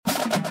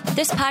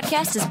This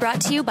podcast is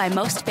brought to you by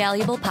Most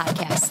Valuable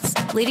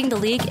Podcasts, leading the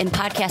league in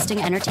podcasting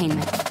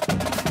entertainment.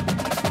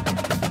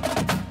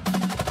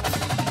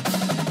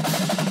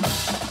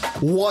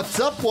 What's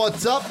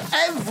up,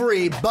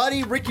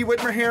 everybody? Ricky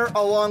Whitmer here,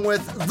 along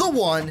with the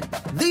one,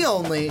 the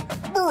only,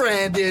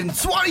 Brandon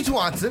Swanee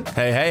Swanson.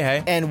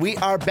 Hey. And we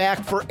are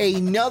back for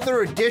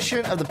another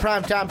edition of the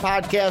Primetime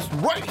Podcast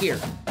right here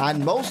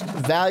on Most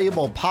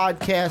Valuable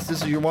Podcasts.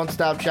 This is your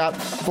one-stop shop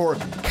for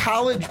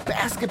college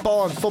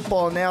basketball and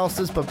football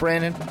analysis. But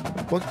Brandon,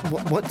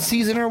 what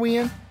season are we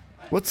in?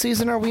 What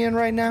season are we in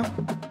right now?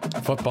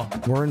 Football.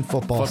 We're in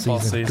football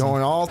season.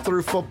 Going all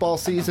through football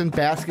season.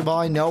 Basketball,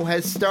 I know,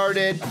 has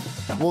started.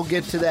 We'll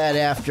get to that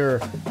after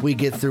we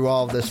get through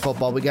all of this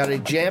football. We got a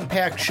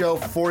jam-packed show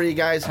for you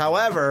guys.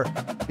 However,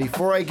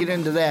 before I get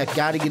into that,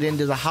 got to get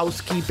into the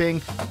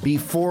housekeeping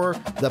before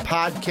the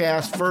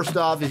podcast. First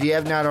off, if you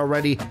have not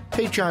already,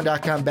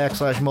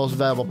 patreon.com/Most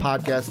Valuable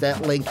Podcast.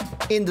 That link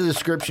in the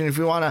description. If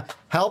you want to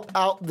help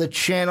out the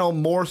channel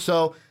more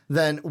so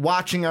than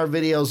watching our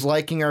videos,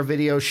 liking our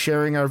videos,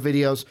 sharing our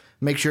videos,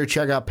 make sure to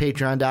check out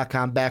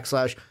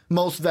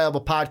patreon.com/Most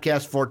Valuable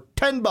Podcast for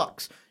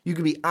 $10. You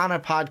can be on a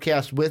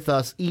podcast with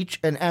us each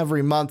and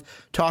every month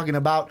talking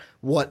about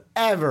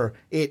whatever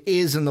it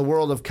is in the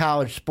world of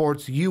college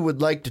sports you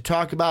would like to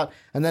talk about.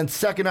 And then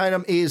second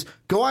item is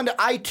go on to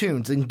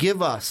iTunes and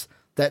give us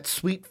that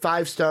sweet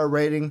 5-star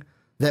rating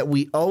that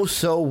we oh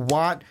so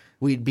want.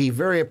 We'd be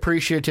very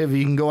appreciative if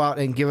you can go out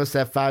and give us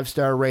that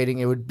 5-star rating.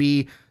 It would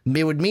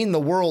mean the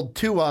world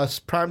to us.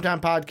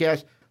 Primetime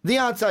Podcast, The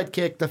Onside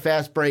Kick, The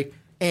Fast Break,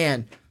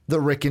 and the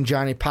Rick and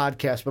Johnny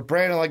Podcast. But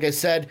Brandon, like I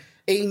said,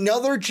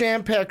 another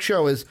jam-packed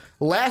show.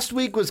 Last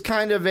week was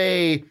kind of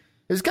a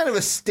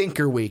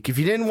stinker week. If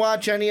you didn't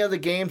watch any of the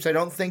games, I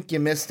don't think you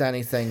missed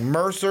anything.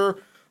 Mercer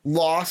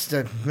lost,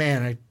 and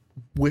man, I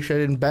wish I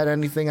didn't bet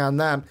anything on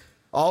them.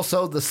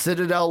 Also, the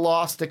Citadel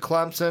lost to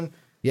Clemson.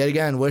 Yet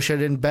again, wish I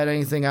didn't bet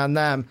anything on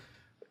them.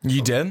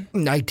 You did?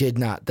 I did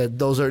not.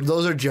 Those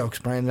are jokes,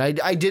 Brandon.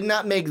 I did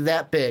not make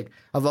that big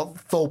of a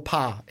faux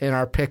pas in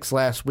our picks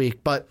last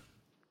week. But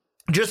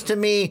just to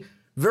me,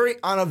 very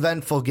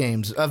uneventful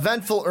games.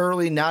 Eventful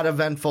early, not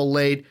eventful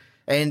late.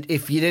 And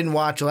if you didn't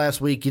watch last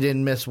week, you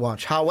didn't miss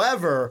much.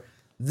 However,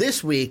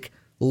 this week,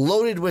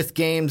 loaded with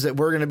games that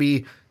we're going to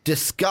be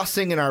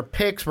discussing in our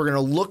picks. We're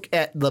going to look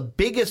at the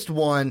biggest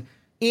one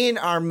in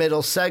our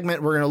middle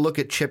segment. We're going to look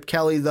at Chip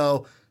Kelly,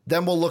 though.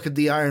 Then we'll look at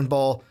the Iron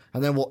Bowl,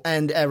 and then we'll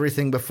end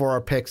everything before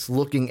our picks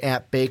looking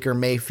at Baker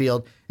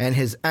Mayfield and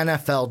his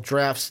NFL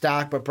draft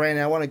stock. But,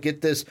 Brandon, I want to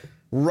get this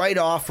right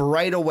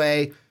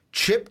away.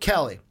 Chip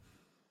Kelly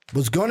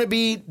was going to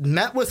be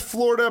met with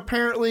Florida,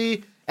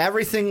 apparently.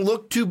 Everything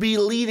looked to be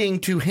leading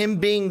to him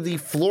being the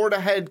Florida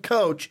head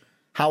coach.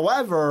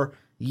 However,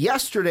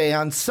 yesterday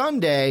on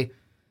Sunday,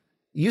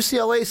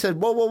 UCLA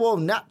said, whoa,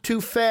 not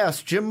too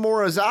fast. Jim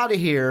Mora's out of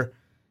here.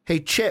 Hey,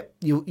 Chip,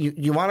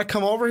 you want to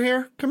come over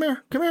here? Come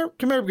here,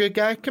 good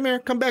guy. Come here,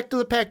 come back to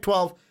the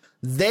Pac-12.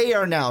 They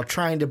are now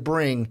trying to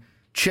bring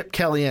Chip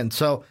Kelly in.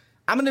 So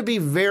I'm going to be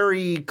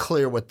very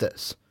clear with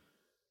this.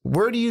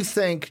 Where do you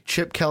think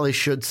Chip Kelly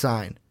should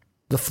sign?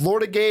 The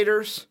Florida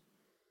Gators,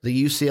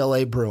 the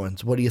UCLA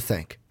Bruins. What do you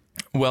think?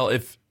 Well,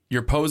 if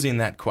you're posing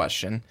that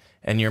question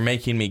and you're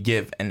making me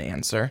give an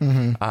answer,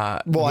 I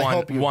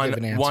hope you give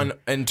an answer. One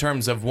in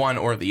terms of one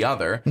or the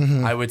other,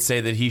 I would say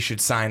that he should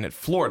sign at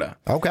Florida.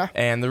 Okay.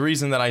 And the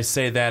reason that I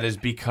say that is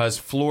because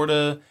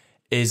Florida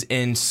is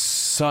in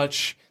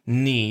such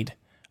need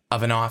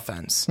of an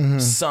offense,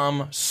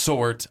 some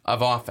sort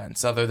of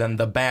offense, other than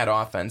the bad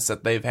offense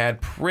that they've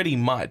had pretty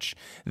much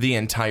the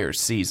entire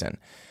season.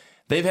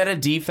 They've had a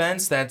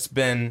defense that's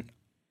been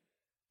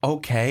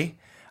okay,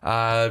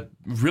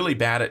 really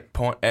bad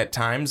at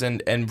times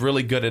and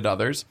really good at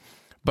others,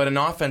 but an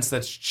offense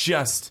that's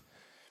just,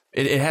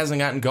 it hasn't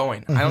gotten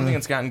going. I don't think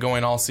it's gotten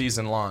going all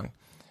season long.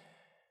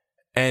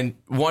 And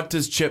what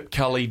does Chip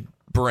Kelly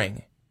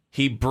bring?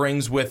 He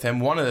brings with him,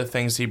 one of the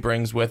things he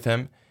brings with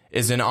him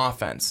is an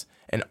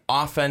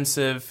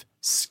offensive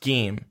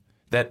scheme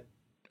that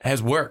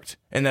has worked,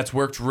 and that's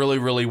worked really,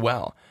 really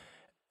well.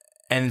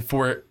 And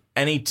for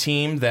any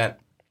team that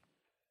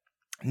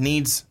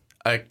needs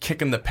a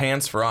kick in the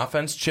pants for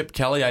offense, Chip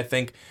Kelly, I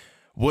think,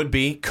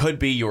 could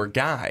be your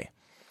guy.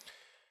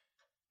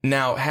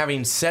 Now,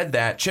 having said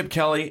that, Chip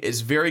Kelly is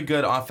very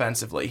good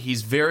offensively.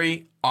 He's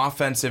very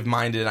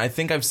offensive-minded. I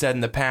think I've said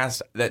in the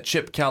past that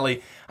Chip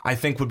Kelly, I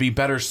think, would be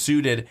better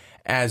suited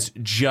as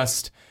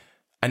just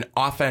an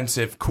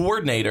offensive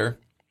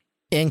coordinator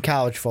in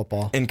college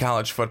football.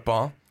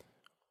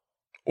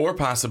 Or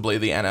possibly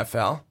the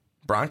NFL.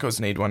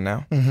 Broncos need one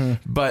now.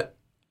 But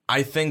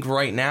I think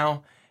right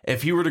now,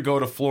 if he were to go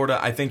to Florida,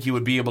 I think he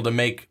would be able to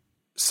make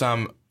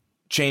some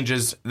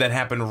changes that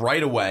happen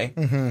right away.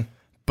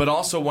 But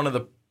also one of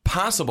the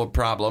possible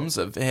problems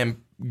of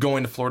him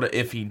going to Florida,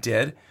 if he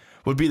did,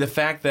 would be the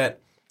fact that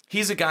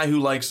he's a guy who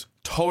likes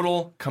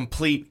total,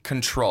 complete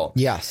control.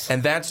 Yes.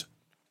 And that's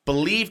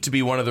believed to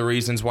be one of the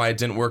reasons why it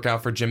didn't work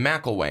out for Jim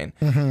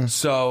McElwain.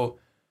 So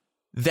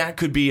that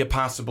could be a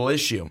possible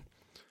issue.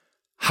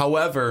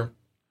 However,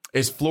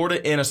 is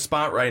Florida in a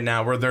spot right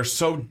now where they're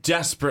so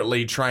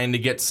desperately trying to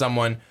get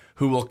someone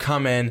who will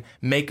come in,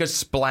 make a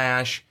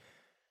splash,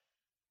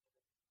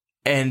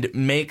 and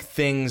make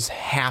things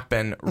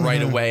happen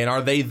right away? And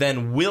are they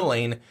then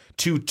willing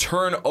to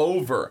turn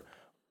over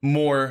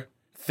more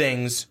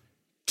things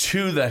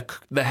to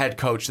the head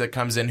coach that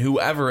comes in,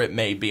 whoever it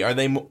may be? Are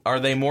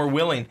they more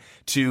willing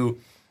to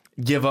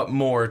give up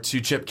more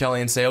to Chip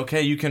Kelly and say,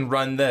 okay, you can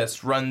run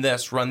this.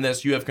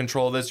 You have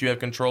control of this. You have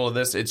control of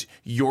this. It's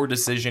your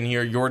decision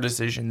here, your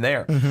decision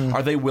there.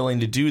 Are they willing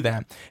to do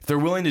that? If they're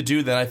willing to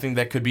do that, I think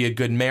that could be a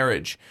good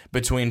marriage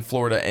between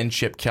Florida and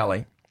Chip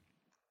Kelly.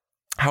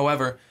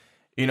 However,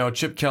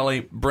 Chip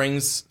Kelly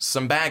brings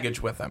some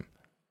baggage with him.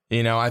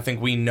 I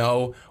think we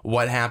know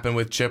what happened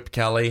with Chip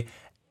Kelly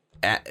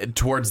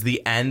towards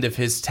the end of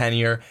his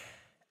tenure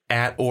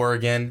at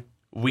Oregon.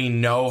 We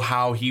know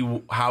how he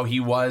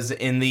was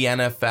in the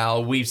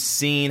NFL. We've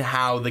seen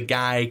how the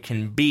guy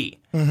can be.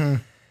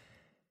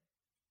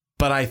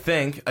 But I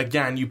think,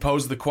 again, you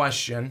pose the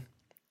question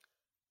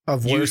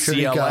of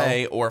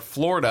UCLA or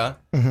Florida,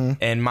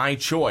 and my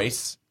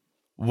choice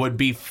would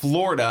be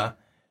Florida,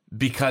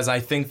 because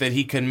I think that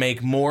he can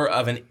make more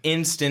of an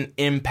instant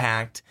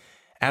impact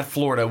at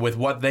Florida with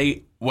what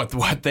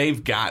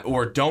they've got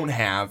or don't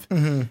have.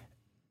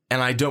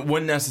 And I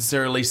wouldn't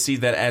necessarily see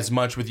that as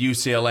much with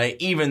UCLA,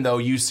 even though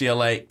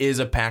UCLA is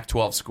a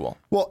Pac-12 school.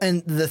 Well,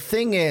 and the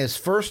thing is,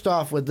 first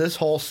off, with this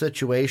whole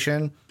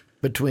situation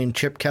between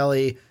Chip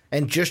Kelly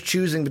and just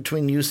choosing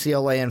between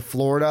UCLA and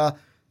Florida,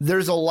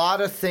 there's a lot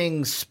of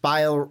things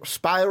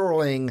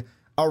spiraling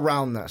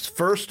around this.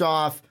 First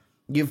off,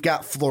 you've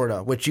got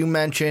Florida, which you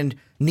mentioned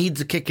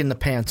needs a kick in the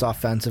pants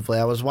offensively.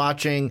 I was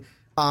watching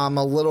a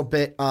little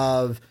bit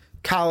of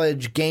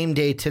College Game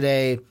Day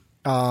today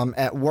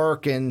at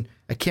work, and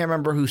I can't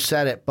remember who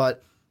said it,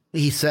 but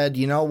he said,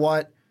 you know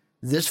what?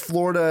 This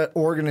Florida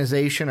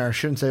organization, or I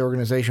shouldn't say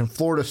organization,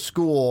 Florida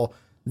school,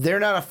 they're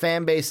not a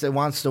fan base that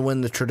wants to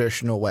win the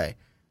traditional way.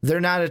 They're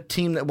not a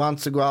team that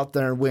wants to go out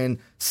there and win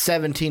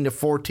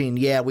 17-14.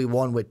 Yeah, we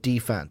won with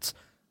defense.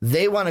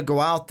 They want to go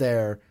out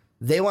there.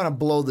 They want to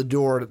blow the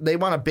door. They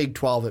want to Big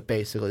 12 it,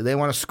 basically. They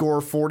want to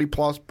score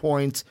 40-plus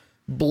points,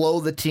 blow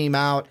the team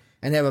out,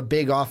 and have a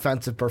big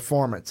offensive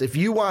performance. If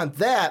you want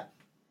that,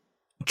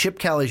 Chip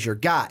Kelly's your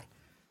guy.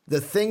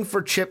 The thing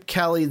for Chip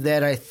Kelly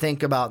that I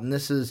think about, and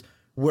this is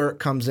where it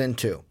comes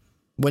into,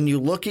 when you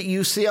look at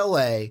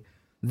UCLA,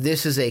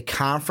 this is a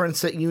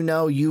conference that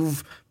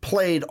you've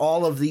played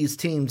all of these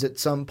teams at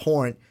some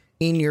point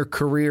in your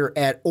career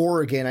at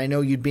Oregon. I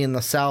know you'd be in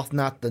the South,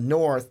 not the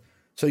North,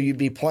 so you'd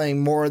be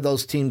playing more of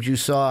those teams you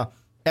saw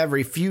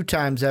every few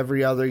times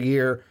every other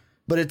year.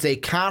 But it's a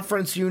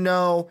conference,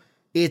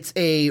 it's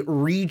a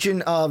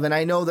region of, and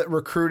I know that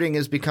recruiting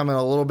is becoming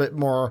a little bit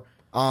more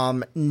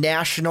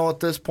national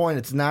at this point.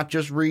 It's not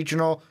just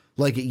regional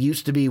like it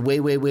used to be way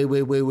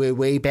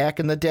back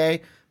in the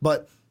day,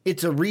 but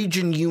it's a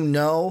region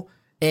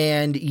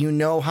and you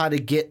know how to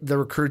get the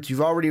recruits.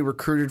 You've already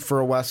recruited for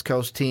a West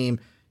Coast team.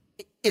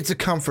 It's a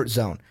comfort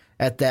zone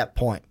at that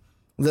point.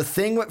 The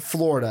thing with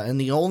Florida,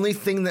 and the only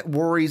thing that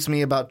worries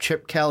me about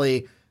Chip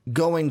Kelly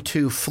going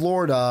to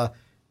Florida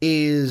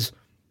is,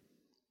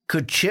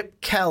 could Chip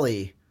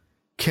Kelly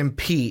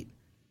compete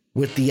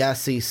with the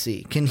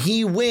SEC? Can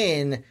he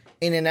win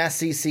in an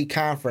SEC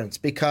conference?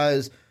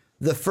 Because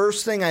the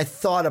first thing I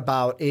thought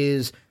about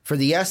is, for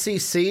the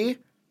SEC,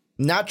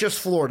 not just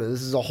Florida,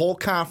 this is a whole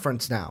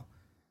conference now,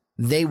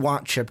 they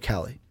want Chip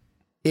Kelly.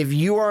 If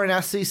you are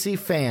an SEC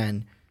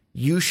fan,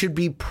 you should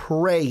be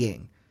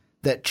praying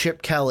that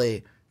Chip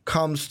Kelly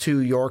comes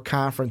to your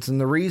conference. And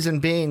the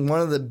reason being,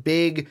 one of the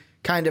big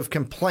kind of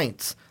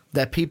complaints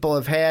that people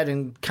have had,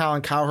 and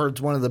Colin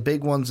Cowherd's one of the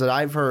big ones that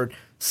I've heard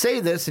say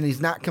this, and he's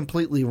not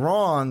completely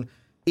wrong,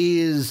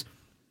 is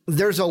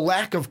there's a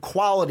lack of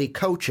quality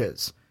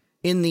coaches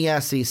in the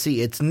SEC.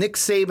 It's Nick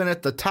Saban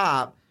at the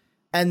top,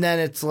 and then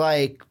it's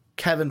like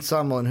Kevin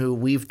Sumlin, who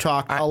we've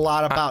talked a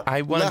lot about.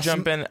 I want to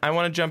jump in. And I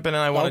want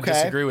to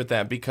disagree with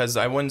that, because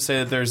I wouldn't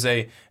say that there's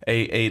a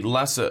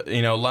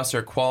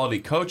lesser quality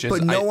coaches,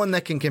 but no one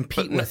that can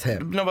compete with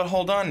him. No, but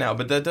hold on now.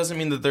 But that doesn't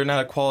mean that they're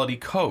not a quality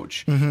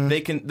coach. They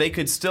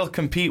could still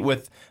compete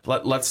with.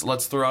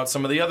 Let's throw out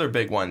some of the other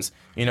big ones.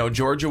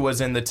 Georgia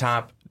was in the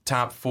top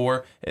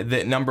four,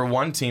 the number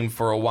one team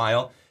for a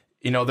while.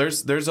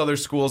 There's other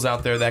schools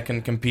out there that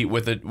can compete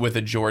with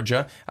a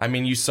Georgia. I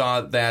mean, you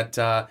saw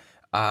that.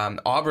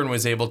 Auburn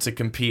was able to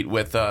compete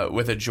with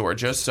a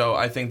Georgia, so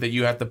I think that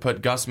you have to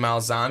put Gus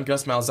Malzahn.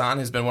 Gus Malzahn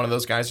has been one of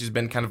those guys who's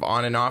been kind of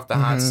on and off the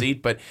hot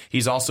seat, but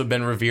he's also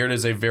been revered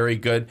as a very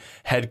good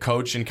head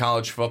coach in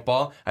college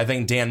football. I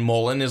think Dan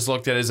Mullen is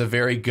looked at as a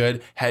very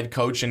good head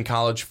coach in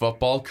college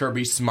football.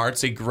 Kirby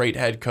Smart's a great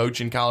head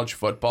coach in college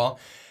football.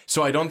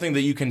 So I don't think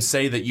that you can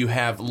say that you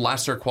have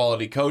lesser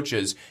quality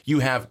coaches. You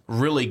have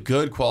really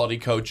good quality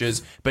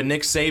coaches, but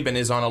Nick Saban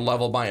is on a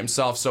level by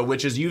himself. So,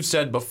 which, as you've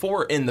said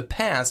before in the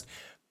past,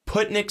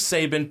 put Nick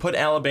Saban, put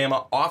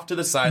Alabama off to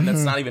the side.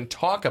 Let's not even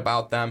talk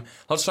about them.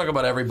 Let's talk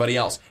about everybody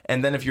else.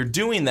 And then if you're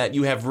doing that,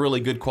 you have really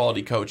good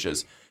quality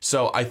coaches.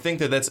 So I think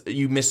that's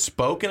you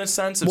misspoke in a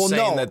sense of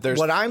saying that there's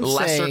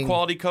lesser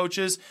quality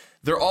coaches.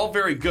 They're all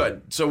very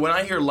good. So when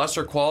I hear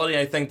lesser quality,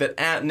 I think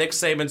that Nick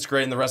Saban's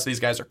great and the rest of these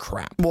guys are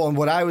crap. Well, and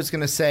what I was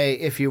going to say,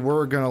 if you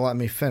were going to let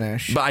me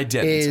finish, but I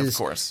didn't, of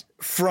course.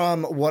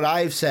 From what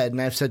I've said, and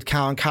I've said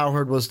Colin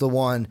Cowherd was the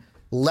one,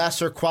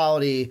 lesser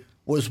quality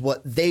was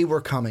what they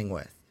were coming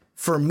with.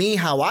 For me,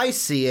 how I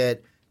see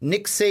it,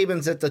 Nick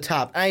Saban's at the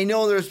top. I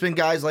know there's been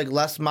guys like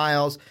Les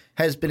Miles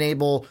has been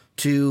able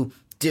to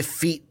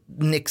defeat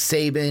Nick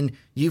Saban.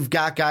 You've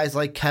got guys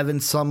like Kevin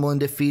Sumlin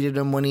defeated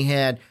him when he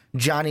had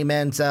Johnny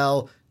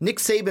Manziel. Nick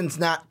Saban's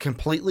not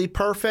completely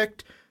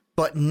perfect,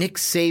 but Nick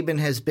Saban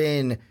has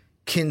been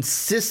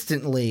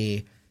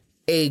consistently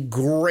a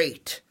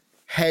great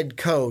head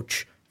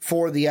coach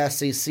for the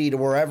SEC to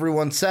where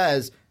everyone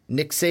says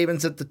Nick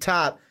Saban's at the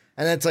top,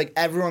 and it's like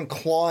everyone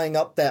clawing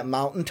up that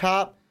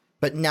mountaintop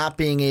but not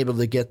being able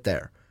to get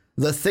there.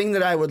 The thing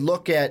that I would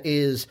look at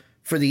is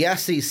for the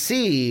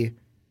SEC,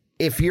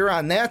 if you're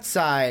on that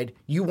side,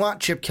 you want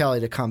Chip Kelly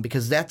to come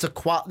because that's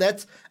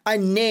a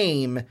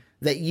name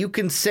that you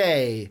can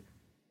say,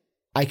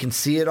 I can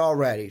see it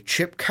already.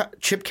 Chip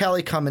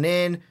Kelly coming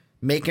in,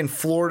 making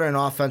Florida an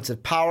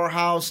offensive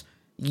powerhouse.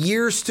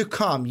 Years to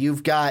come,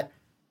 you've got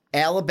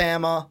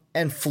Alabama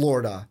and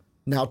Florida,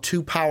 now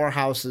two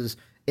powerhouses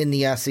in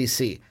the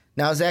SEC.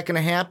 Now, is that going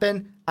to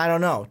happen? I don't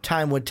know.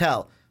 Time would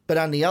tell. But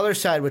on the other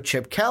side with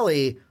Chip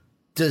Kelly,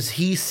 does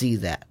he see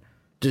that?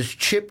 Does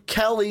Chip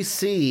Kelly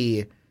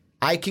see,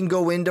 I can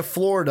go into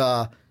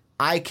Florida,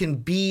 I can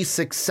be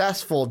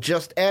successful,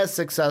 just as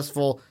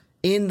successful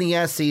in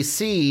the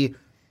SEC,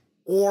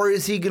 or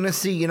is he going to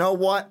see, you know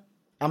what?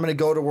 I'm going to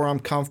go to where I'm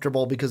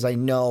comfortable because I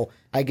know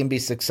I can be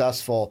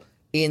successful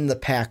in the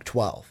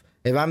Pac-12.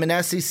 If I'm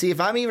an SEC, if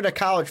I'm even a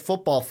college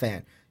football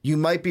fan, you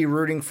might be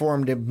rooting for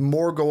him to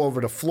more go over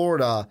to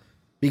Florida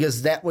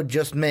because that would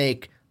just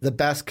make the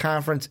best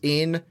conference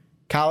in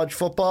college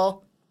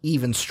football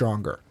even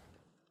stronger.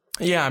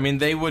 Yeah, I mean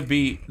they would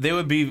be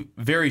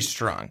very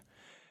strong.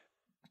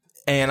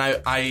 And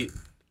I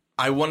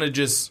want to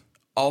just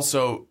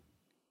also,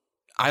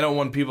 I don't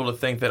want people to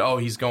think that, oh,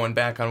 he's going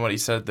back on what he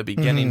said at the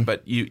beginning,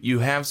 but you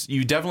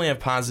definitely have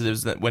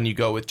positives that when you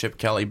go with Chip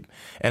Kelly.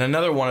 And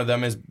another one of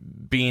them is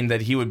being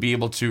that he would be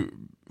able to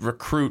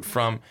recruit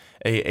from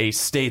a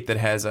state that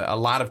has a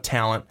lot of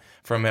talent,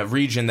 from a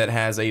region that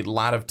has a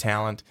lot of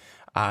talent.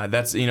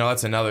 That's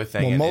another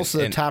thing. Well, most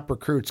of the top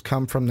recruits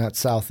come from that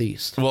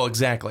Southeast. Well,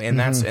 exactly, and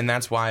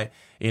that's why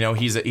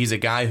he's a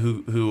guy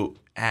who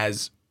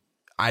has,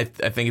 I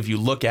think if you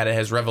look at it,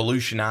 has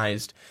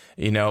revolutionized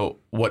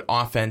what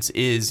offense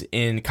is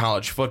in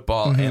college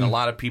football, and a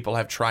lot of people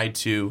have tried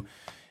to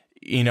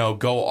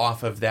go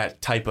off of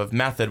that type of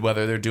method,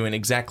 whether they're doing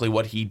exactly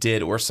what he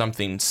did or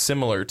something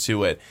similar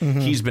to it.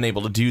 He's been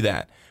able to do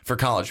that for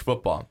college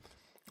football,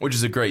 which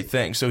is a great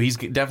thing. So he's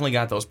definitely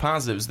got those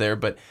positives there,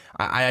 but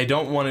I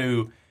don't want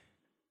to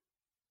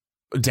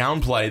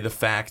downplay the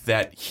fact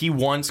that he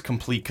wants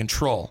complete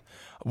control.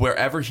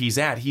 Wherever he's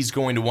at, he's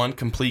going to want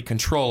complete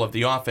control of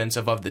the offense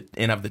of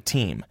the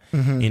team.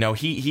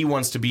 He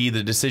wants to be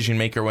the decision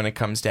maker when it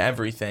comes to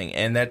everything,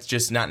 and that's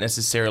just not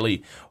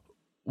necessarily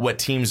what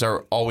teams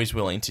are always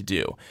willing to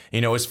do.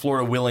 Is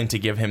Florida willing to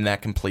give him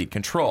that complete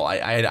control?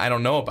 I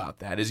don't know about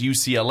that. Is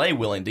UCLA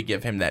willing to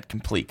give him that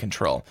complete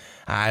control?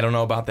 I don't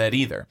know about that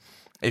either.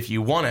 If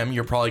you want him,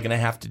 you're probably going to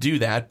have to do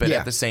that, but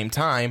at the same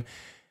time,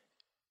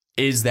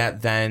 is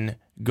that then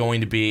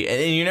going to be,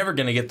 and you're never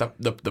going to get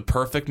the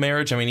perfect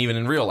marriage. I mean, even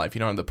in real life, you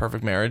don't have the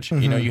perfect marriage.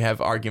 You have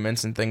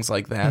arguments and things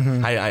like that.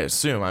 I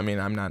assume. I mean,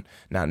 I'm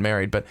not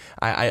married, but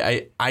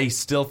I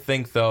still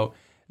think, though,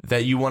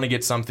 that you want to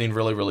get something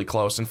really, really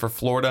close. And for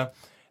Florida,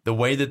 the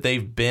way that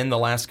they've been the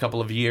last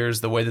couple of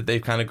years, the way that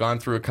they've kind of gone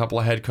through a couple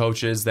of head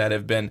coaches that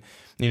have been,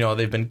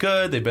 they've been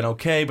good, they've been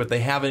okay, but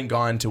they haven't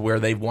gone to where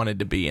they wanted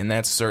to be. And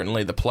that's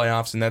certainly the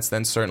playoffs, and that's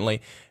then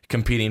certainly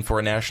competing for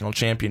a national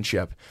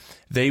championship.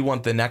 They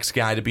want the next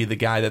guy to be the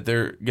guy that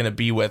they're going to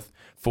be with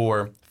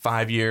for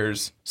 5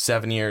 years,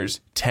 7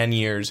 years, 10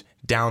 years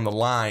down the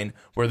line,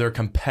 where they're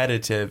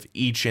competitive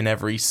each and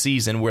every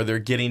season, where they're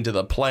getting to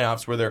the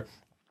playoffs, where they're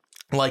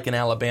like an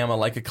Alabama,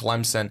 like a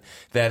Clemson,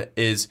 that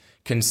is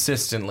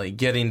consistently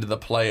getting to the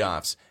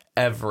playoffs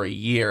every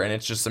year. And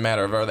it's just a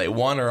matter of, are they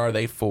 1 or are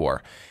they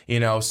 4?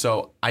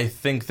 So I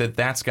think that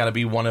that's got to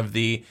be one of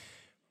the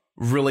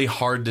really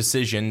hard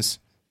decisions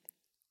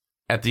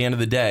at the end of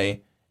the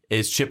day.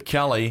 Is Chip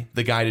Kelly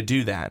the guy to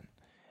do that?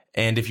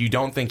 And if you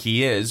don't think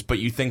he is, but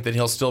you think that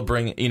he'll still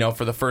bring,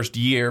 for the first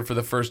year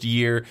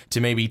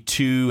to maybe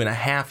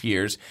 2.5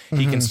 years,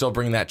 he can still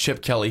bring that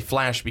Chip Kelly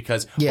flash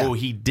because,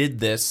 he did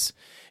this,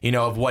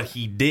 of what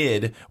he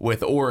did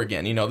with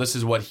Oregon. This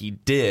is what he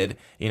did.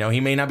 He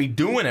may not be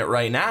doing it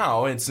right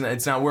now. It's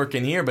not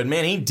working here, but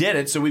man, he did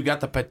it. So we've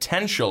got the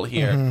potential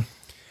here.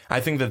 I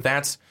think that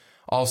that's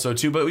also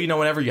too, but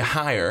whenever you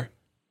hire,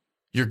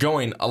 you're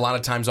going a lot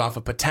of times off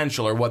of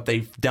potential or what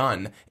they've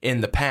done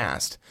in the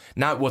past,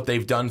 not what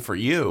they've done for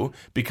you,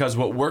 because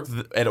what worked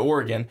at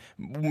Oregon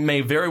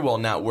may very well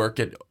not work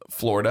at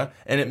Florida,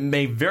 and it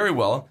may very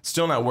well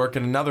still not work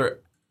at another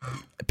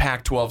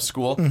Pac-12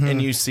 school in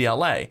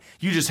UCLA.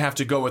 You just have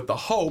to go with the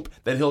hope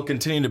that he'll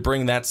continue to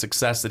bring that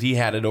success that he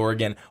had at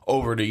Oregon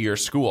over to your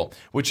school,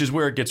 which is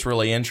where it gets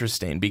really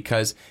interesting,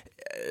 because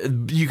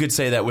you could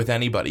say that with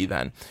anybody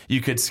then.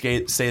 You could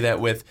say that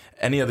with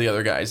any of the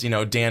other guys.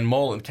 Dan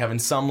Mullen, Kevin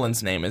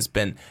Sumlin's name has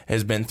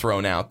been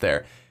thrown out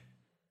there.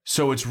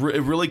 So it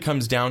really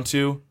comes down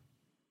to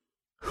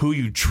who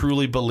you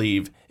truly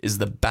believe is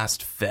the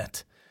best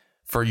fit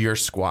for your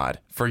squad,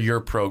 for your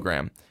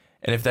program.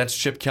 And if that's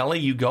Chip Kelly,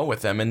 you go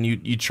with them and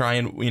you try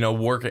and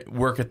work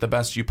it the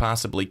best you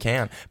possibly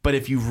can. But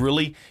if you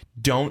really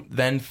don't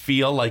then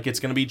feel like it's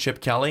going to be Chip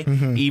Kelly,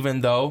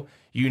 even though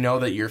you know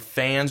that your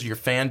fans, your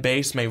fan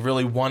base may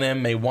really want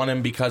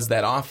him because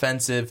that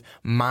offensive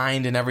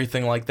mind and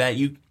everything like that,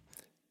 you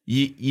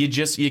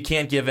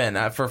can't give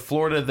in. For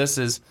Florida, this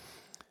is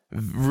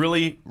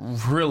really,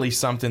 really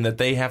something that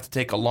they have to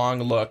take a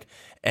long look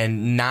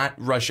and not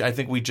rush. I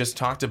think we just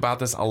talked about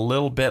this a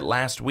little bit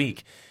last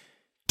week.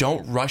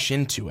 Don't rush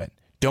into it.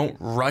 Don't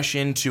rush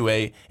into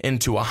a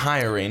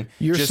hiring.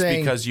 You're just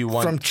saying because you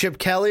want from Chip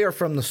Kelly or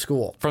from the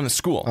school? From the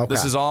school. Okay.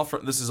 This is all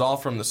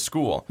from the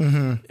school.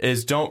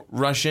 Is don't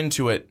rush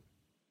into it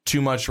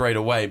too much right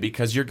away,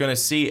 because you're going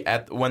to see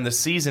when the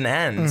season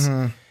ends,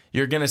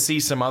 you're going to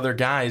see some other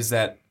guys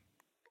that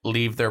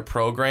leave their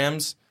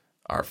programs,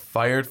 are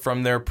fired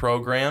from their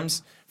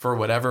programs for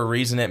whatever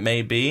reason it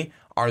may be.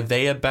 Are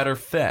they a better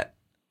fit?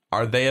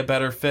 Are they a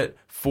better fit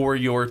for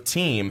your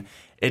team?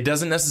 It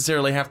doesn't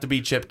necessarily have to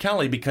be Chip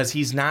Kelly, because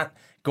he's not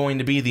going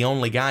to be the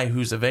only guy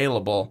who's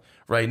available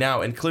right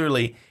now, and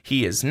clearly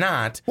he is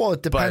not. Well,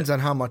 it depends on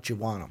how much you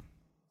want him.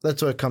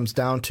 That's what it comes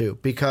down to,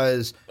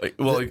 because...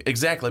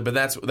 exactly, but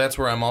that's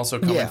where I'm also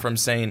coming from,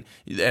 saying,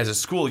 as a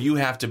school, you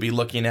have to be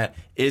looking at,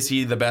 is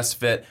he the best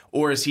fit,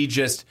 or is he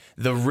just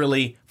the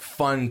really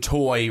fun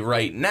toy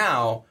right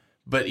now,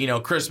 but,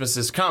 Christmas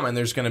is coming,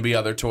 there's going to be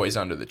other toys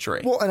under the tree.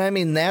 Well, and I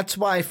mean, that's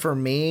why, for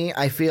me,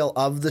 I feel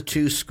of the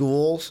two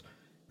schools,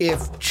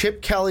 if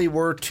Chip Kelly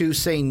were to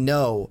say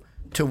no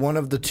to one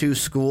of the two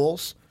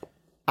schools,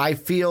 I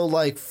feel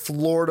like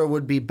Florida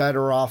would be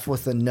better off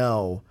with a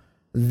no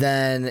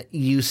than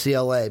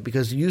UCLA,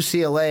 because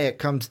UCLA, it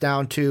comes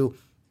down to,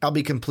 I'll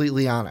be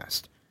completely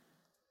honest,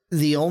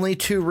 the only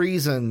two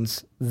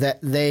reasons that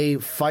they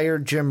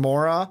fired Jim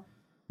Mora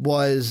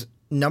was,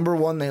 number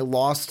one, they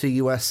lost to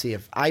USC.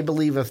 I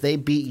believe if they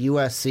beat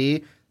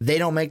USC, they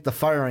don't make the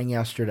firing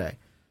yesterday,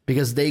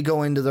 because they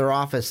go into their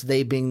office,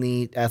 they being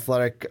the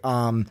athletic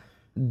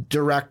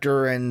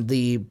director and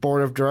the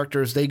board of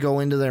directors, they go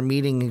into their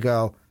meeting and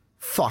go,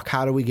 fuck,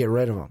 how do we get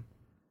rid of him?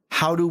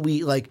 How do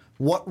we,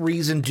 what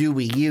reason do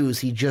we use?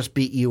 He just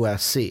beat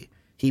USC.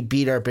 He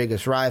beat our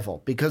biggest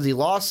rival. Because he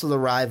lost to the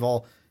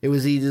rival, it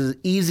was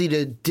easy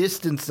to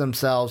distance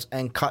themselves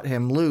and cut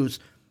him loose.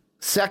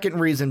 Second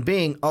reason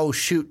being, oh,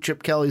 shoot,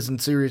 Chip Kelly's in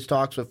serious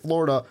talks with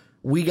Florida.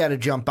 We got to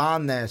jump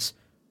on this.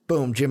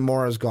 Boom, Jim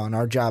Mora's gone.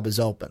 Our job is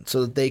open.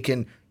 So that they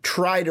can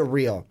try to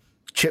reel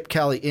Chip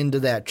Kelly into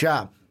that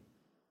job.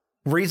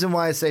 Reason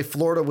why I say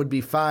Florida would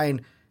be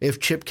fine if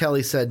Chip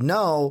Kelly said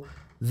no,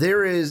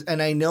 there is,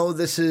 and I know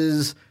this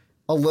is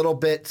a little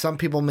bit, some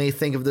people may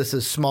think of this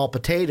as small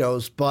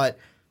potatoes, but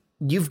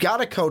you've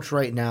got a coach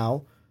right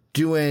now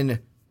doing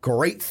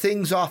great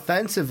things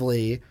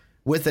offensively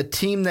with a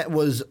team that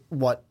was,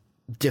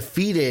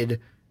 defeated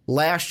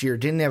last year,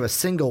 didn't have a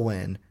single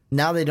win.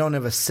 Now they don't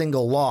have a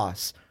single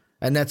loss,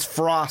 and that's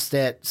Frost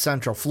at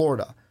Central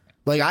Florida.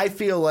 I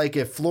feel like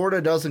if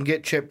Florida doesn't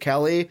get Chip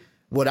Kelly,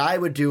 what I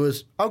would do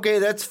is, okay,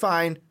 that's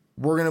fine.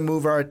 We're going to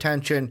move our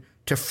attention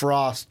to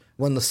Frost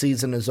when the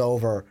season is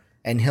over,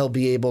 and he'll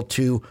be able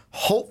to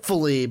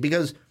hopefully,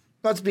 because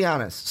let's be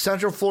honest,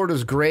 Central Florida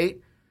is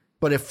great,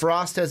 but if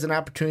Frost has an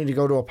opportunity to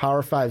go to a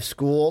Power 5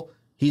 school,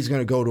 he's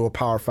going to go to a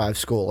Power 5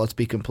 school. Let's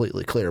be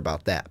completely clear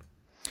about that.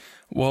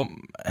 Well,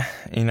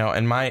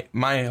 and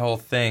my whole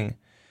thing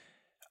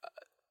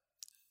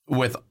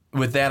with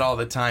that all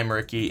the time,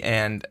 Ricky,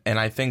 and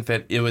I think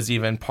that it was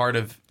even part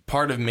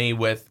of me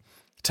with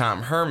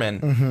Tom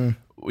Herman,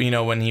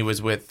 when he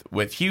was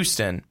with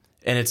Houston.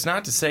 And it's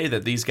not to say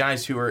that these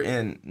guys who are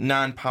in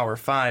non-Power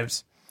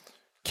 5s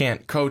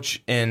can't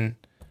coach in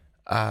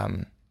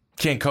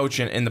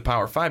the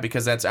Power 5,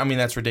 because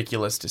that's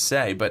ridiculous to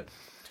say, but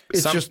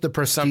it's just the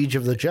prestige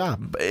of the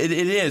job. It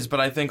is,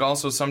 but I think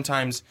also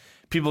sometimes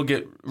people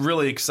get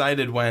really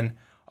excited when,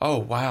 oh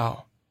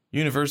wow,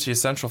 University of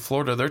Central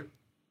Florida, they're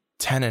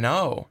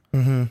 10-0.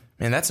 Man,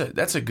 that's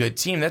a good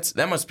team.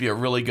 That must be a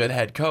really good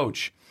head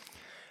coach.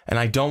 And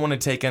I don't want to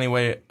take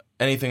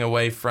anything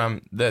away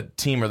from the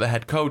team or the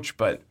head coach,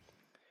 but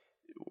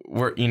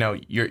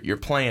you're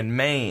playing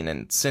Maine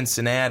and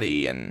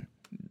Cincinnati and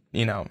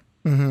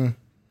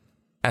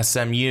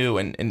SMU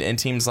and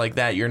teams like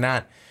that. You're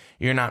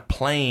not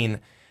playing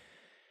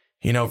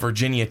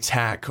Virginia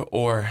Tech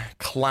or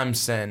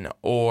Clemson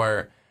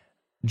or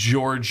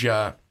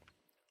Georgia,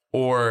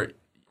 or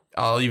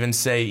I'll even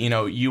say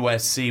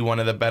USC, one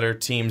of the better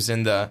teams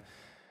in the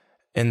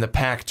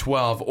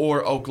Pac-12,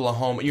 or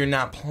Oklahoma. You're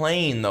not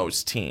playing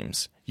those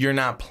teams. You're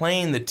not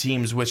playing the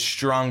teams with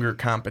stronger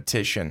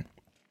competition.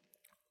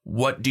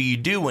 What do you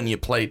do when you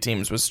play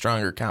teams with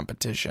stronger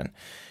competition?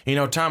 You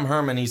know, Tom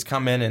Herman, he's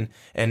come in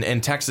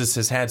and Texas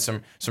has had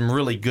some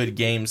really good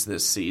games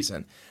this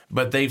season,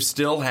 but they've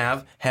still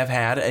have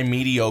had a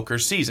mediocre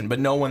season. But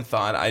no one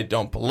thought, I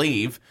don't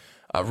believe,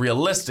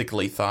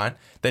 realistically thought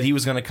that he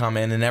was going to come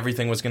in and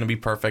everything was going to be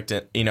perfect,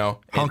 in year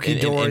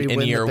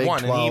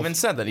one. And he even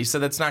said that. He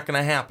said that's not going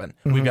to happen.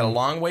 Mm-hmm. We've got a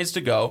long ways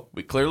to go.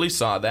 We clearly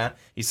saw that.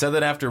 He said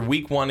that after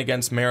week 1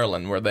 against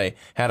Maryland, where they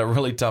had a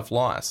really tough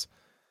loss.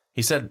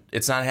 He said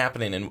it's not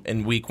happening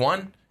in week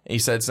 1. He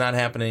said it's not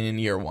happening in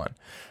year 1.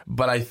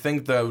 But I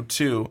think, though,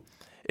 too,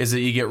 is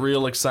that you get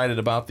real excited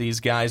about these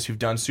guys who've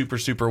done super,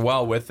 super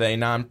well with a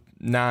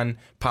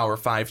non-Power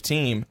 5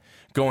 team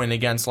going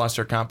against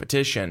lesser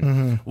competition.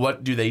 Mm-hmm.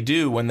 What do they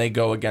do when they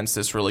go against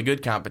this really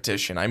good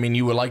competition? I mean,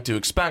 you would like to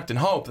expect and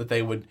hope that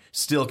they would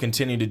still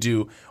continue to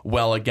do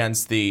well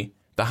against the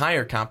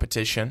higher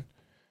competition.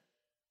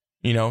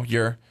 You know,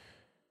 your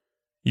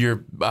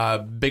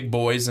big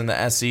boys in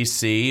the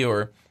SEC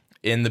or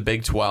in the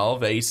Big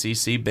 12,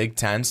 ACC, Big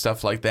 10,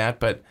 stuff like that.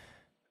 But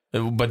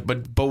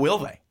will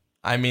they?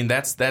 I mean,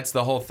 that's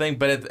the whole thing.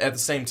 But at the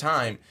same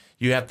time,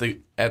 you have to,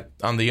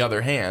 on the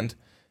other hand,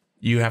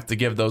 you have to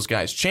give those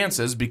guys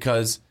chances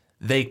because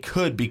they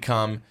could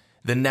become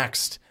the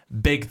next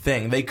big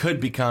thing. They could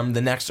become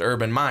the next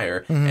Urban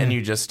Meyer, and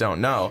you just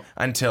don't know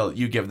until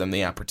you give them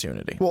the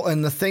opportunity. Well,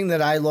 and the thing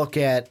that I look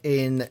at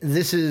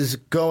this is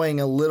going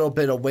a little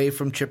bit away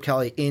from Chip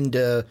Kelly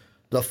into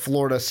the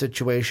Florida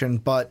situation,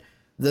 but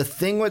the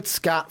thing with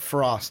Scott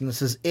Frost, and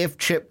this is if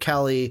Chip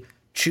Kelly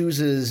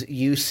chooses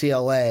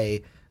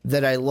UCLA,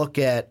 that I look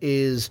at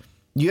is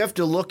you have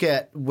to look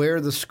at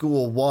where the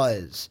school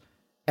was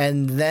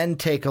and then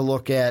take a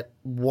look at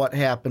what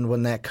happened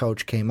when that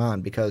coach came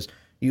on. Because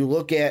you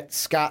look at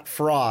Scott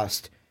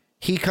Frost,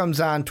 he comes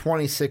on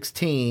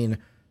 2016.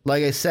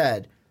 Like I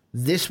said,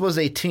 this was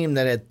a team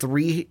that had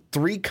three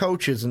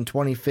coaches in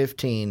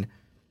 2015,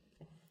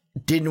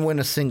 didn't win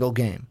a single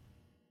game.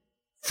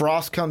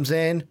 Frost comes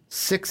in,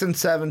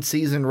 6-7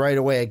 season right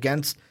away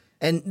against,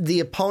 and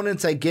the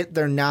opponents, I get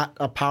they're not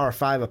a Power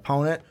 5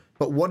 opponent,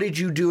 but what did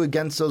you do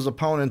against those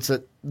opponents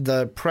that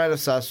the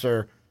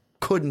predecessor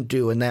couldn't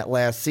do in that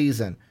last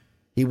season?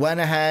 He went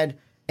ahead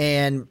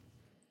and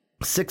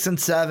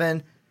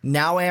 6-7.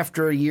 Now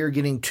after a year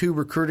getting 2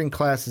 recruiting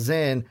classes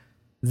in,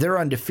 they're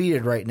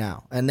undefeated right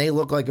now, and they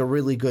look like a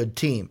really good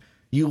team.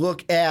 You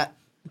look at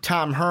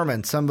Tom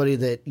Herman, somebody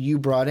that you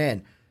brought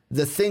in.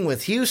 The thing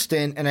with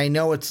Houston, and I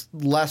know it's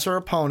lesser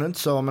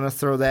opponents, so I'm going to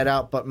throw that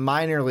out, but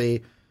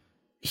minorly,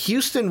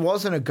 Houston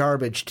wasn't a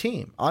garbage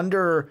team.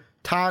 Under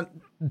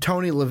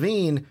Tony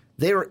Levine,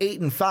 they were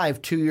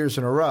 8-5 2 years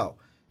in a row.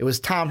 It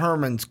was Tom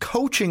Herman's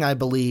coaching, I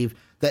believe,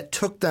 that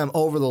took them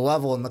over the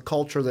level and the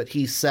culture that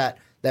he set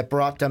that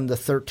brought them to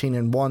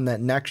 13-1 that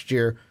next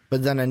year,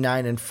 but then a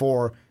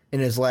 9-4 in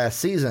his last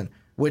season.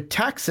 With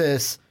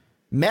Texas,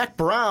 Mac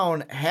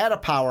Brown had a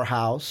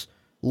powerhouse,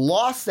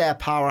 lost that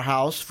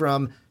powerhouse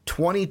from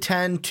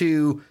 2010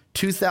 to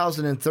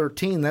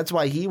 2013. That's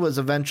why he was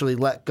eventually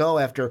let go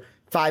after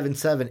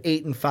 5-7,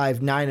 8-5,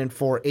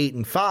 9-4,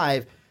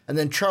 8-5. And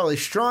then Charlie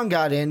Strong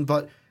got in.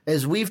 But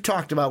as we've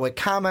talked about with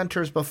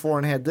commenters before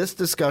and had this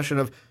discussion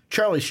of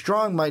Charlie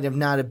Strong might have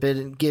not have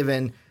been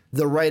given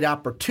the right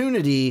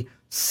opportunity,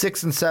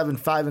 6-7,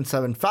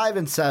 5-7,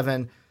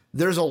 5-7.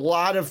 There's a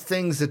lot of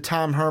things that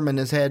Tom Herman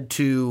has had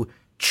to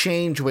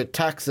change with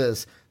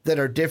Texas that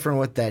are different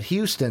with that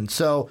Houston.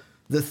 So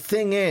the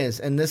thing is,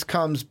 and this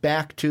comes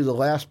back to the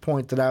last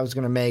point that I was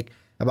going to make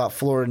about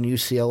Florida and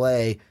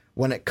UCLA,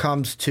 when it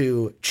comes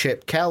to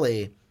Chip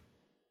Kelly,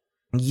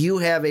 you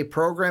have a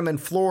program in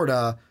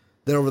Florida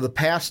that over the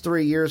past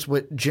 3 years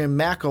with Jim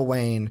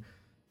McElwain,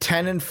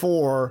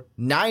 10-4,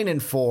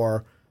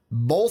 9-4,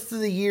 both of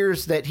the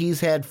years that he's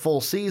had full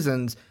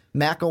seasons,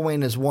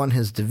 McElwain has won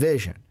his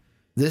division.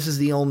 This is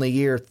the only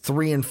year,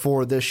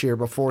 3-4 this year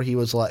before he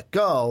was let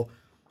go.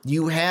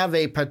 You have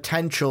a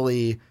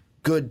potentially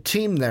good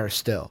team there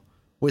still.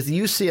 With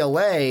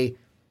UCLA,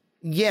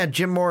 yeah,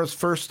 Jim Mora's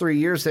first 3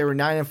 years, they were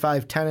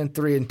 9-5,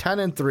 10-3, and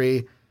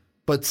 10-3.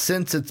 But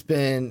since it's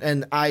been,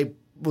 and I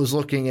was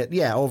looking at,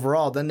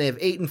 overall, then they have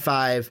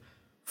 8-5,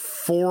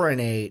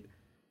 4-8,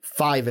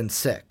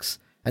 5-6.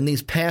 And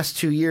these past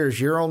 2 years,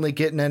 you're only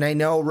getting, and I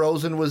know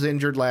Rosen was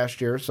injured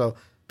last year, so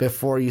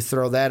before you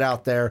throw that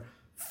out there,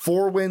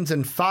 4 wins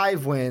and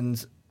 5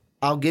 wins.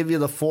 I'll give you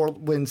the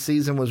 4-win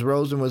season was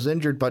Rosen was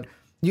injured, but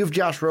you have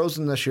Josh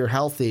Rosen this year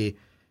healthy,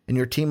 and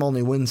your team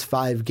only wins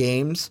 5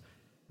 games.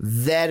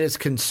 That is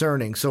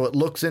concerning. So it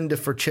looks into,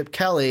 for Chip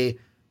Kelly,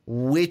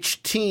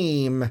 which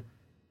team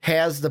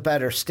has the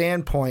better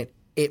standpoint.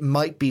 It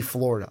might be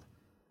Florida.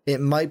 It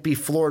might be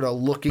Florida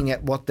looking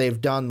at what they've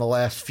done the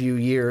last few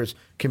years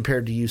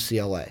compared to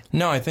UCLA.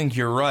 No, I think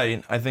you're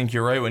right. I think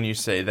you're right when you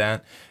say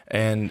that.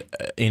 And,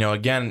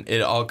 again,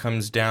 it all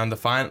comes down, the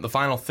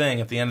final thing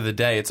at the end of the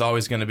day, it's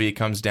always going to be, it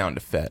comes down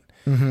to fit.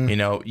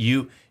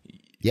 Mm-hmm.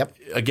 Yep.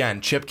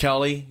 Again, Chip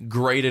Kelly,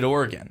 great at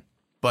Oregon.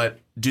 But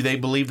do they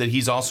believe that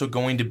he's also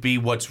going to be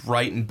what's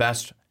right and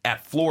best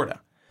at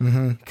Florida?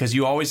 Because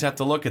you always have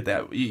to look at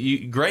that.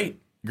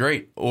 Great.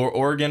 great.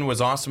 Oregon was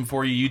awesome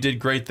for you. You did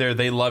great there.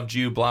 They loved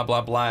you. Blah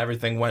blah blah.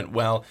 Everything went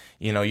well.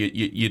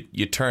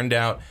 You turned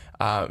out.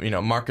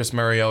 Marcus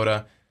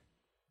Mariota.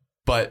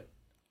 But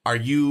are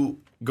you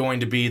going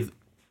to be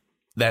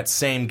that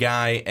same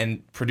guy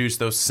and produce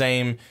those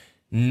same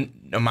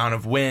amount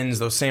of wins,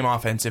 those same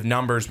offensive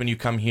numbers when you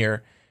come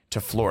here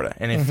to Florida?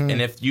 And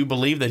if you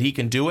believe that he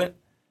can do it,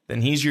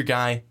 then he's your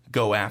guy.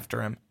 Go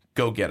after him.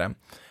 Go get him.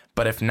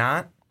 But if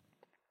not,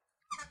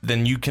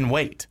 then you can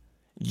wait.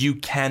 You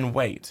can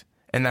wait,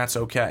 and that's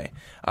okay.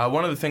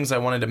 One of the things I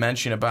wanted to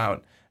mention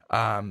about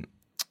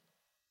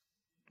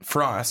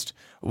Frost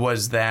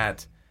was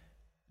that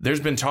there's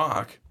been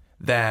talk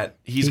that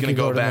he's going to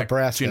go back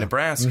to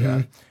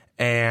Nebraska.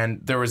 And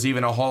there was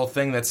even a whole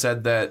thing that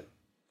said that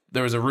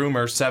there was a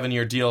rumor,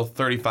 7-year deal,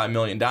 $35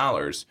 million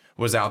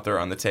was out there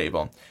on the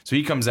table. So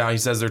he comes out, he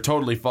says they're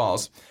totally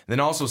false. Then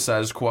also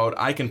says, quote,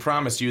 "I can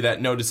promise you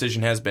that no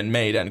decision has been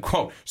made," end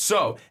quote.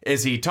 So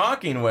is he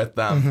talking with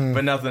them,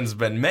 but nothing's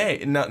been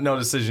made, no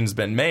decision's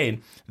been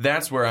made?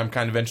 That's where I'm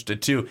kind of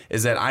interested too,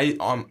 is that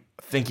I'm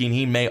thinking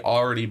he may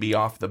already be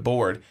off the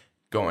board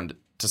going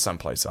to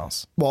someplace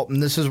else. Well,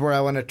 and this is where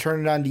I want to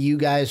turn it on to you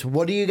guys.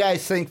 What do you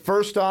guys think?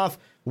 First off,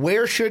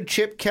 where should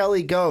Chip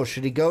Kelly go?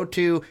 Should he go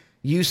to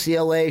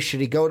UCLA?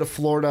 Should he go to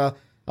Florida?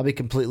 I'll be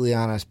completely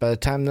honest. By the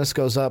time this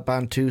goes up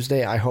on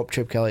Tuesday, I hope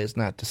Chip Kelly is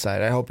not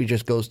decided. I hope he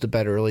just goes to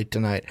bed early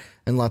tonight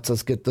and lets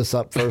us get this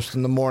up first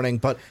in the morning.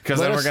 But because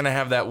then we're going to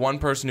have that one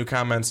person who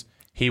comments,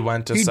 he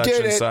went to such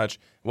and such.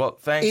 Well,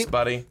 thanks,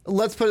 buddy.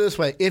 Let's put it this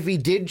way. If he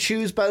did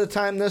choose by the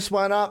time this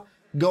went up,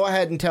 go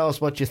ahead and tell us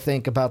what you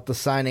think about the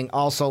signing.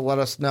 Also, let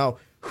us know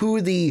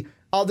who the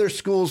other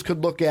schools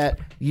could look at,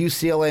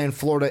 UCLA and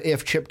Florida,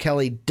 if Chip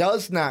Kelly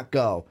does not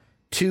go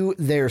to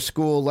their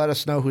school. Let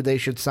us know who they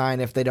should sign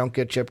if they don't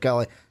get Chip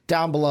Kelly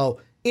down below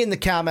in the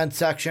comment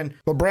section.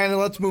 But Brandon,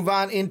 let's move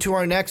on into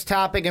our next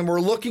topic, and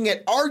we're looking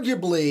at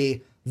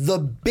arguably the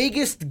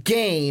biggest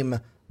game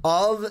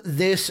of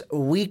this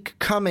week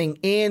coming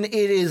in. It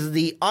is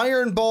the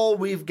Iron Bowl.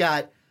 We've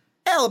got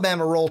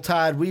Alabama Roll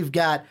Tide. We've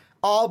got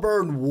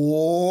Auburn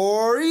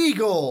War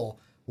Eagle.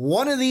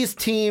 One of these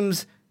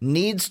teams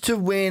needs to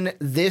win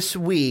this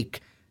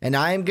week, and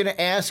I am going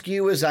to ask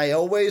you, as I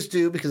always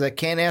do, because I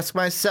can't ask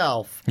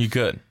myself. You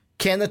could.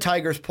 Can the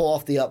Tigers pull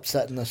off the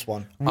upset in this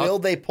one? Will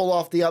they pull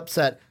off the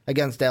upset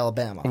against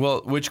Alabama?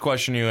 Well, which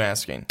question are you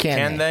asking?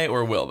 Can they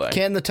or will they?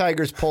 Can the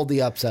Tigers pull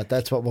the upset?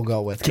 That's what we'll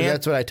go with.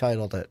 That's what I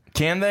titled it.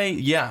 Can they?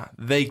 Yeah,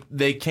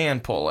 they can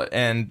pull it.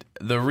 And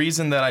the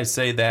reason that I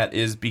say that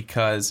is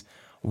because,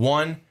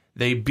 one,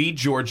 they beat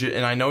Georgia,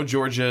 and I know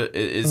Georgia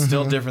is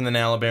still different than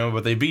Alabama,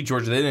 but they beat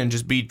Georgia. They didn't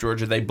just beat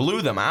Georgia. They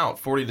blew them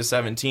out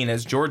 40-17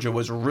 as Georgia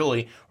was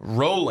really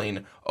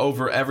rolling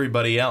over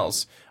everybody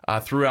else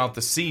throughout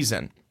the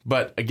season.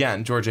 But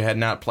again, Georgia had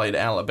not played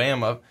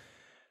Alabama,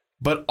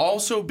 but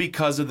also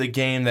because of the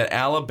game that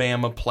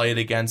Alabama played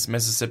against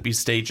Mississippi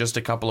State just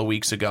a couple of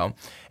weeks ago.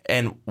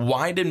 And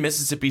why did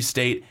Mississippi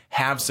State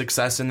have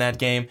success in that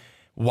game?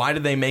 Why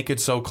did they make it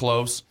so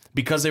close?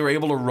 Because they were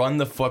able to run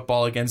the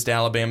football against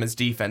Alabama's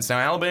defense. Now,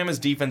 Alabama's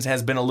defense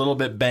has been a little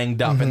bit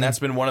banged up, and that's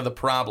been one of the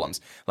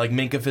problems. Like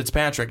Minkah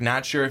Fitzpatrick,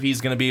 not sure if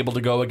he's going to be able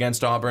to go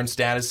against Auburn.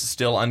 Status is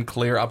still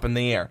unclear, up in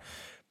the air.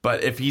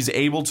 But if he's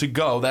able to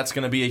go, that's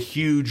going to be a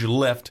huge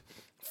lift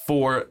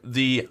for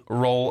the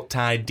Roll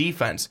Tide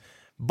defense.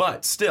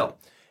 But still,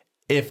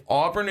 if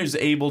Auburn is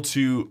able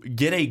to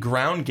get a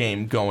ground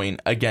game going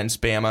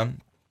against Bama,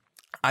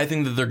 I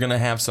think that they're going to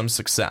have some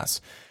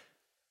success.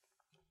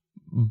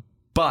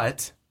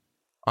 But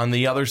on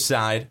the other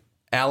side,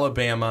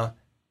 Alabama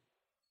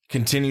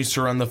continues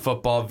to run the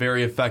football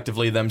very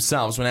effectively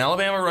themselves. When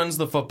Alabama runs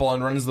the football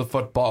and runs the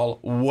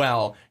football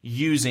well,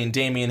 using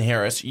Damian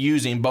Harris,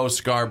 using Bo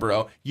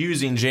Scarborough,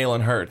 using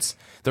Jalen Hurts,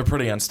 they're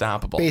pretty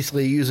unstoppable.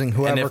 Basically using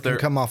whoever can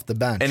come off the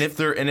bench. And if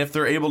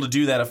they're able to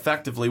do that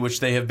effectively, which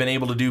they have been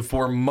able to do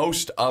for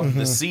most of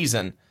the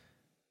season,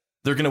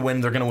 they're going to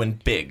win. They're going to win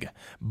big.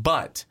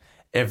 But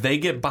if they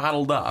get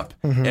bottled up,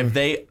 if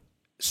they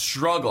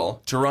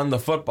struggle to run the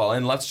football,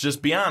 and let's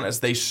just be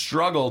honest, they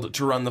struggled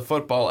to run the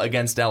football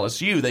against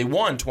LSU. They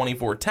won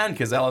 24-10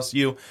 because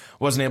LSU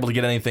wasn't able to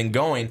get anything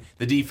going.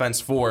 The defense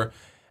for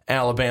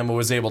Alabama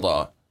was able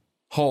to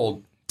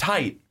hold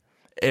tight.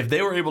 If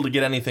they were able to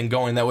get anything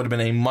going, that would have been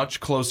a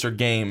much closer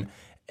game,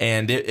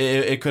 and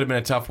it could have been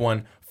a tough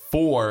one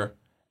for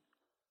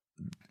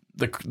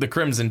the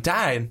Crimson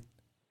Tide,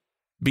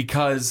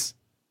 because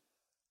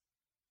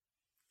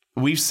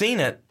we've seen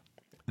it.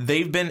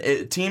 They've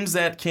been teams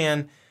that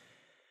can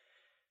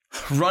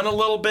run a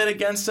little bit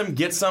against them,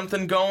 get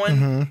something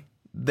going.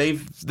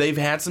 They've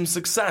had some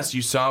success.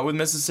 You saw it with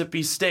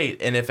Mississippi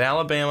State. And if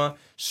Alabama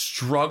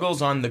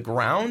struggles on the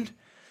ground,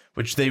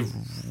 which they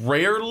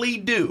rarely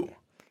do,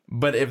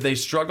 but if they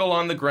struggle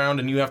on the ground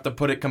and you have to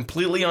put it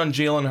completely on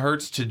Jalen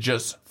Hurts to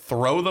just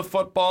throw the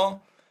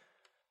football,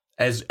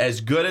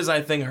 as good as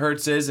I think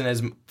Hurts is and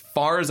as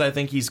far as I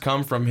think he's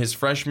come from his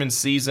freshman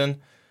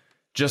season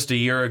just a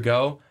year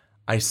ago,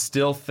 I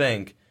still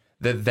think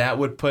that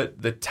would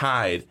put the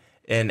Tide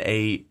in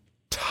a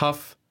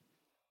tough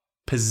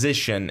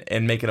position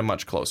and make it a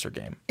much closer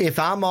game. If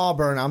I'm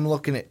Auburn, I'm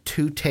looking at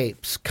 2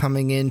 tapes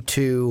coming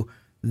into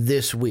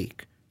this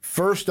week.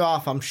 First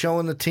off, I'm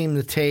showing the team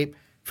the tape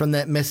from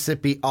that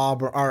Mississippi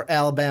Auburn or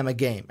Alabama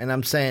game, and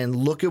I'm saying,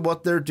 look at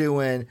what they're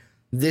doing.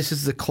 This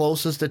is the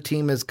closest a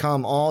team has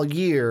come all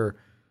year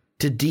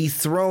to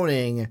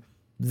dethroning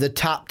the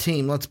top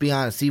team. Let's be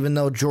honest, even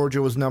though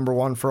Georgia was number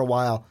 1 for a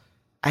while,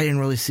 I didn't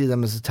really see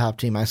them as a top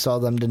team. I saw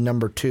them to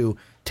number 2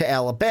 to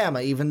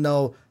Alabama, even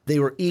though they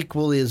were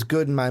equally as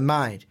good in my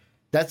mind.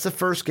 That's the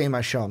first game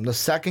I show them. The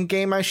second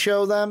game I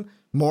show them,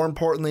 more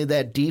importantly,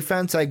 that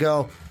defense, I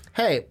go,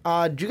 hey,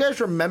 do you guys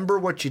remember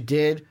what you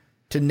did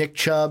to Nick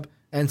Chubb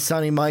and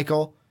Sonny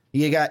Michael?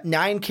 You got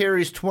 9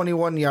 carries,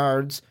 21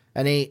 yards,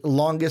 and a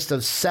longest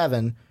of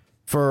 7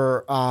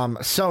 for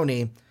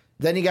Sony.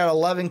 Then he got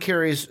 11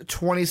 carries,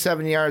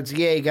 27 yards.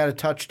 Yeah, he got a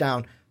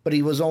touchdown, but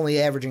he was only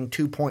averaging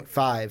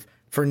 2.5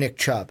 for Nick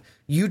Chubb.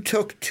 You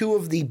took 2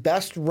 of the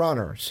best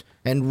runners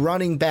and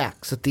running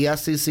backs that the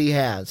SEC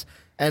has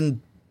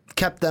and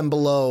kept them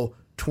below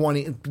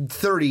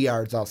 30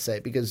 yards, I'll say,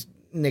 because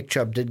Nick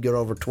Chubb did get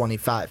over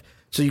 25.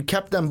 So you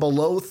kept them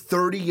below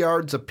 30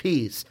 yards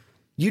apiece.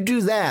 You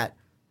do that,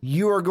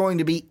 you are going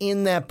to be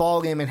in that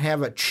ballgame and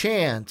have a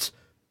chance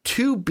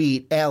to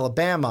beat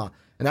Alabama.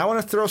 And I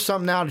want to throw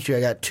something out at you.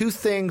 I got 2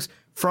 things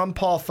from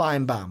Paul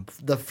Feinbaum.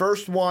 The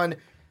first one,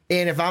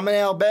 and if I'm an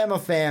Alabama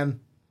fan,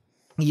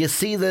 you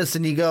see this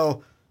and you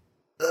go,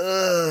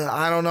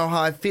 I don't know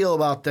how I feel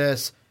about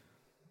this.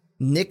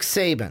 Nick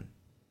Saban,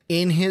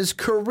 in his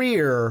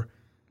career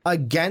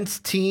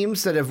against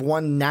teams that have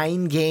won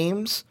 9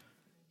 games,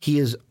 he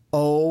is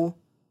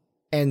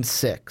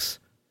 0-6.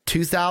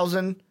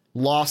 2000,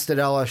 lost at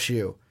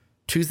LSU.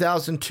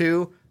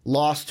 2002,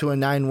 lost to a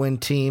 9-win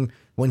team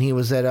when he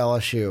was at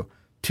LSU.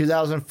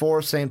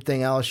 2004, same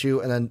thing,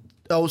 LSU. And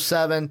then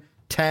 07,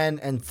 10,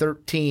 and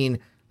 13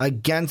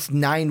 against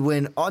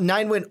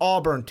 9-win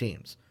Auburn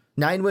teams.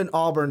 9-win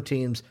Auburn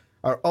teams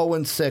are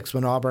 0-6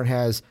 when Auburn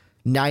has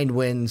 9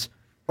 wins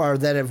or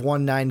that have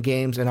won 9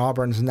 games, and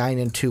Auburn's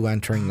 9-2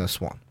 entering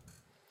this one.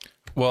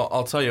 Well,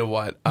 I'll tell you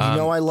what. You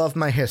know I love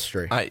my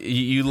history.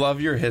 You love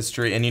your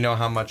history, and you know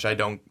how much I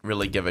don't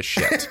really give a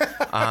shit.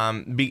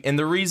 And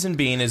the reason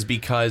being is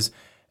because,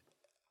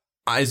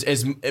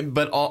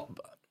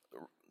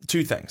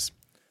 two things.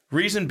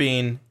 Reason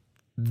being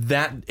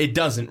that it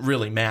doesn't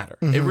really matter.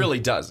 Mm-hmm. It really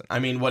doesn't. I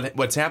mean,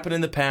 what's happened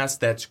in the past,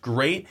 that's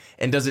great.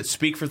 And does it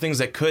speak for things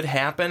that could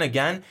happen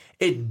again?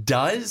 It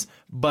does,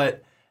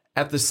 but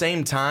at the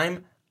same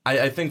time,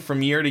 I think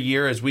from year to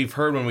year, as we've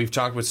heard when we've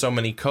talked with so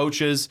many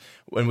coaches,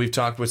 when we've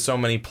talked with so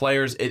many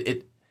players,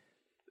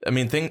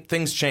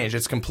 things change.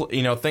 It's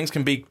things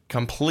can be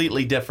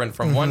completely different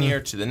from one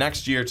year to the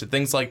next year to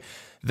things like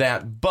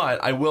that.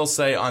 But I will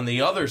say on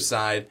the other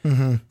side,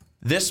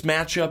 this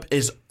matchup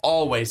is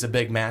always a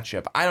big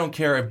matchup. I don't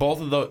care if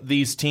both of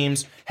these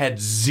teams had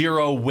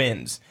 0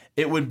 wins.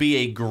 It would be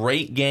a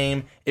great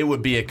game. It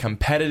would be a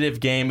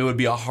competitive game. It would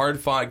be a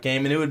hard-fought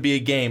game, and it would be a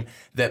game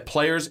that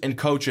players and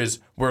coaches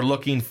were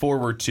looking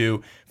forward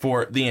to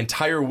for the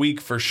entire week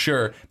for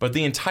sure, but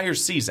the entire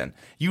season.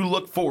 You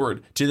look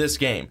forward to this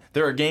game.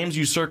 There are games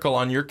you circle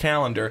on your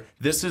calendar.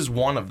 This is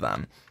one of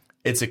them.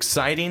 It's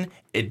exciting.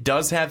 It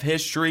does have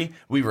history.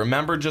 We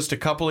remember just a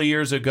couple of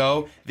years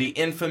ago the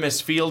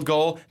infamous field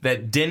goal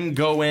that didn't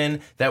go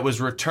in, that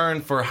was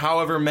returned for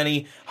however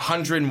many,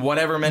 100 and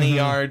whatever many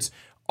yards,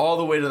 all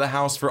the way to the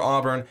house for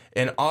Auburn,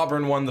 and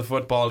Auburn won the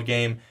football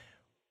game.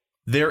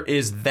 There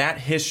is that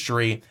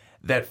history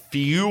that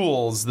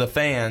fuels the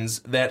fans,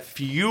 that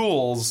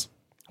fuels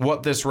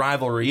what this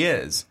rivalry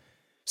is.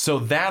 So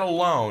that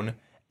alone,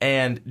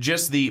 and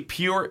just the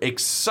pure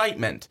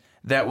excitement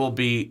that will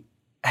be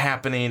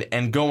happening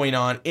and going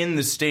on in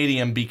the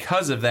stadium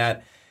because of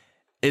that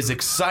is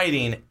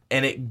exciting,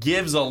 and it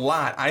gives a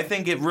lot. I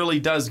think it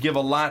really does give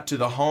a lot to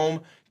the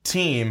home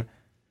team,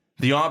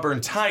 the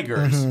Auburn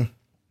Tigers.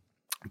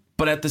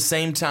 But at the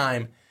same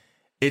time,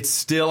 it's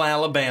still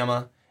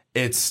Alabama.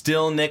 It's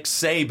still Nick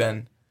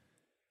Saban.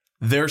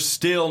 They're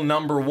still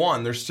number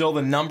 1. They're still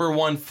the number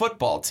 1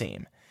 football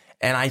team.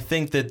 And I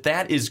think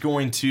that is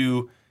going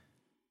to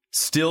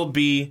still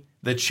be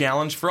the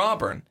challenge for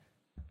Auburn.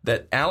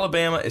 That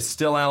Alabama is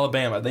still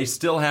Alabama. They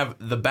still have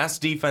the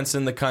best defense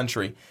in the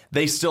country.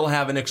 They still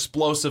have an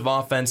explosive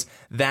offense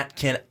that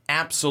can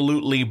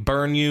absolutely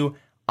burn you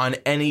on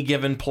any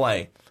given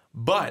play.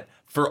 But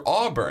for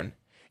Auburn,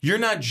 you're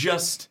not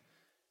just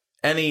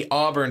any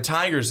Auburn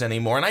Tigers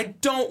anymore. And I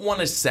do not want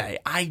to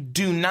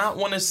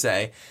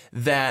say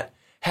that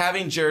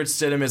having Jarrett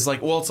Stidham is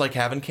like, well, it's like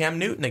having Cam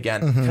Newton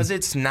again, because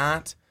it's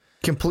not.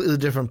 Completely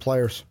different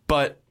players.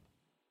 But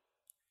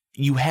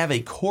you have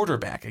a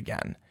quarterback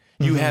again.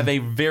 You have a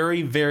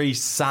very, very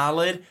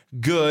solid,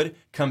 good,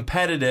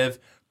 competitive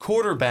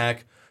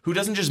quarterback who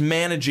doesn't just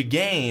manage a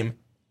game,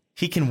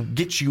 he can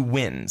get you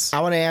wins.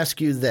 I want to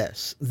ask you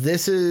this.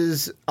 This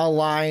is a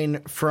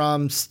line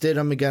from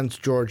Stidham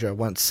against Georgia.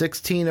 Went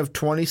 16 of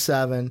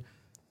 27,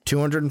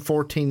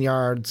 214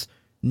 yards,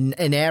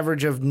 an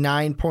average of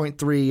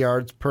 9.3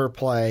 yards per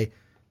play,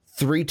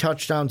 3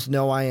 touchdowns,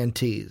 no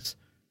INTs.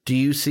 do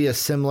you see a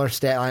similar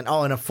stat line?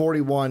 Oh, and a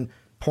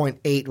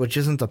 41.8, which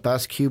isn't the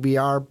best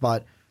QBR,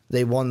 but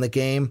they won the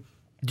game.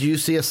 Do you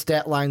see a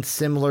stat line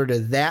similar to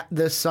that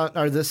this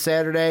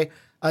Saturday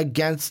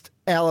against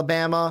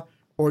Alabama,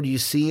 or do you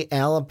see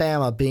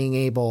Alabama being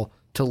able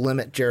to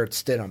limit Jarrett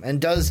Stidham? And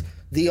does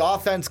the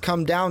offense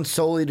come down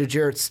solely to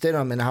Jarrett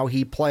Stidham and how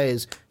he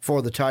plays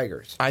for the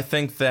Tigers? I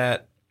think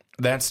that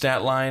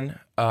stat line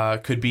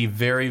could be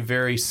very,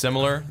 very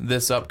similar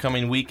this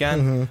upcoming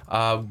weekend,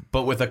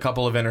 but with a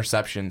couple of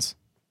interceptions.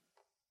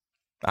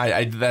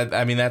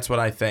 That's what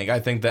I think.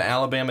 I think the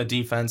Alabama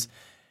defense,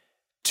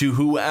 to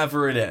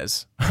whoever it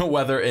is,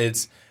 whether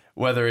it's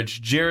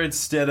Jarrett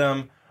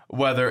Stidham,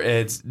 whether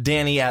it's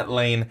Danny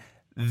Etling,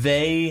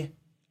 they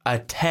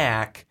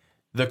attack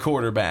the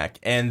quarterback,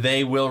 and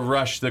they will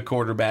rush the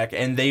quarterback,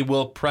 and they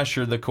will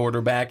pressure the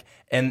quarterback,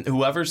 and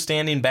whoever's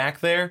standing back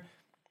there,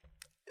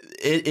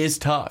 it is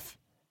tough.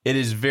 It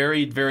is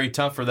very, very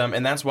tough for them,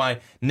 and that's why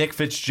Nick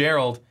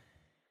Fitzgerald,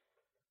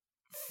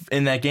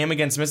 in that game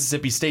against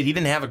Mississippi State, he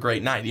didn't have a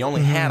great night. He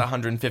only had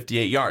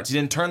 158 yards. He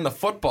didn't turn the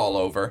football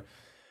over,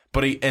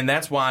 and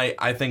that's why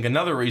I think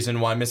another reason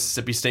why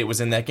Mississippi State was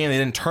in that game, they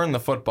didn't turn the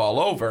football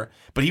over,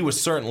 but he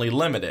was certainly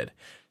limited.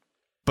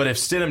 But if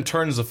Stidham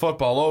turns the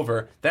football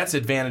over, that's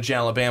advantage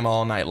Alabama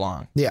all night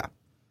long. Yeah.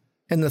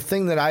 And the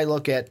thing that I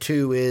look at,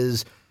 too,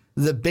 is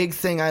the big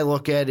thing I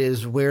look at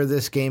is where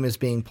this game is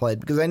being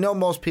played. Because I know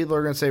most people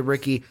are going to say,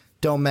 Ricky,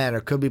 don't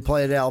matter. Could be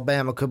played at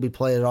Alabama, could be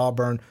played at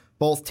Auburn.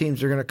 Both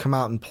teams are going to come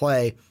out and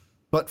play.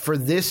 But for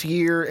this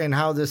year and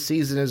how this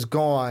season has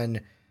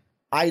gone,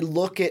 I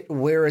look at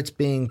where it's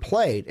being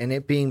played. And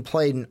it being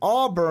played in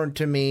Auburn,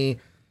 to me,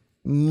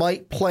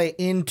 might play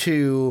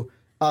into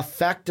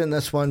effect in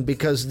this one,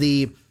 because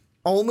the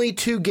only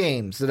two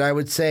games that I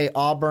would say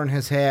Auburn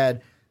has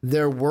had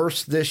their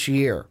worst this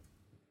year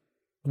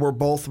were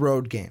both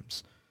road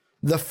games.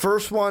 The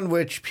first one,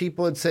 which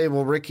people would say,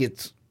 well, Ricky,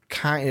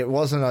 it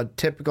wasn't a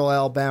typical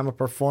Alabama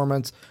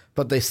performance,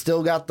 but they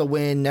still got the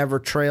win, never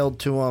trailed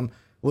to them,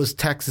 was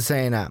Texas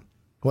A&M.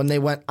 When they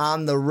went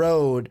on the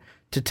road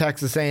to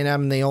Texas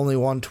A&M, they only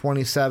won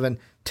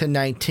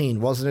 27-19.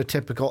 Wasn't a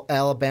typical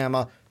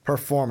Alabama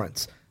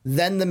performance.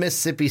 Then the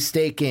Mississippi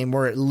State game,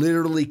 where it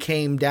literally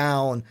came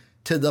down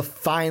to the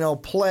final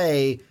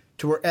play,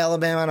 to where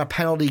Alabama on a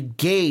penalty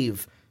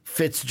gave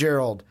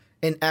Fitzgerald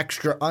an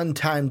extra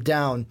untimed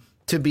down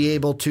to be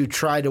able to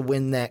try to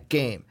win that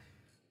game.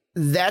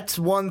 That's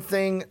one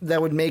thing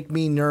that would make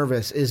me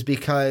nervous, is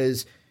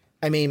because,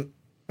 am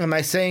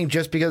I saying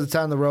just because it's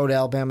on the road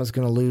Alabama's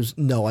going to lose?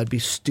 No, I'd be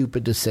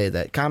stupid to say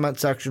that. Comment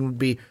section would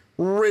be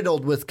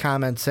riddled with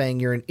comments saying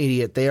you're an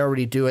idiot. They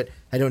already do it.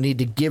 I don't need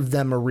to give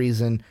them a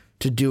reason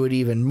to do it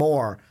even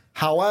more.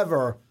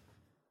 However,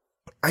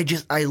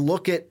 I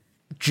look at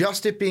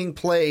just it being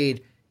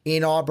played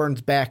in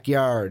Auburn's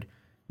backyard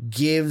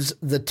gives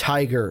the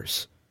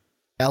Tigers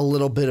a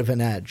little bit of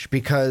an edge,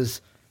 because,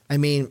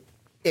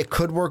 it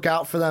could work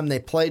out for them. They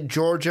played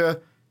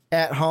Georgia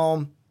at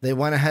home. They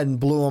went ahead and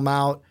blew them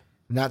out.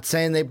 I'm not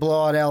saying they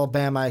blow out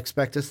Alabama. I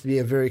expect this to be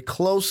a very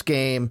close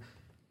game,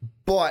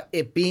 but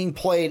it being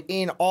played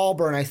in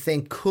Auburn, I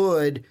think,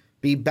 could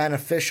be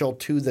beneficial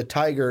to the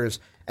Tigers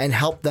and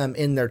help them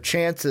in their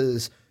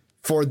chances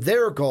for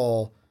their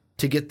goal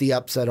to get the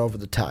upset over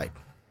the Tide.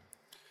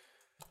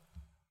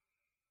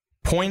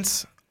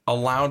 Points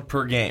allowed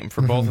per game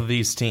for both of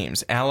these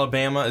teams.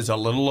 Alabama is a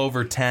little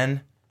over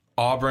 10.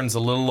 Auburn's a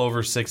little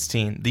over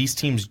 16. These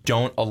teams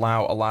don't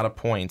allow a lot of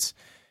points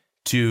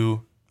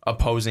to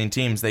opposing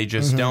teams. They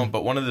just don't.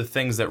 But one of the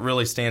things that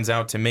really stands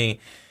out to me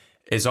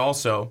is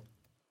also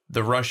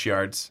the rush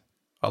yards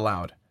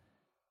allowed.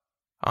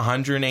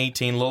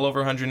 118, a little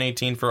over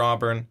 118 for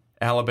Auburn.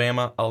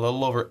 Alabama, a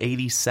little over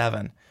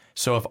 87.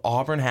 So if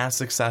Auburn has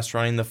success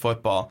running the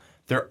football,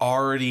 they're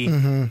already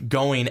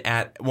going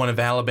at one of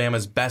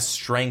Alabama's best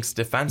strengths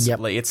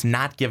defensively. Yep. It's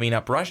not giving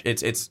up rush.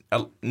 It's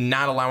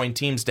not allowing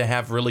teams to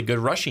have really good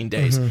rushing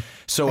days.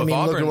 So if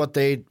Auburn, look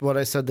at what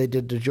I said they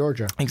did to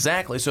Georgia.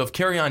 Exactly. So if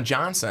Kerryon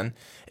Johnson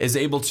is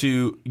able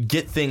to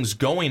get things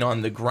going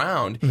on the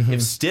ground, if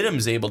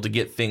Stidham's able to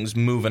get things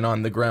moving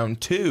on the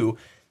ground too,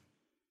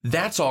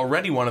 that's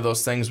already one of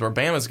those things where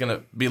Bama's going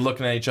to be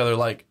looking at each other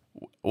like,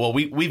 well,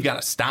 we've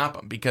got to stop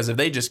them, because if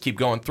they just keep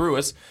going through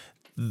us,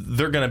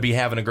 they're going to be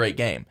having a great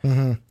game.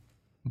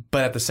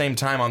 But at the same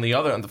time, on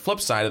the flip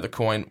side of the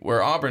coin,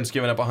 where Auburn's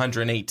giving up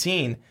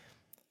 118,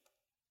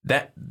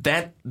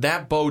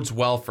 that bodes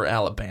well for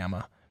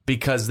Alabama,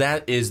 because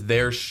that is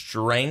their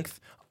strength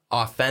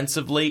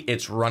offensively.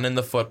 It's running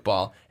the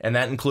football, and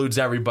that includes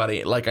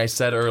everybody. Like I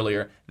said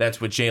earlier, that's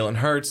with Jalen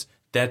Hurts,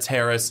 that's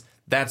Harris,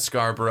 that's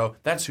Scarborough.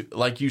 That's,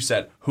 like you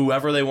said,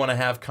 whoever they want to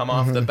have come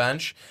off the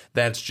bench.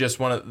 That's just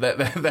one of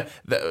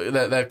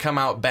that come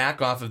out back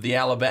off of the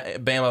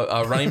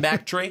Alabama running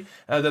back tree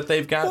that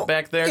they've got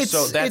back there.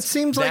 So it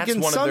seems like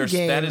in some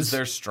games that is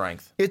their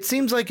strength. It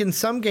seems like in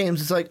some games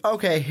it's like,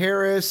 okay,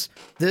 Harris,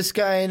 this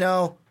guy I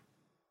know,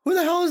 who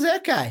the hell is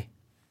that guy?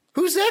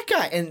 Who's that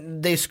guy?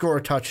 And they score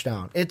a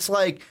touchdown. It's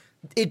like,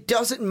 it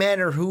doesn't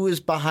matter who is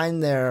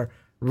behind there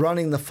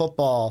running the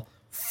football.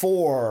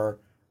 for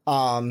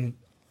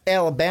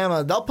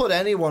Alabama. They'll put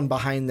anyone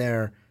behind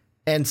there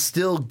and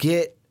still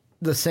get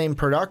the same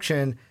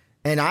production.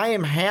 And I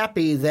am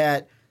happy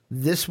that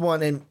this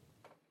one, and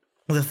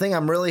the thing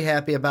I'm really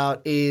happy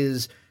about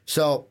is,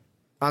 so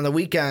on the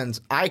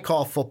weekends, I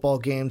call football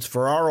games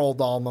for our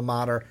old alma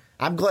mater.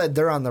 I'm glad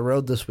they're on the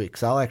road this week,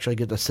 so I'll actually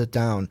get to sit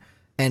down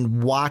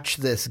and watch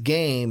this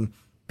game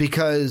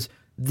because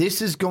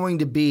this is going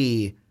to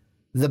be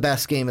the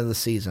best game of the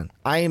season.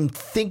 I am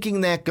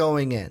thinking that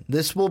going in.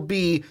 This will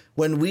be,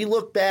 when we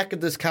look back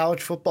at this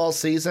college football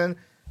season,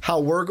 how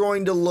we're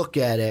going to look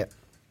at it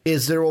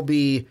is there will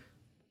be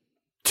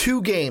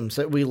two games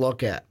that we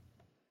look at.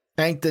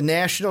 I think the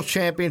national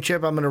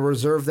championship, I'm going to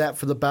reserve that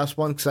for the best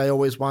one because I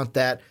always want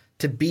that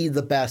to be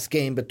the best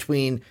game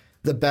between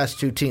the best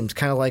two teams,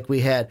 kind of like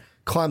we had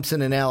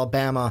Clemson and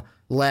Alabama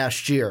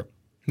last year.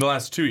 The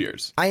last 2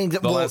 years. I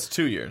think last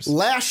 2 years.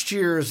 Last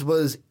year's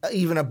was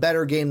even a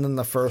better game than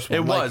the first one.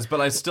 It was, but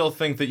I still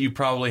think that you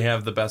probably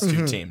have the best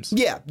two teams.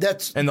 Yeah,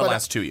 that's in the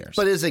last 2 years.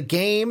 But as a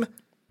game,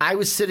 I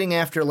was sitting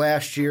after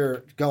last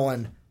year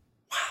going,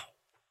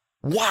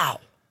 wow,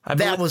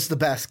 that was the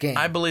best game.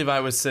 I believe I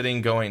was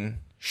sitting going,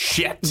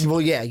 shit.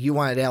 Well, yeah, you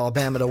wanted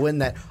Alabama to win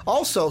that.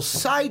 Also,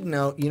 side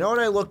note, you know what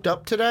I looked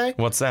up today?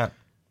 What's that?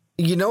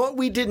 You know what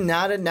we did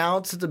not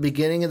announce at the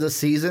beginning of the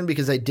season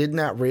because I did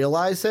not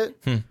realize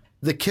it?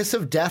 The Kiss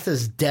of Death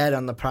is dead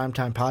on the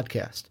Primetime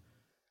Podcast.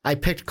 I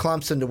picked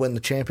Clemson to win the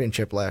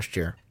championship last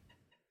year.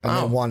 And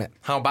they won it.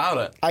 How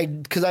about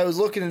it? Because I was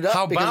looking it up.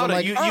 How about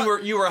it?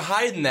 You were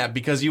hiding that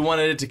because you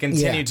wanted it to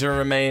continue to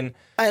remain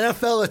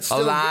NFL. It's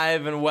still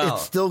alive and well.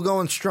 It's still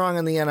going strong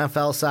on the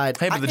NFL side.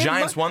 Hey, but the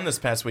Giants won this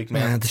past week,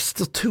 man. There's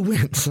still 2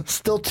 wins.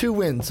 Still 2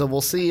 wins. So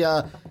we'll see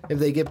if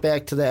they get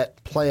back to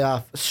that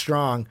playoff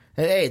strong.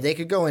 And hey, they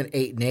could go in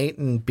 8-8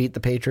 and beat the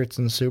Patriots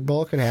in the Super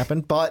Bowl. It could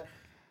happen. But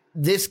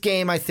this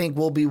game, I think,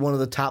 will be one of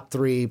the top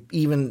 3,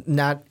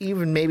 not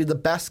even maybe the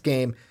best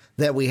game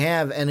that we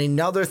have. And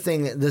another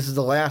thing, this is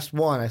the last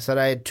one. I said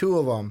I had 2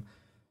 of them.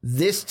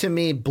 This, to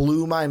me,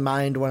 blew my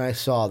mind when I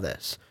saw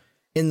this.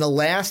 In the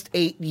last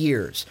 8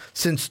 years,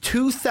 since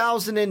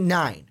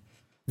 2009,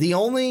 the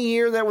only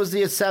year that was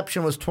the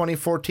exception was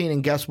 2014.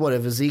 And guess what?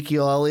 If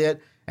Ezekiel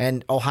Elliott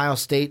and Ohio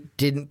State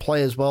didn't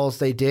play as well as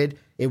they did,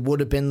 it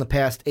would have been the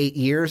past 8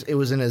 years. It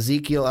was an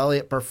Ezekiel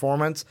Elliott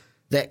performance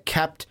that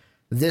kept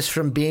this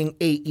from being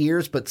 8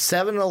 years. But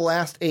 7 of the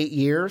last 8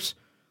 years,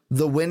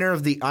 the winner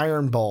of the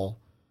Iron Bowl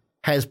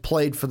has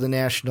played for the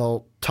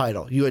national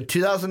title. You had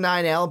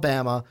 2009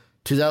 Alabama,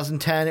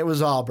 2010 it was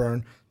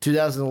Auburn,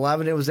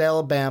 2011 it was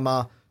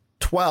Alabama,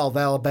 12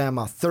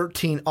 Alabama,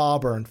 13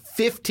 Auburn,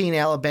 15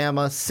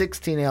 Alabama,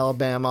 16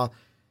 Alabama,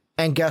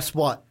 and guess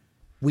what?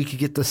 We could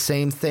get the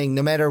same thing.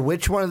 No matter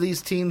which one of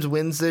these teams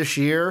wins this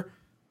year,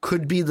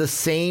 could be the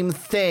same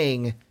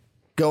thing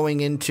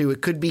going into,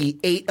 it could be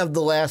 8 of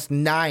the last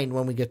 9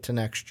 when we get to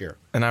next year.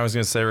 And I was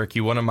going to say,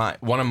 Ricky, one of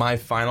my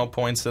final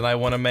points that I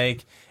want to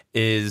make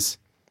is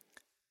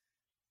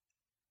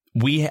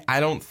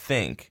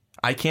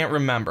I can't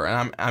remember,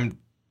 and I'm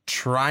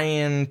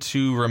trying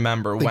to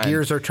remember when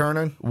gears are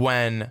turning.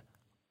 When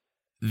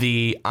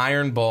the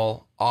Iron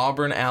Bowl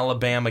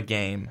Auburn-Alabama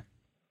game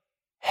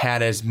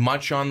had as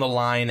much on the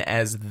line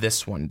as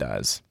this one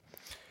does.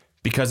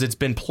 Because it's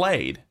been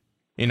played,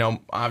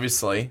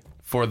 obviously,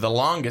 for the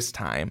longest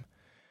time.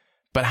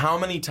 But how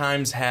many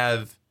times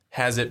has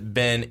it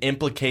been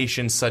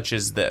implications such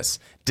as this?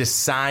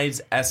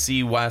 Decides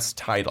SC West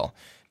title.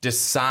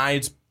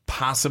 Decides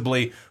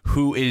possibly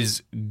who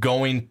is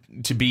going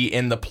to be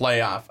in the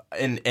playoff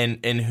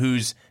and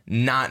who's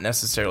not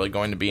necessarily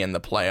going to be in the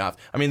playoff.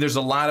 I mean, there's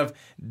a lot of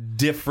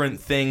different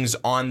things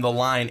on the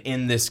line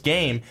in this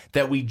game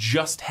that we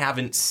just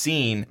haven't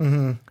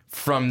seen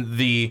from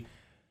the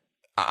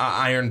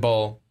Iron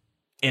Bowl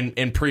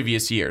in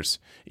previous years.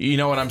 You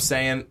know what I'm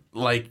saying?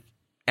 Like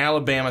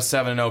Alabama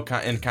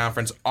 7-0 in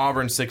conference,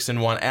 Auburn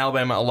 6-1,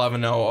 Alabama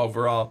 11-0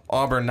 overall,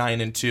 Auburn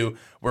 9-2,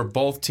 where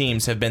both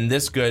teams have been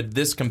this good,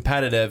 this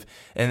competitive,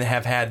 and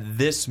have had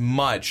this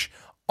much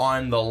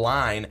on the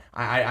line.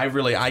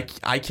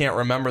 I can't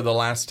remember the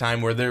last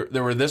time where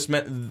there were this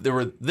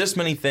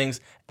many things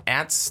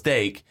at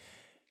stake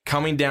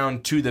coming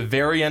down to the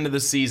very end of the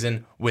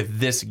season with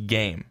this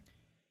game.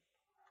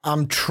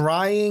 I'm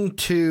trying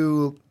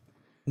to.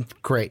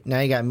 Great. Now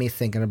you got me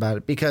thinking about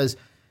it because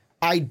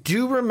I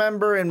do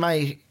remember, and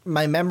my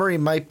memory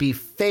might be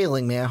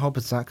failing me. I hope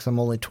it's not because I'm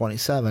only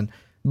 27.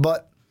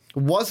 But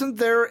wasn't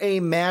there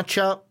a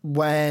matchup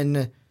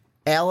when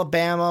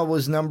Alabama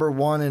was number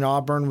 1 and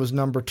Auburn was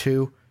number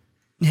 2?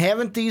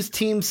 Haven't these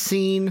teams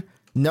seen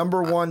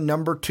number 1,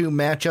 number 2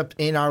 matchup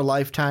in our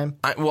lifetime?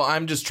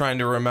 I'm just trying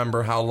to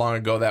remember how long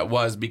ago that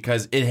was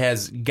because it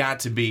has got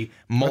to be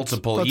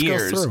multiple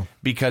years. Go through.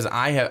 Because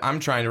I'm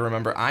trying to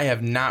remember. I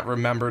have not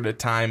remembered a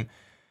time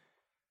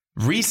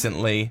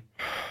recently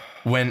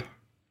when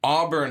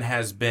Auburn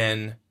has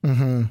been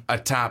a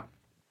top,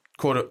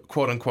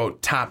 quote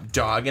unquote, top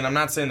dog, and I'm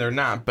not saying they're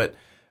not, but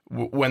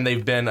when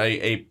they've been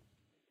a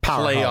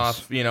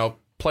playoff,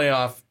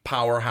 playoff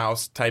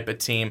powerhouse type of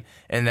team,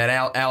 and that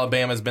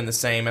Alabama's been the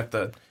same at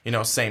the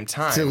same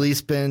time. It's at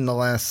least been the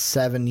last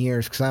 7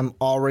 years, because I'm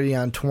already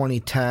on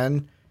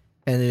 2010,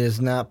 and it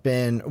has not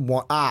been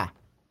one.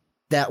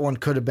 That one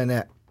could have been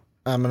it.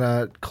 I'm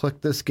gonna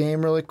click this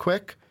game really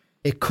quick.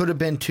 It could have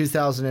been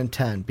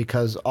 2010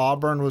 because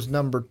Auburn was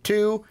number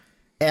 2,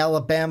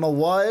 Alabama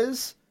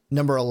was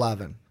number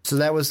 11. So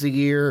that was the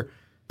year.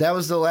 That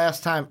was the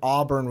last time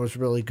Auburn was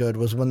really good,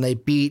 was when they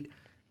beat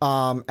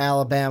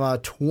Alabama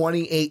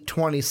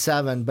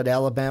 28-27, but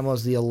Alabama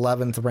was the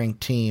 11th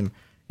ranked team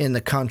in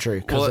the country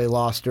because they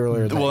lost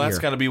earlier that year. Well, that's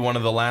got to be one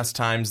of the last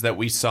times that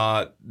we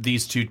saw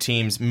these two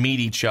teams meet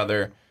each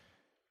other,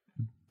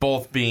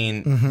 both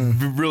being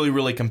really,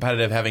 really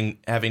competitive,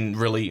 having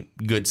really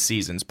good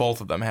seasons.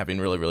 Both of them having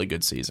really, really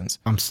good seasons.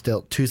 I'm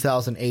still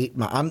 2008.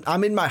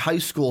 I'm in my high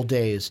school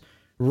days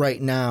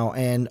right now,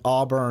 and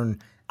Auburn.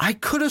 I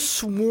could have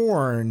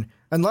sworn,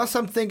 unless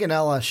I'm thinking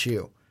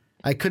LSU,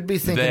 I could be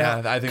thinking.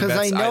 Yeah, I think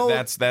that's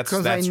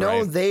I know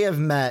right. They have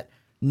met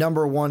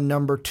number 1,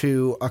 number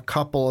 2 a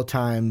couple of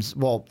times.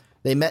 Well,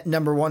 they met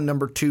number 1,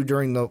 number 2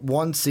 during the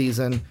one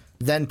season,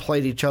 then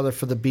played each other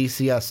for the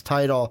BCS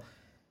title.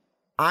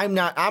 I'm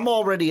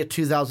already at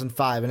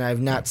 2005, and I have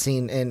not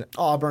seen an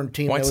Auburn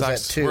team White that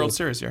was Sox at 2 World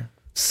Series year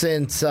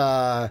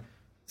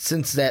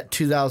since that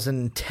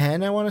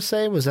 2010, I want to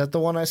say. Was that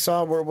the one I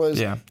saw where it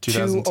was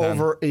 2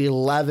 over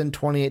 11,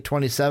 28,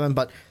 27?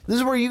 But this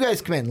is where you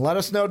guys come in. Let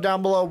us know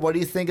down below. What do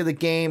you think of the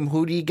game?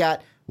 Who do you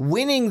got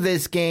winning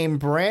this game?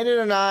 Brandon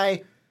and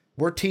I,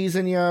 we're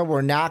teasing you.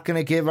 We're not going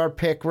to give our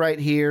pick right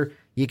here.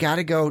 You got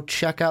to go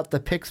check out the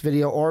picks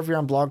video, or if you're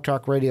on Blog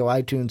Talk Radio,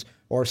 iTunes,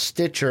 or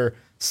Stitcher,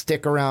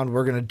 stick around.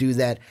 We're going to do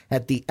that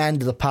at the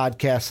end of the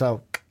podcast.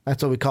 So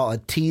that's what we call a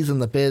tease in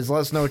the biz. Let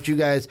us know what you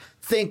guys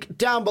think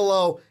down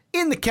below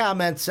in the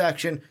comments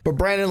section. But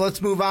Brandon,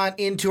 let's move on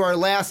into our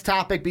last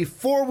topic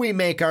before we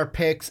make our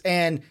picks.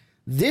 And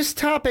this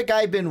topic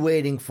I've been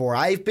waiting for.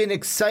 I've been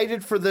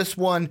excited for this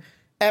one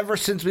ever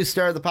since we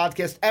started the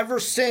podcast, ever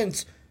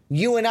since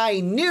you and I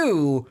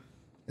knew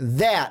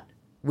that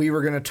we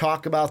were going to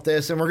talk about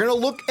this. And we're going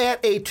to look at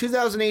a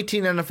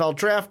 2018 NFL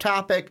draft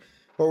topic,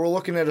 where we're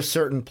looking at a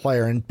certain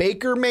player. And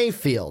Baker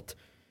Mayfield,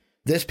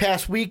 this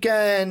past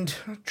weekend,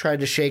 tried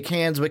to shake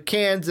hands with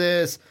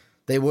Kansas.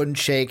 They wouldn't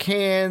shake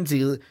hands.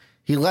 He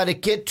let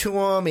it get to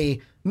him.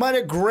 He might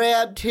have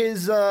grabbed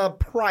his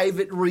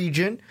private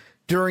region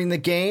during the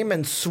game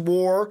and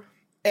swore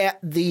at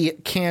the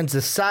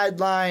Kansas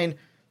sideline.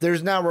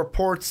 There's now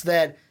reports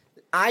that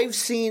I've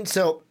seen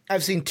 2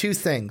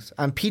 things.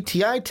 On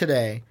PTI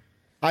today,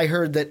 I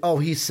heard that,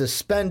 he's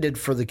suspended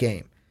for the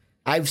game.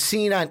 I've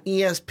seen on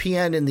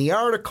ESPN in the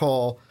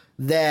article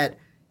that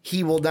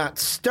he will not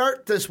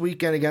start this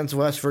weekend against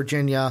West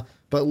Virginia,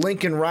 but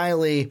Lincoln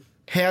Riley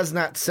has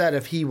not said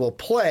if he will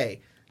play.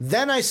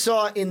 Then I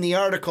saw in the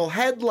article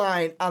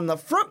headline on the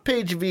front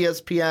page of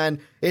ESPN,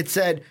 it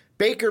said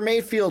Baker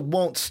Mayfield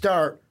won't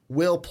start,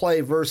 will play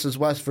versus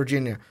West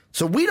Virginia.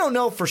 So we don't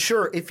know for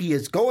sure if he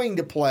is going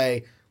to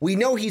play. We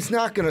know he's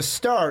not going to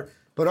start,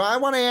 but I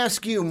want to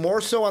ask you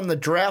more so on the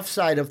draft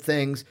side of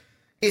things,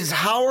 is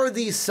how are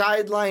these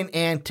sideline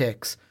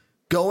antics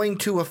going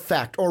to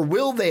affect, or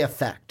will they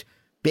affect,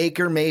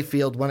 Baker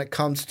Mayfield when it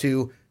comes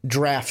to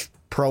draft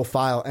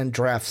profile and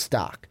draft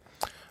stock?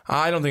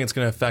 I don't think it's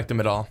going to affect him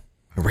at all.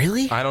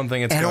 Really? I don't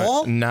think it's at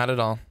all. Not at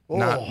all.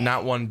 Oh.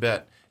 Not one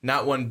bit.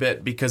 Not one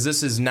bit, because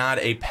this is not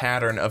a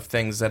pattern of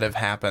things that have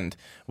happened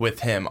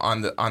with him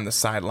on the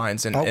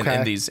sidelines in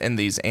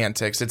these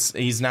antics.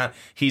 He's not.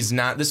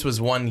 This was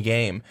one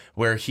game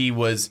where he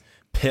was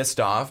pissed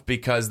off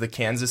because the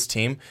Kansas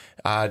team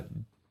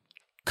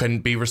couldn't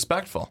be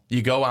respectful.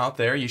 You go out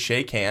there, you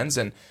shake hands,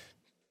 and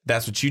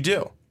that's what you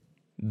do.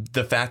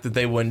 The fact that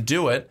they wouldn't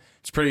do it,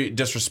 it's pretty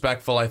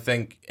disrespectful, I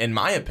think, in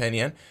my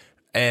opinion,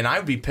 and I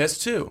would be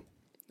pissed too.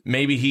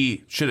 Maybe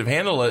he should have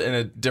handled it in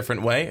a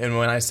different way, and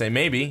when I say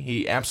maybe,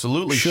 he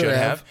absolutely should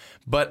have.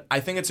 But I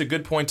think it's a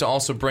good point to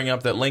also bring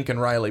up that Lincoln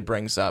Riley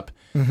brings up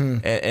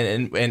and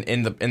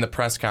in the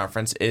press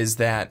conference, is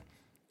that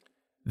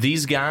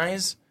these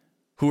guys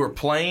who are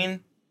playing,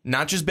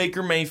 not just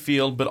Baker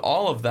Mayfield, but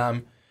all of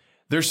them,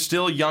 they're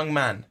still young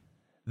men.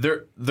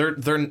 They're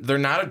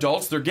not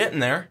adults. They're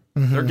getting there.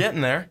 Mm-hmm. They're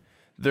getting there.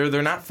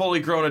 They're not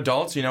fully grown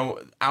adults,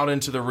 out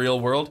into the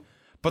real world,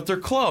 but they're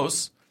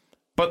close,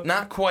 but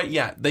not quite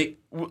yet.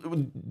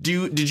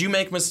 Did you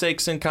make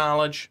mistakes in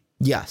college?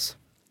 Yes.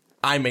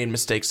 I made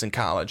mistakes in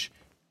college.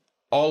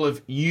 All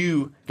of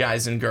you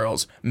guys and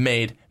girls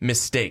made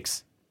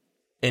mistakes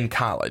in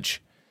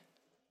college.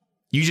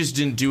 You just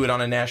didn't do it on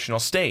a national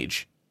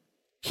stage.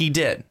 He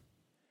did.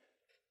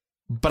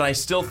 But I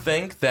still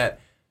think that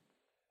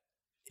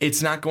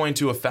it's not going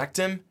to affect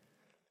him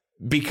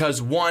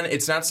because, one,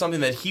 it's not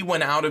something that he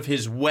went out of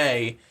his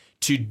way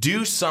to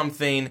do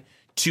something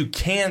to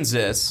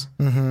Kansas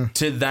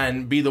to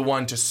then be the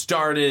one to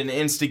start it and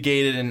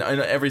instigate it and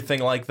everything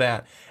like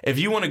that. If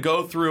you want to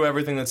go through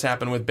everything that's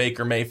happened with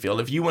Baker Mayfield,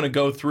 if you want to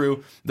go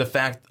through the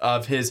fact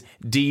of his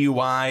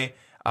DUI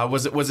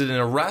Was it an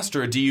arrest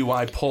or a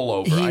DUI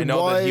pullover? I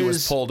know that he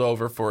was pulled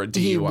over for a DUI.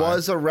 He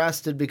was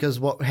arrested because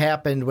what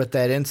happened with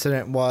that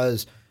incident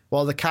was,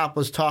 while the cop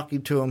was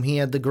talking to him, he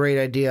had the great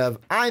idea of,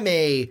 I'm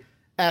a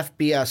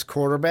FBS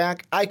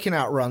quarterback. I can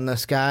outrun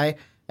this guy,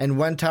 and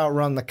went to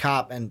outrun the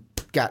cop and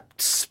got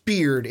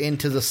speared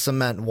into the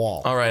cement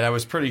wall. All right, I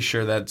was pretty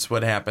sure that's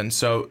what happened.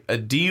 So a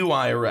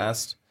DUI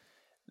arrest,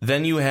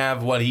 then you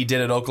have what he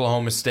did at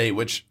Oklahoma State,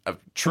 which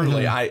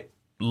truly I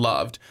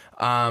loved.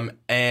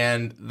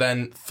 And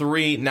then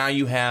 3, now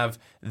you have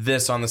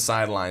this on the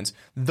sidelines.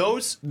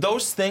 Those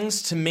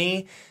things to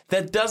me,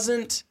 that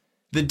doesn't,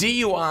 the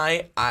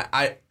DUI,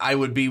 I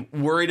would be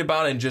worried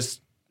about and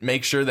just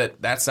make sure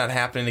that that's not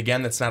happening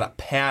again. That's not a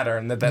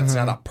pattern, that's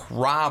not a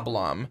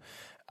problem.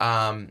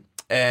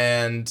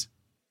 And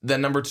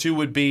then number 2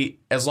 would be,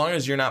 as long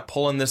as you're not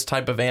pulling this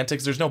type of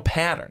antics, there's no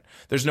pattern.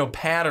 There's no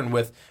pattern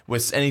with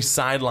any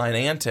sideline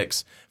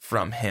antics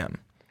from him.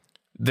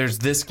 There's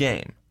this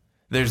game.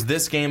 There's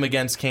this game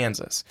against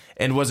Kansas.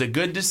 And was it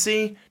good to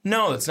see?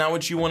 No, that's not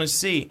what you want to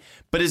see.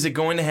 But is it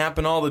going to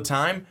happen all the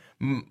time?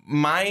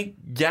 My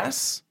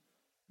guess,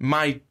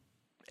 my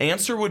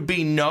answer would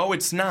be no,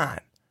 it's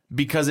not.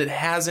 Because it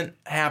hasn't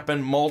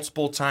happened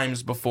multiple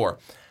times before.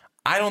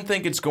 I don't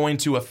think it's going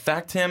to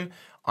affect him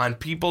on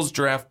people's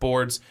draft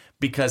boards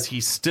because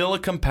he's still a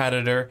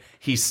competitor.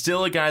 He's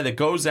still a guy that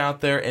goes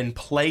out there and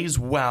plays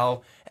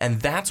well,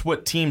 and that's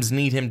what teams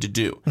need him to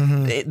do.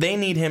 They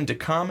need him to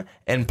come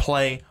and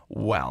play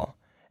well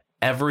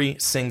every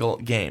single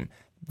game.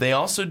 They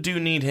also do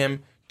need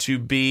him to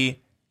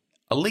be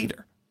a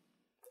leader,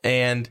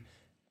 and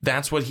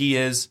that's what he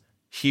is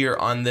here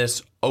on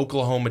this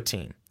Oklahoma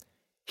team.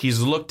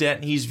 He's looked at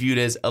and he's viewed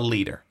as a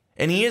leader,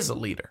 and he is a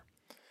leader.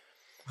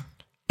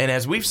 And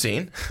as we've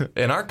seen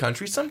in our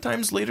country,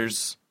 sometimes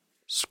leaders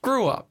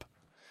screw up.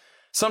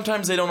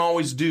 Sometimes they don't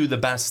always do the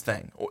best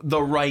thing,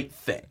 the right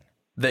thing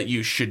that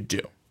you should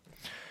do.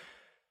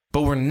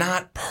 But we're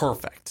not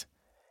perfect.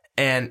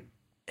 And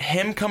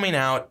him coming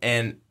out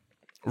and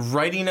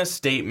writing a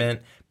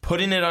statement,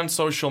 putting it on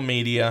social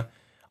media,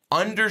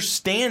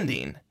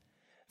 understanding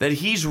that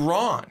he's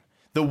wrong,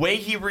 the way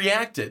he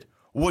reacted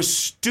was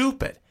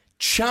stupid,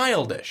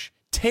 childish,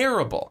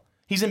 terrible.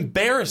 He's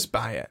embarrassed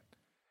by it.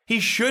 He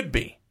should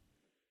be.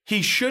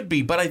 He should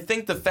be. But I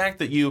think the fact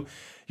that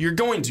you're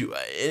going to,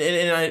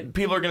 and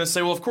people are going to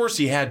say, well, of course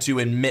he had to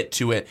admit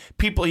to it.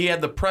 He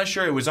had the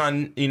pressure. It was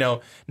on,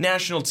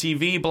 national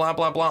TV, blah,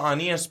 blah, blah, on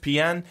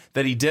ESPN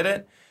that he did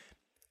it.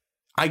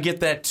 I get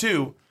that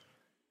too.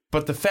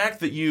 But the fact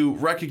that you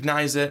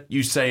recognize it,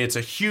 you say it's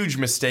a huge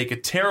mistake, a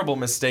terrible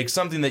mistake,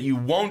 something that you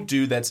won't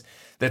do, that's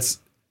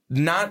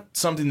not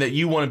something that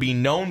you want to be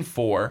known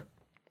for.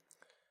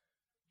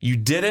 You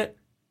did it.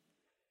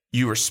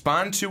 You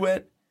respond to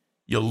it.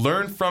 You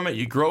learn from it,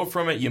 you grow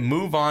from it, you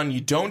move on,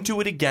 you don't do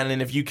it again, and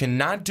if you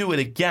cannot do it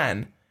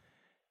again,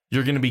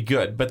 you're going to be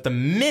good. But the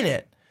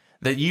minute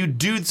that you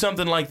do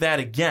something like that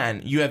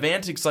again, you have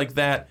antics like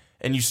that,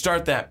 and you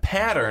start that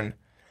pattern,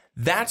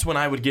 that's when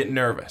I would get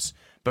nervous.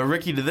 But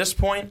Ricky, to this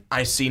point,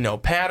 I see no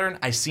pattern,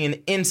 I see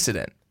an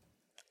incident.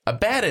 A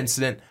bad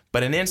incident,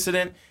 but an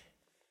incident,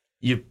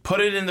 you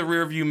put it in the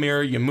rearview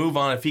mirror, you move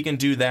on. If he can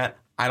do that,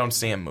 I don't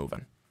see him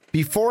moving.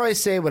 Before I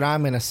say what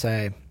I'm going to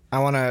say, I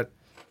want to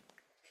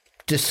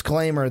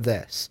disclaimer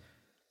this.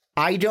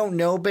 I don't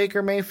know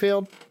Baker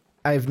Mayfield.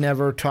 I've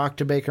never talked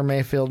to Baker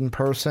Mayfield in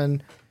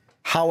person.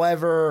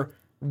 However,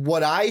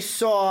 what I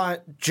saw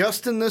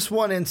just in this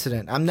one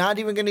incident, I'm not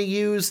even going to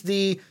use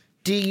the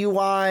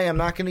DUI. I'm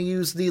not going to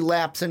use the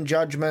lapse in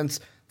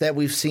judgments that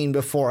we've seen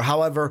before.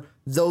 However,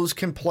 those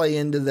can play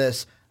into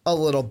this a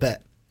little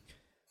bit.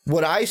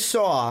 What I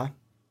saw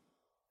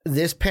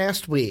this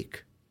past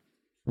week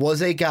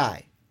was a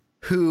guy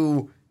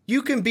who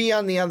you can be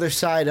on the other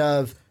side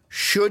of.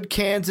 Should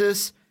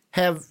Kansas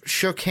have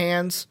shook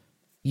hands?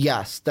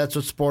 Yes, that's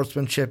what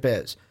sportsmanship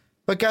is.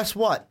 But guess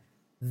what?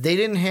 They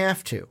didn't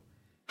have to.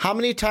 How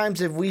many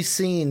times have we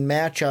seen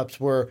matchups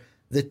where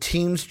the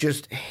teams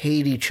just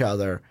hate each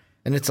other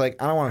and it's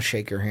like, I don't want to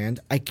shake your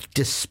hand. I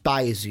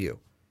despise you.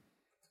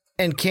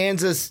 And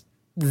Kansas,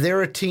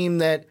 they're a team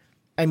that,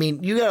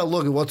 you got to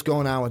look at what's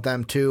going on with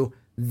them too.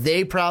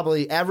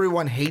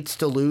 Everyone hates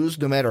to lose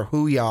no matter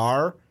who you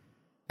are.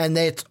 And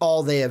that's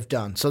all they have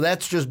done. So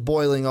that's just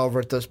boiling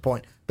over at this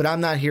point. But I'm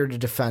not here to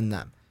defend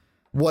them.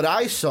 What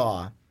I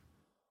saw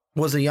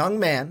was a young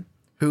man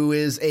who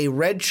is a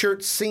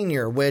redshirt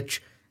senior,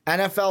 which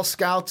NFL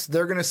scouts,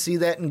 they're going to see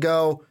that and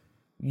go,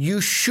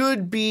 you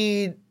should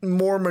be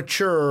more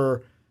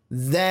mature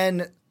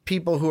than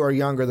people who are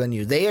younger than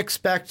you. They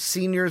expect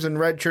seniors and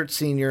redshirt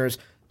seniors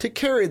to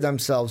carry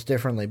themselves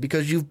differently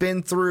because you've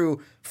been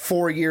through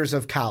 4 years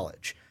of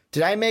college.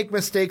 Did I make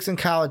mistakes in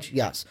college?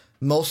 Yes.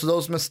 Most of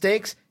those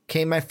mistakes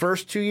came my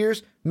first 2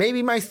 years,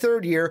 maybe my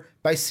third year.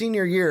 By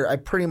senior year, I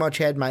pretty much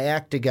had my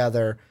act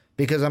together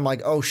because I'm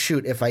like, oh,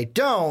 shoot, if I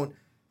don't,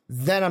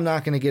 then I'm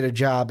not going to get a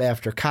job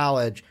after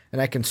college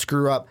and I can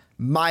screw up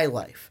my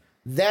life.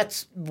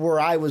 That's where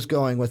I was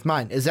going with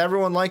mine. Is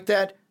everyone like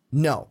that?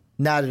 No,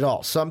 not at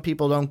all. Some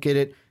people don't get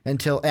it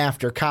until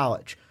after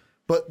college.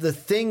 But the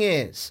thing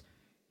is,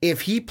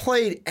 if he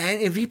plays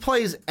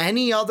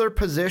any other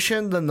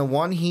position than the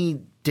one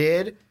he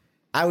did,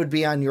 I would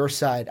be on your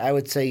side. I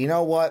would say, you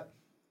know what?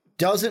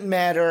 Doesn't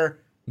matter.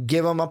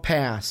 Give him a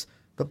pass.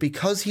 But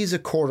because he's a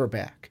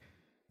quarterback,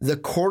 the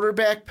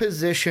quarterback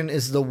position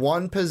is the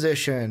one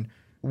position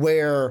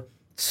where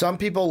some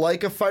people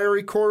like a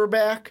fiery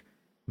quarterback.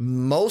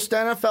 Most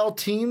NFL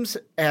teams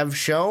have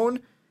shown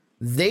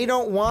they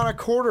don't want a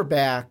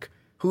quarterback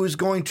who is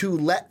going to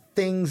let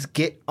things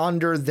get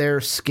under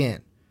their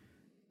skin.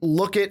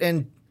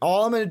 And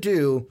all I'm going to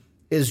do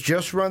is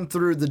just run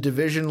through the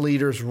division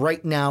leaders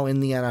right now in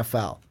the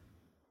NFL.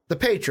 The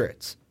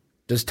Patriots.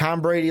 Does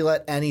Tom Brady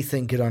let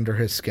anything get under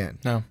his skin?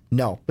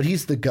 No, but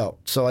he's the GOAT,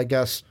 so I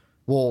guess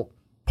we'll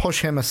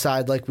push him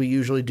aside like we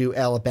usually do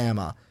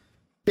Alabama.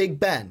 Big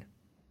Ben.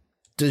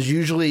 Does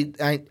usually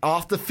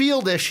off the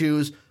field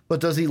issues, but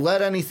does he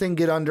let anything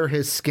get under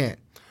his skin?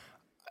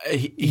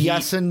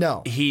 Yes and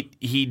no.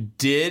 He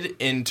did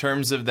in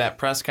terms of that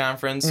press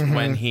conference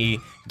when he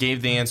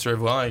gave the answer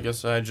of, well, I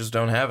guess I just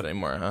don't have it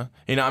anymore, huh?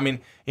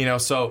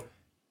 So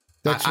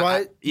that's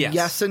why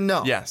yes and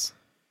no. Yes.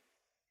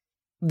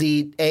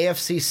 The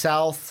AFC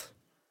South,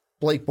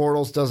 Blake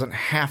Bortles doesn't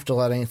have to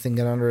let anything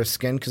get under his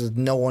skin because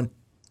no one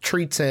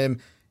treats him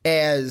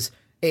as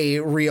a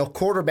real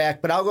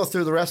quarterback. But I'll go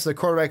through the rest of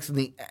the quarterbacks in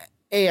the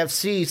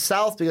AFC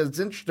South because it's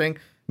interesting.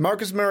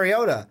 Marcus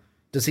Mariota,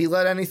 does he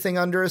let anything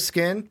under his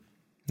skin?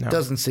 No.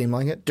 Doesn't seem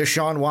like it.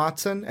 Deshaun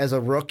Watson as a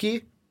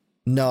rookie?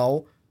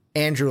 No.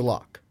 Andrew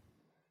Luck.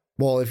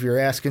 Well, if you're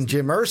asking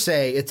Jim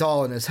Irsay, it's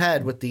all in his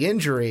head with the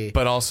injury.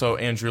 But also,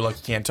 Andrew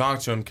Luck can't talk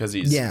to him because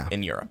he's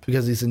in Europe.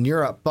 Because he's in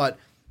Europe. But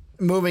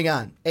moving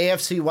on.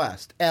 AFC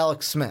West,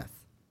 Alex Smith.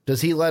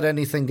 Does he let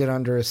anything get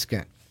under his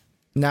skin?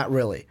 Not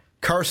really.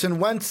 Carson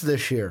Wentz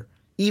this year.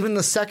 Even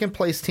the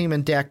second-place team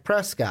in Dak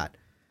Prescott.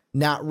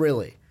 Not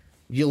really.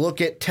 You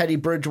look at Teddy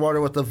Bridgewater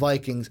with the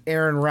Vikings,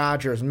 Aaron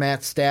Rodgers,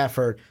 Matt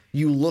Stafford.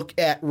 You look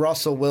at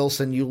Russell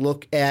Wilson. You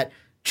look at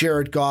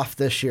Jared Goff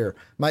this year.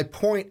 My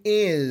point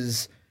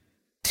is,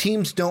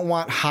 teams don't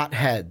want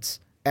hotheads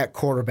at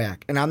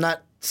quarterback. And I'm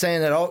not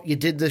saying that, you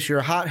did this, you're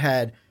a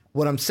hothead.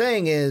 What I'm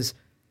saying is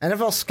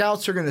NFL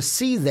scouts are going to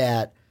see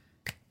that,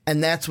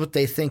 and that's what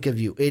they think of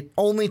you. It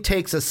only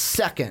takes a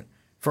second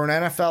for an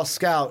NFL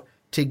scout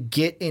to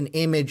get an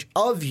image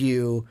of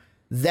you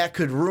that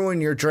could ruin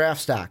your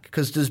draft stock.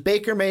 Because does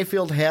Baker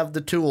Mayfield have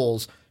the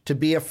tools to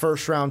be a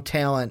first-round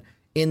talent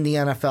in the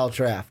NFL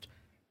draft?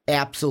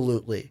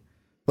 Absolutely.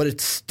 But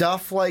it's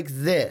stuff like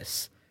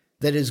this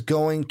that is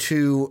going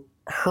to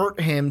hurt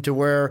him to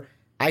where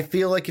I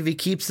feel like if he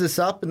keeps this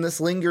up and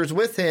this lingers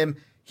with him,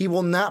 he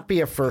will not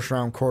be a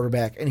first-round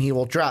quarterback and he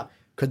will drop.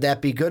 Could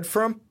that be good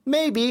for him?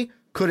 Maybe.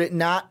 Could it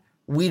not?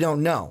 We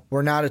don't know.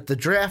 We're not at the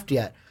draft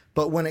yet.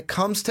 But when it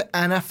comes to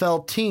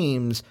NFL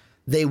teams,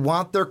 they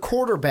want their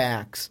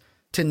quarterbacks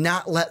to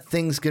not let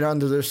things get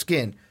under their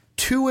skin.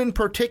 Two in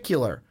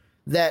particular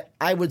that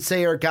I would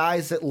say are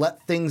guys that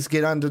let things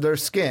get under their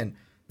skin.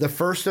 The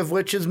first of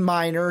which is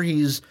minor.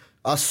 He's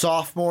a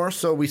sophomore,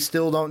 so we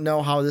still don't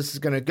know how this is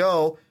going to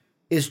go,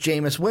 is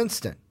Jameis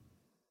Winston.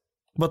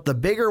 But the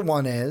bigger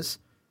one is,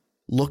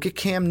 look at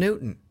Cam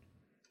Newton.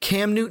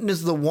 Cam Newton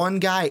is the one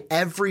guy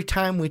every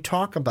time we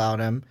talk about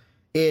him,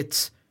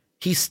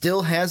 he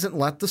still hasn't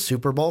let the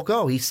Super Bowl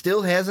go. He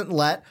still hasn't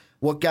let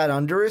what got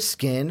under his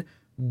skin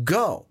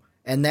go.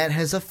 And that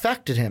has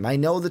affected him. I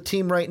know the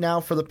team right now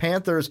for the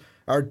Panthers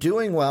are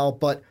doing well,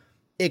 but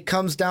it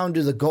comes down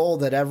to the goal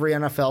that every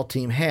NFL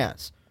team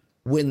has,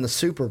 win the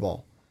Super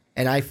Bowl.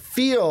 And I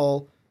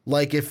feel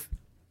like if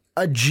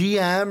a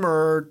GM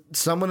or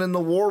someone in the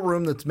war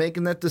room that's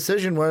making that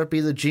decision, whether it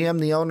be the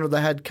GM, the owner,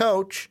 the head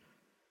coach,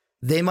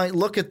 they might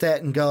look at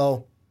that and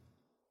go,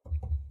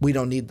 we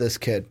don't need this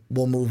kid.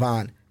 We'll move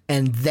on.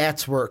 And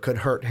that's where it could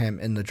hurt him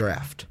in the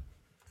draft.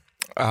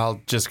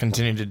 I'll just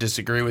continue to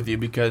disagree with you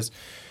because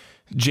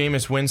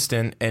Jameis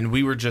Winston, and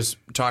we were just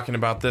talking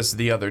about this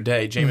the other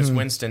day, Jameis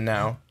Winston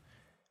now,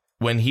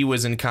 when he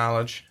was in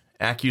college,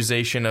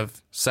 accusation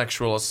of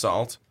sexual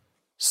assault,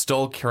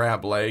 stole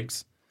crab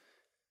legs,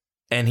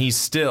 and he's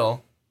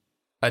still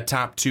a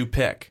top 2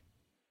 pick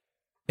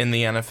in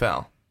the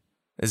NFL.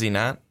 Is he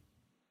not?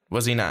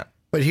 Was he not?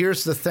 But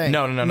here's the thing.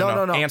 No.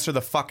 Answer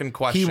the fucking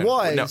question. He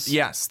was. No.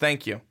 Yes,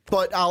 thank you.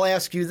 But I'll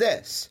ask you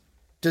this.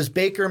 Does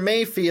Baker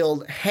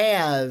Mayfield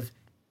have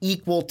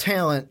equal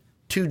talent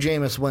to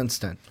Jameis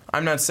Winston?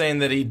 I'm not saying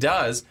that he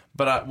does,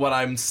 but what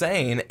I'm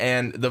saying,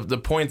 and the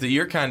point that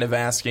you're kind of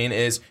asking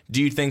is,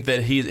 do you think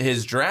that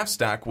his draft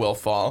stock will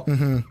fall?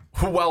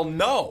 Well,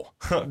 no,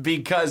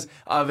 because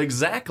of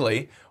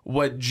exactly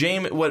what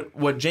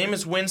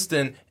Jameis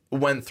Winston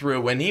went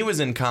through when he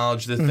was in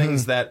college, the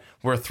things that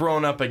were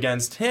thrown up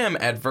against him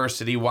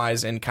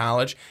adversity-wise in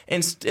college,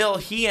 and still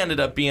he ended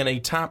up being a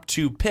top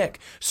 2 pick.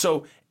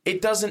 So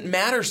it doesn't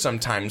matter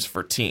sometimes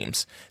for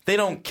teams. They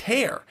don't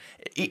care.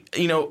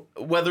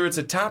 Whether it's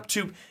a top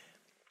 2.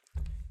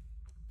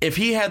 If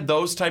he had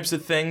those types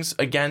of things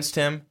against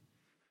him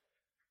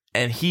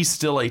and he's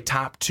still a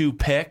top 2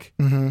 pick,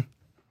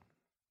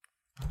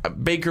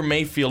 Baker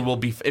Mayfield will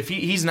be, if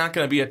he's not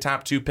going to be a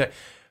top 2 pick,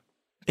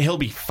 he'll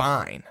be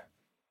fine.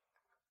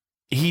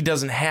 He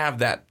doesn't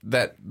have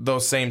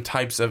those same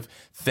types of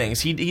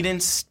things. He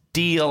didn't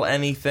steal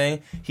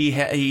anything. He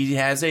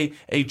has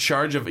a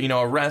charge of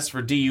arrest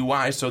for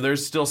DUI, so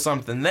there's still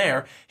something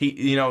there.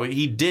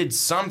 He did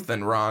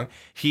something wrong.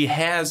 He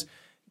has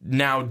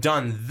now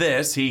done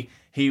this. He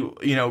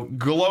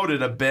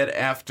gloated a bit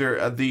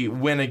after the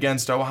win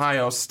against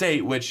Ohio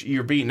State, which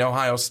you're beating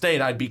Ohio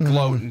State. I'd be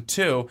gloating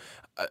too.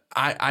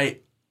 I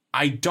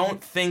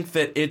don't think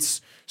that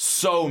it's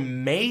so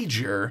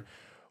major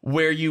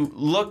where you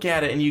look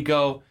at it and you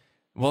go,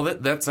 well,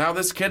 that's how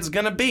this kid's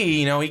going to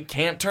be. He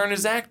can't turn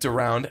his act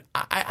around.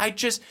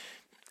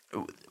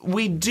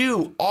 We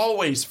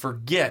always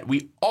forget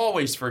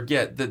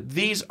that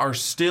these are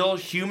still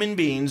human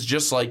beings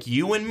just like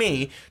you and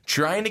me,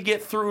 trying to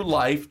get through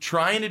life,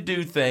 trying to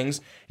do things.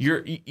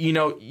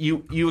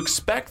 You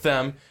expect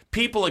them,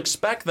 people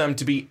expect them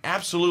to be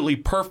absolutely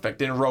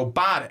perfect and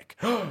robotic.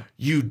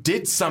 You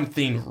did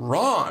something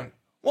wrong.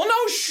 Well,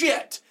 no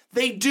shit.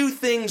 They do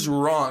things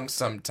wrong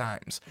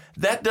sometimes.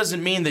 That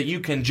doesn't mean that you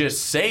can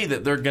just say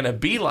that they're going to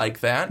be like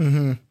that.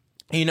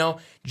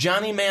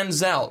 Johnny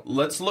Manziel,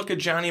 let's look at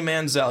Johnny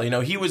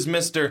Manziel. He was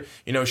Mr.,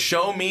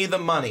 show me the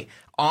money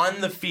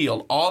on the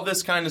field, all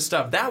this kind of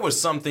stuff. That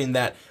was something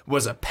that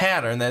was a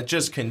pattern that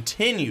just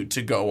continued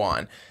to go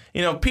on.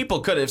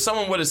 People could have, if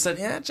someone would have said,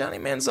 yeah, Johnny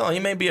Manziel, he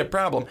may be a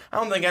problem. I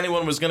don't think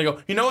anyone was going to go,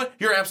 you know what?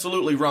 You're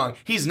absolutely wrong.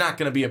 He's not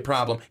going to be a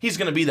problem. He's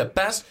going to be the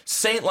best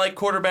saint-like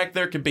quarterback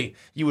there could be.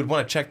 You would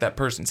want to check that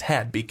person's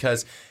head,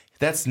 because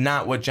that's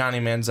not what Johnny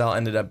Manziel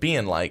ended up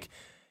being like.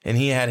 And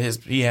he had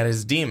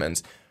his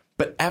demons.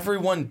 But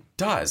everyone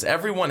does.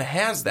 Everyone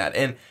has that.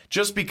 And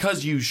just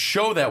because you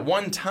show that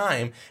one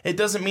time, it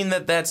doesn't mean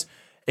that that's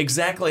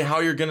exactly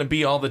how you're going to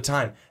be all the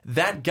time.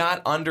 That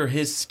got under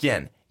his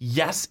skin.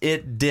 Yes,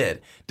 it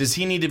did. Does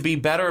he need to be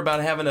better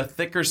about having a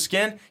thicker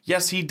skin?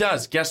 Yes, he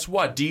does. Guess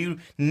what? Do you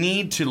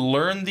need to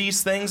learn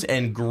these things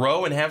and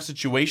grow and have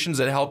situations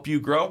that help you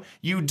grow?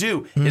 You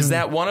do. Is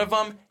that one of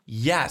them?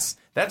 Yes.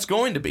 That's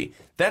going to be.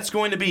 That's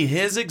going to be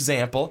his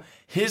example,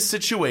 his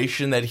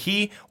situation that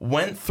he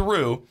went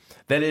through.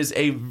 That's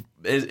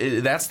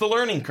the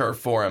learning curve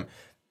for him.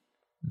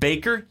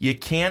 Baker, you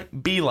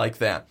can't be like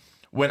that.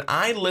 When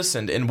I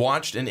listened and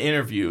watched an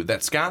interview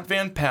that Scott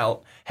Van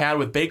Pelt had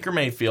with Baker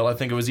Mayfield, I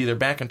think it was either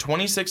back in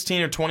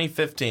 2016 or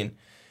 2015,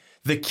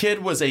 the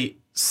kid was a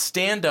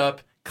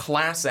stand-up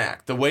class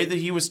act. The way that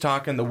he was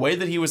talking, the way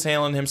that he was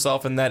handling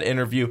himself in that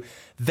interview,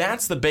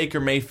 that's the Baker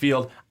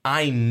Mayfield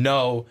I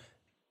know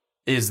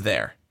is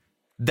there.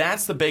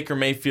 That's the Baker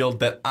Mayfield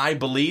that I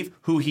believe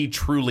who he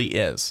truly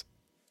is.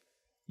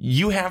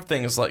 You have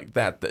things like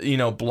that,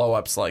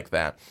 blow-ups like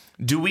that.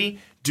 Do we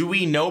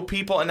know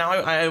people? And now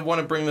I want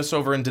to bring this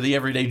over into the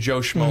everyday Joe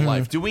Schmo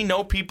life. Do we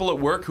know people at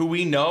work who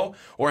we know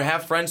or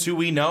have friends who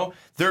we know?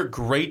 They're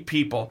great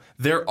people.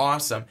 They're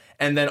awesome.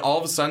 And then all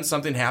of a sudden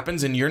something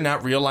happens and you're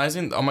not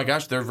realizing, oh my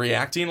gosh, they're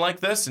reacting like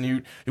this. And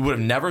you would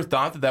have never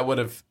thought that would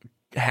have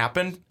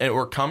happened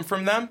or come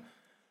from them.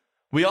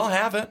 We all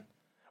have it.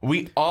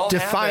 We all have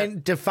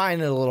it. Define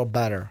it a little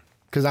better,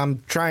 because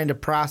I'm trying to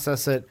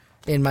process it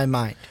in my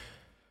mind.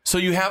 So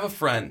you have a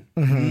friend,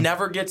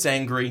 never gets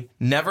angry,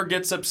 never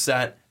gets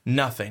upset,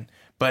 nothing.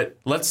 But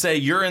let's say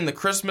you're in the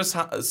Christmas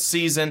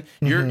season,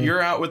 you're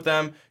out with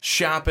them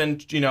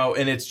shopping,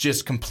 and it's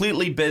just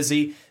completely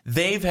busy.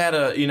 They've had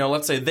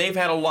let's say they've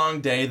had a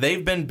long day,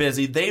 they've been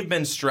busy, they've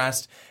been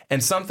stressed,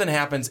 and something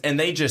happens and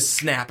they just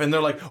snap and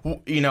they're like,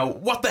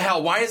 what the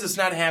hell? Why is this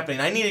not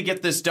happening? I need to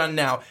get this done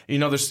now.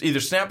 They're either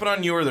snapping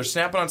on you or they're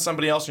snapping on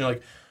somebody else, and you're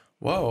like,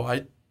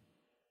 whoa,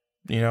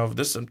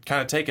 this I'm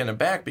kind of taken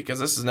aback because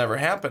this has never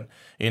happened,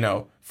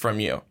 from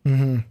you.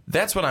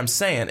 That's what I'm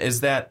saying,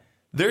 is that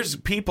there's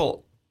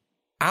people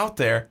out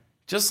there,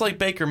 just like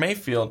Baker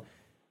Mayfield,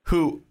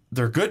 who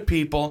they're good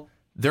people,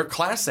 they're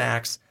class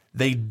acts,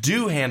 they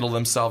do handle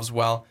themselves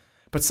well,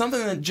 but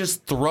something that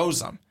just throws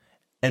them,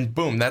 and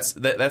boom,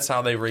 that's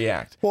how they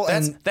react. Well,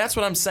 that's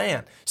what I'm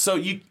saying. So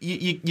you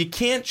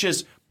can't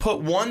just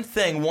put one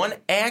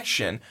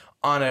action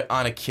on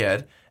a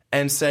kid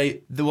and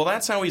say, well,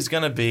 that's how he's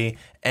going to be,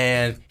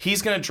 and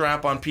he's going to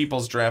drop on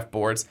people's draft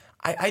boards.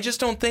 I just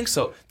don't think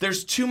so.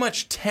 There's too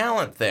much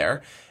talent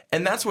there,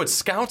 and that's what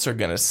scouts are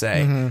going to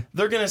say.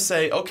 They're going to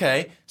say,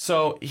 okay,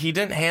 so he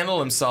didn't handle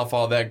himself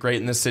all that great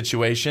in this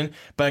situation,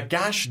 but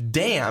gosh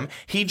damn,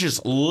 he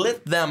just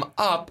lit them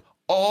up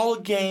all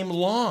game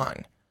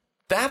long.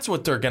 That's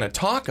what they're going to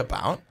talk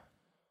about.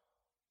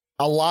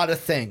 A lot of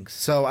things.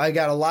 So I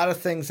got a lot of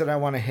things that I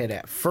want to hit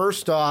at.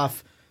 First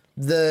off,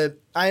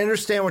 I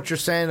understand what you're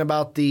saying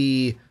about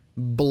the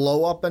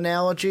blow-up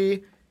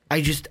analogy.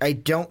 I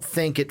don't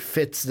think it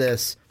fits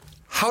this.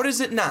 How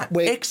does it not?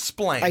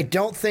 Explain. I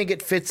don't think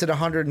it fits at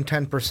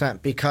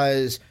 110%,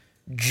 because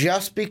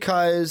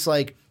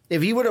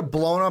if he would have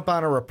blown up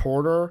on a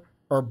reporter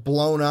or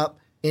blown up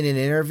in an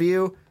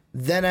interview,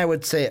 then I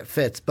would say it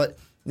fits. But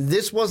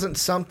this wasn't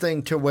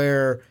something to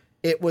where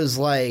it was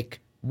like,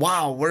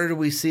 wow, where do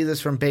we see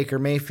this from Baker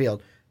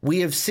Mayfield? we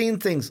have seen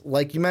things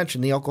like you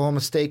mentioned, the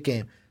Oklahoma State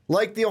game,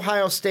 like the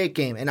Ohio State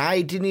game, and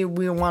I didn't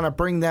even want to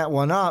bring that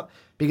one up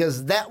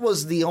because that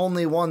was the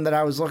only one that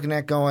I was looking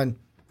at going,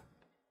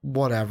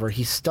 whatever,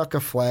 he stuck a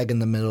flag in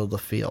the middle of the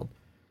field.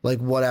 Like,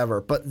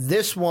 whatever. But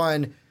this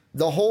one,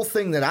 the whole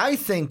thing that I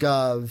think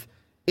of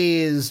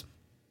is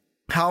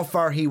how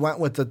far he went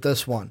with it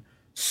this one.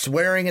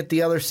 Swearing at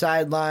the other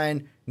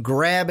sideline,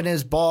 grabbing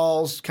his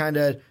balls, kind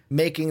of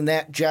making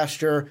that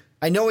gesture.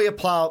 I know he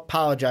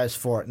apologized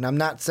for it, and I'm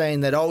not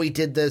saying that, he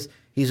did this,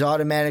 he's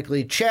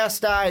automatically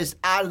chastised,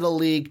 out of the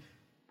league.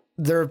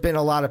 There have been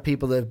a lot of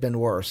people that have been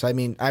worse. I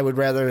mean, I would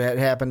rather that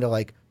happen to,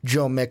 like,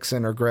 Joe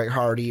Mixon or Greg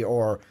Hardy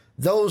or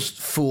those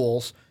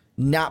fools,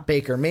 not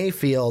Baker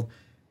Mayfield.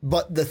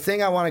 But the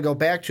thing I want to go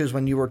back to is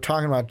when you were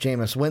talking about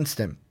Jameis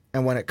Winston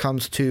and when it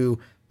comes to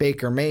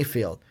Baker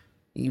Mayfield.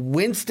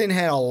 Winston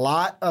had a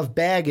lot of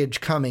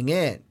baggage coming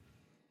in,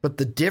 but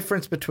the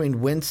difference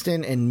between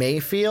Winston and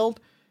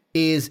Mayfield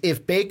is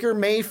if Baker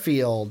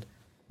Mayfield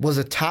was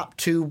a top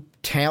 2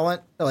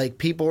 talent, like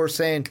people were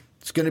saying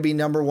it's going to be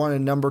number 1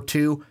 and number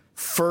 2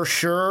 for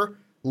sure,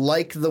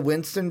 like the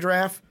Winston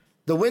draft.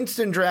 The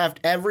Winston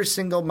draft, every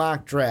single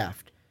mock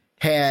draft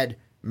had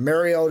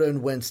Mariota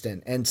and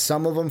Winston, and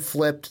some of them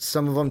flipped,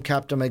 some of them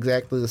kept them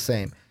exactly the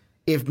same.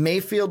 If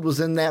Mayfield was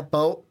in that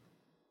boat,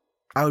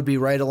 I would be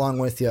right along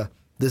with you.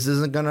 This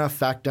isn't going to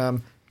affect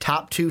him.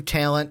 Top 2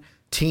 talent,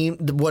 team,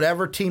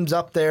 whatever team's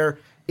up there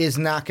is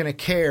not going to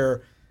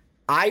care.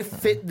 I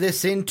fit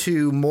this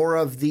into more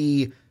of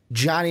the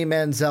Johnny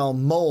Manziel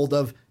mold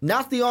of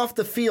not the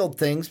off-the-field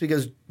things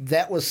because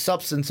that was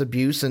substance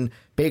abuse and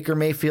Baker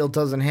Mayfield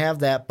doesn't have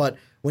that. But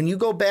when you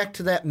go back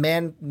to that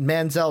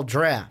Manziel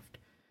draft,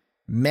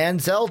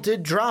 Manziel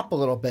did drop a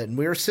little bit. And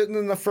we were sitting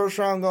in the first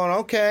round going,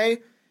 okay,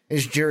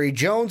 is Jerry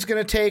Jones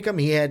going to take him?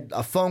 He had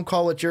a phone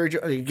call with Jerry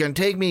Jones. Are you going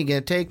to take me? Are you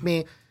going to take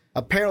me?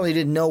 Apparently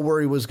didn't know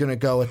where he was going to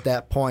go at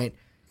that point.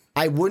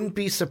 I wouldn't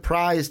be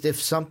surprised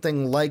if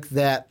something like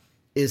that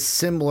is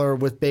similar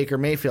with Baker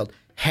Mayfield.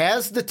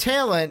 Has the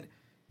talent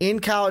in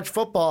college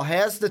football,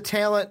 has the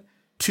talent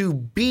to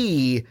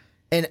be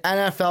an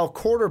NFL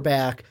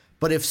quarterback,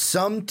 but if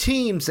some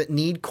teams that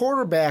need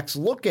quarterbacks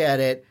look at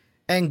it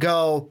and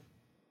go,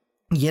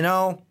 you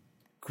know,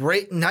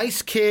 great,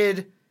 nice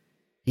kid,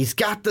 he's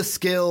got the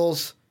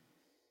skills,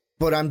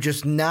 but I'm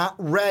just not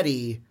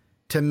ready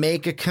to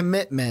make a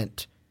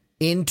commitment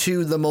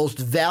into the most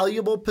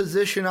valuable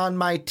position on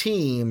my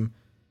team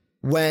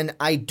when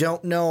I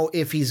don't know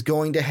if he's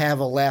going to have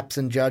a lapse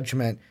in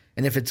judgment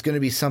and if it's going to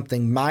be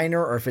something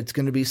minor or if it's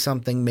going to be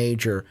something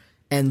major.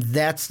 And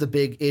that's the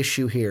big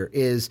issue here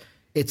is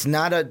it's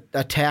not an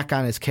attack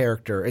on his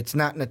character. It's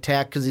not an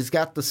attack because he's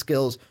got the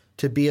skills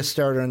to be a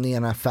starter in the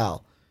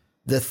NFL.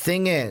 The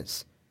thing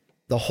is,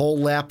 the whole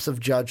lapse of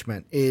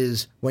judgment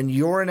is when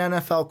you're an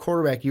NFL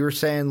quarterback, you're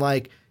saying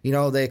like, you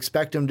know, they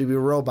expect them to be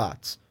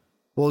robots.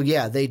 Well,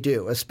 yeah, they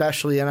do,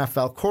 especially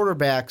NFL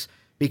quarterbacks,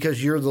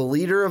 because you're the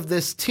leader of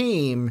this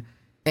team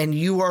and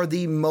you are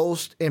the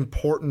most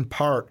important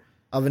part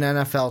of an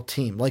NFL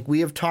team. Like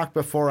we have talked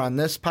before on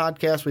this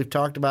podcast, we've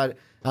talked about it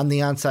on the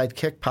Onside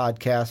Kick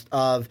podcast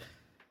of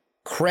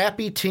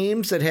crappy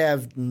teams that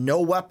have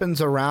no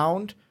weapons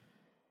around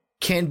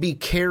can be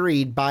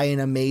carried by an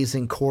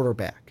amazing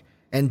quarterback.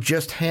 And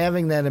just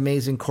having that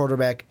amazing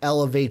quarterback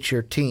elevates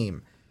your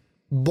team.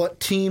 But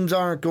teams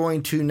aren't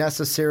going to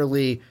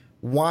necessarily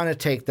want to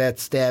take that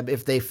stab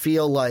if they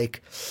feel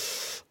like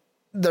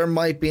there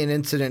might be an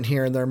incident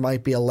here and there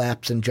might be a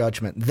lapse in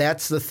judgment.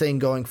 That's the thing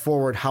going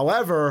forward.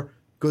 However,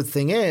 good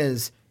thing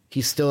is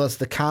he still has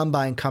the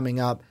combine coming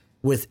up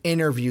with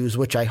interviews,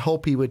 which I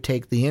hope he would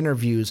take the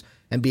interviews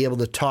and be able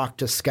to talk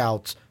to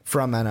scouts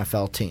from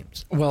NFL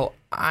teams. Well,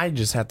 I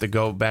just have to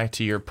go back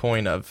to your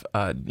point of,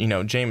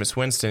 Jameis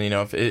Winston. You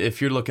know,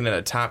 if you're looking at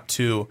a top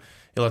 2,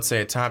 let's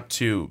say a top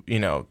 2,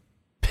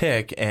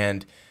 pick,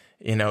 and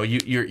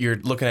you're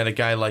looking at a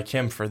guy like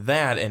him for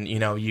that, and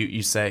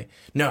you say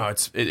no,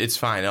 it's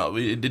fine.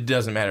 It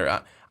doesn't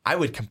matter. I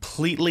would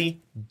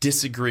completely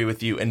disagree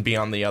with you and be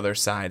on the other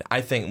side. I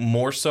think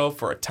more so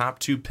for a top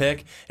 2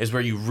 pick is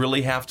where you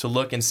really have to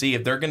look and see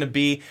if they're going to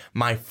be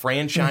my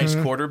franchise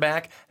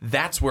quarterback.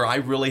 That's where I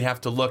really have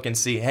to look and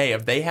see, hey,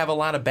 if they have a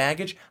lot of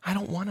baggage, I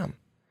don't want them.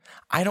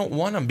 I don't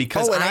want them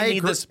because I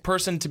need this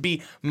person to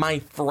be my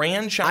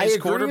franchise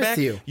quarterback.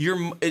 With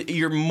you.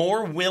 You're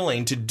more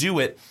willing to do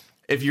it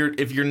if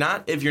you're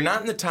not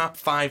in the top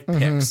 5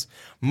 picks.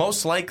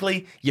 Most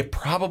likely you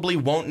probably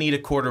won't need a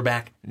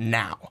quarterback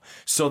now.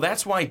 So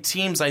that's why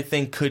teams I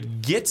think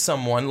could get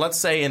someone, let's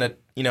say in a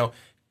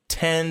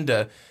 10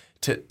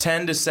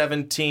 to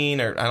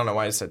 17, or I don't know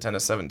why I said 10 to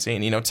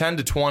 17, 10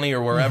 to 20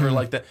 or wherever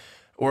like that,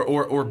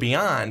 or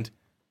beyond,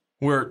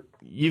 where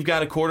you've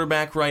got a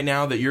quarterback right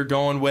now that you're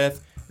going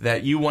with,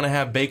 that you want to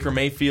have Baker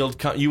Mayfield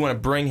come, you want to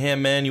bring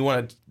him in, you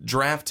want to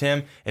draft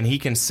him, and he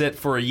can sit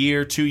for a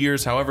year, 2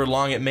 years, however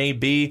long it may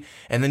be,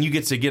 and then you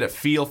get to get a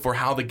feel for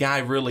how the guy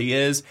really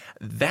is.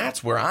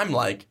 That's where I'm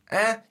like,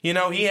 he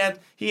had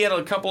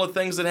a couple of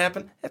things that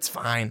happened. That's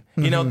fine.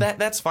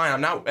 That's fine.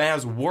 I'm not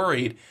as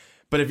worried.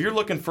 But if you're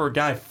looking for a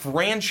guy,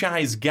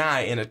 franchise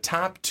guy in a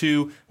top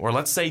 2 or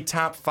let's say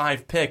top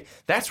 5 pick,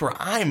 that's where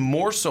I'm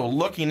more so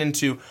looking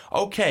into,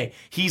 okay,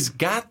 he's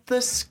got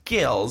the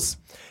skills.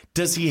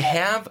 Does he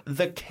have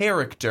the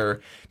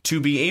character to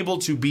be able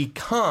to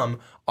become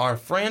our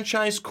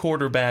franchise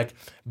quarterback,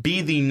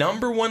 be the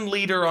number 1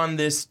 leader on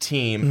this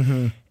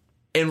team,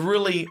 and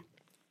really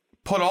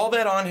put all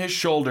that on his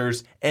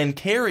shoulders and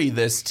carry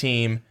this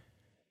team,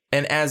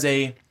 and as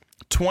a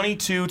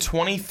 22,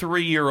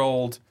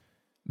 23-year-old,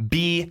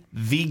 be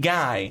the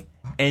guy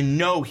and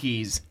know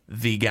he's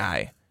the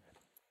guy,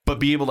 but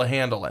be able to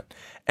handle it.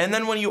 And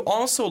then when you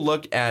also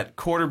look at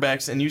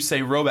quarterbacks and you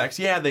say robots,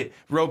 they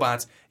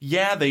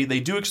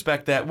do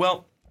expect that.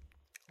 Well,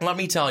 let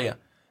me tell you,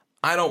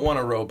 I don't want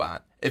a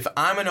robot. If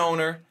I'm an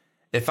owner,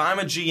 if I'm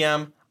a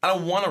GM, I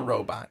don't want a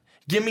robot.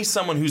 Give me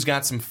someone who's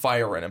got some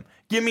fire in him.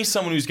 Give me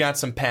someone who's got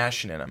some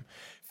passion in him.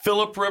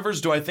 Phillip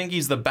Rivers, do I think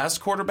he's the best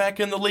quarterback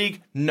in the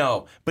league?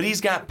 No, but he's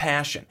got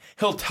passion.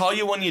 He'll tell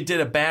you when you did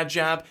a bad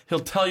job.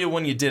 He'll tell you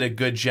when you did a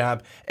good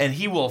job, and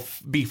he will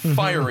be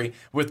fiery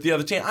with the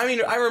other team. I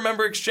mean, I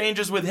remember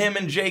exchanges with him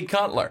and Jay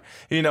Cutler.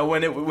 You know,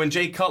 when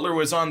Jay Cutler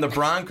was on the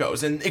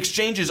Broncos, and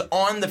exchanges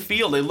on the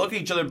field. They look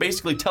at each other,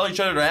 basically tell each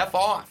other to F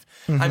off.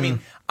 I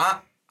mean,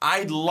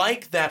 I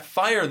like that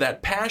fire,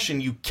 that passion.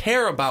 You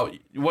care about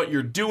what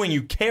you're doing.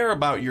 You care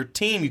about your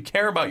team. You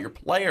care about your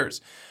players.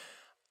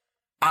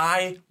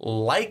 I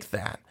like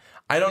that.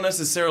 I don't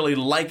necessarily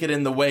like it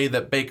in the way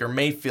that Baker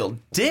Mayfield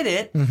did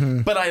it,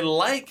 but I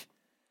like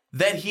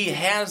that he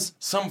has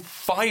some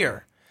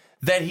fire,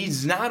 that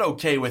he's not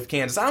okay with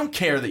Kansas. I don't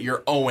care that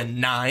you're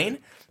 0-9.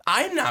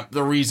 I'm not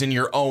the reason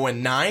you're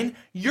 0-9.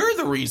 You're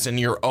the reason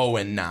you're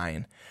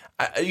 0-9.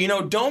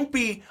 Don't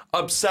be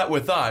upset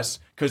with us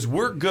because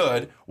we're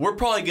good. We're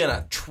probably going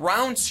to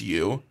trounce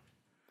you.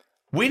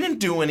 We didn't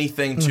do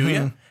anything to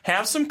you.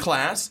 Have some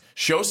class.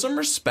 Show some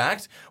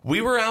respect.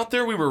 We were out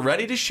there. We were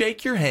ready to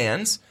shake your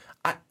hands.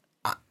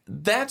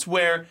 That's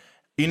where,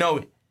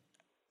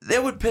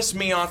 that would piss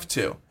me off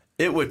too.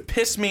 It would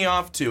piss me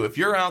off too. If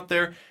you're out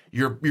there,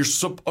 you're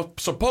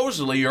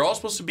supposedly, you're all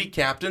supposed to be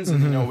captains.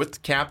 And, with the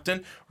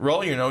captain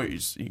role,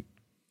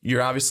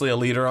 you're obviously a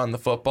leader on the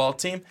football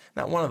team.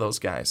 Not one of those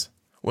guys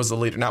was the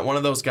leader. Not one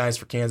of those guys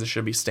for Kansas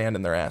should be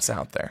standing their ass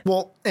out there.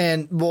 Well,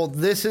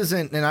 this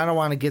isn't, and I don't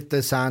want to get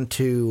this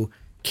onto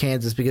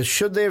Kansas because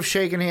should they have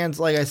shaken hands?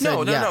 Like I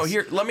said, no.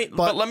 Here, let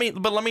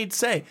me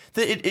say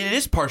that it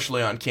is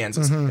partially on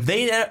Kansas. If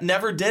they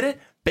never did it,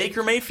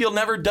 Baker Mayfield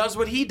never does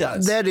what he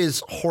does. That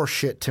is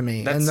horseshit to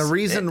me. And the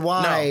reason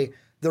why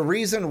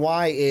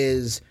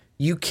is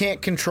you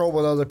can't control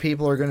what other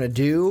people are going to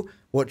do.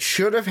 What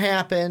should have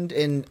happened,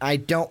 and I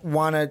don't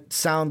want to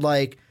sound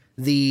like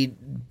the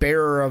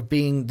bearer of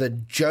being the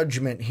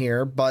judgment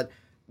here, but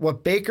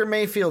what Baker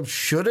Mayfield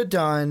should have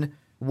done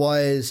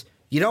was,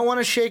 you don't want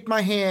to shake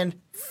my hand?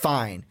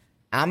 Fine.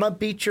 I'm going to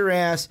beat your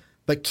ass,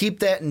 but keep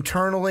that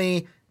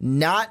internally.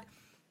 Not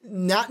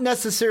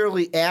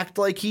necessarily act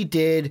like he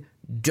did.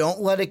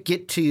 Don't let it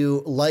get to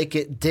you like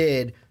it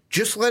did.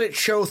 Just let it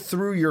show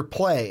through your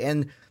play.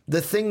 And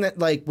the thing that,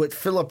 like with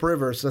Phillip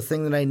Rivers, the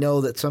thing that I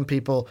know that some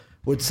people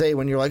would say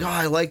when you're like, oh,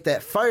 I like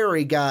that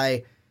fiery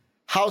guy,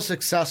 how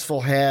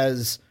successful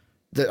have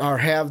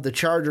the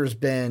Chargers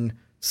been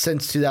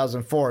since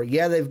 2004?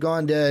 Yeah, they've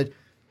gone to two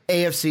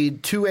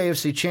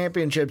AFC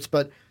championships,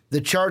 but the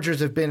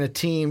Chargers have been a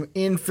team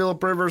in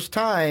Phillip Rivers'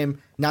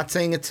 time. Not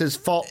saying it's his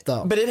fault,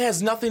 though. But it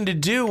has nothing to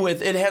do with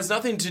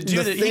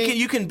that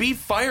you can be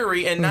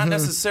fiery and not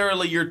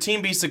necessarily your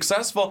team be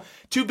successful.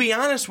 To be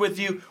honest with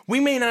you, we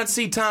may not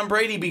see Tom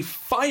Brady be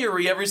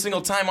fiery every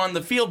single time on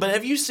the field,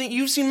 but you've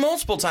seen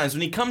multiple times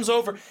when he comes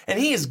over and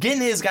he is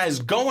getting his guys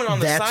going on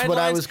the sidelines. That's what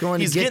I was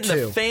going to get to. He's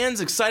getting the fans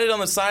excited on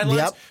the sidelines.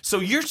 Yep. So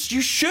you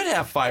should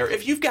have fire.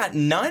 If you've got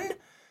none,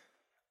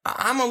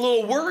 I'm a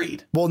little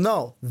worried. Well,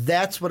 no,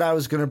 that's what I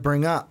was going to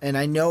bring up. And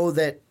I know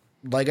that,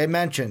 like I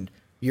mentioned,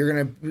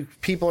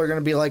 people are going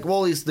to be like,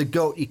 well, he's the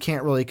GOAT. You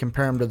can't really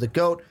compare him to the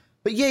GOAT.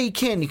 But yeah, you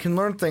can. You can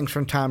learn things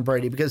from Tom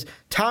Brady because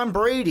Tom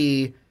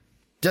Brady,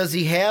 does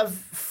he have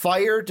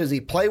fire? Does he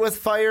play with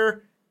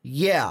fire?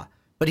 Yeah.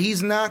 But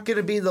he's not going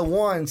to be the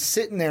one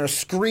sitting there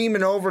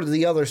screaming over to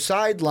the other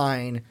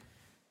sideline.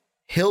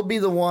 He'll be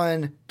the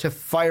one to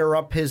fire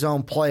up his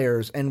own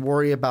players and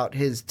worry about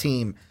his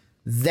team.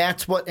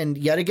 That's what, and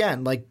yet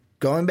again, like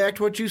going back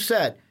to what you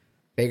said,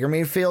 Baker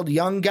Mayfield,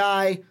 young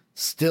guy,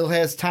 still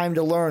has time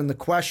to learn. The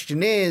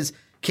question is,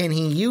 can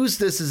he use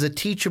this as a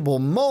teachable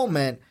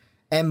moment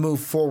and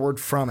move forward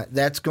from it?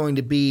 That's going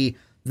to be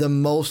the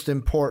most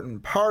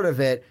important part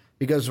of it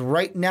because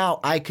right now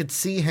I could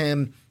see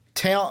him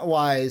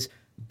talent-wise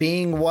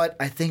being what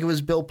I think it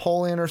was Bill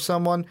Polian or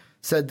someone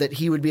said that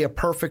he would be a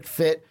perfect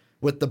fit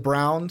with the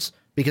Browns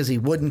because he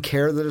wouldn't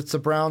care that it's the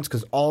Browns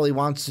because all he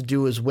wants to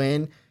do is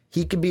win.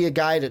 He could be a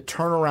guy to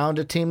turn around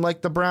a team like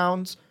the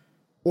Browns,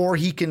 or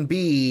he can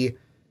be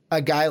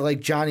a guy like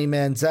Johnny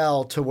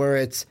Manziel to where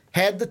it's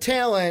had the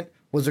talent,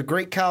 was a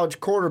great college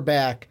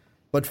quarterback,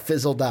 but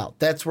fizzled out.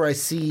 That's where I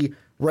see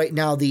right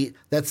now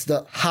that's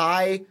the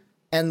high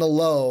and the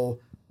low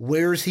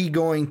where's he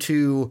going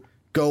to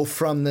go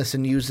from this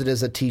and use it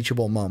as a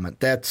teachable moment?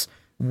 That's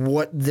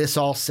what this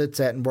all sits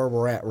at and where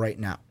we're at right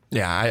now.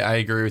 Yeah, I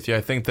agree with you.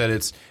 I think that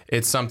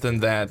it's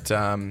something that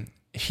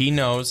he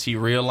knows, he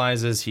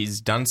realizes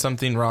he's done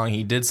something wrong.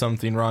 He did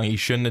something wrong. He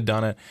shouldn't have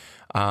done it.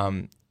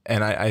 And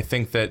I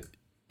think that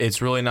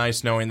it's really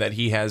nice knowing that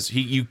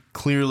you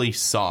clearly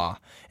saw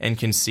and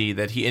can see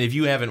that and if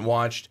you haven't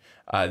watched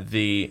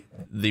the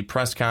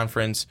press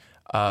conference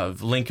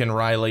of Lincoln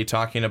Riley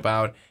talking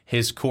about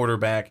his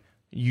quarterback,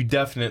 you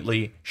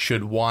definitely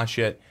should watch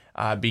it.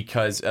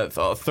 Because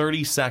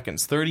 30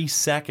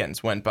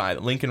 seconds went by.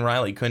 Lincoln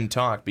Riley couldn't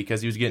talk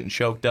because he was getting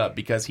choked up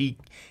because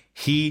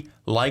he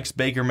likes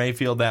Baker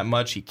Mayfield that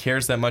much. He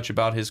cares that much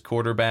about his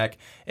quarterback,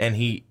 and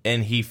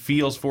he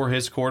feels for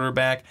his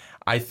quarterback.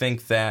 I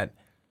think that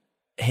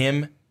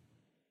him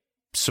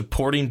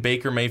supporting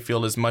Baker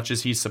Mayfield as much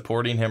as he's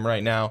supporting him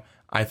right now,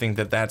 I think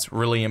that that's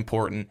really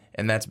important,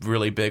 and that's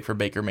really big for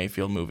Baker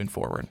Mayfield moving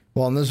forward.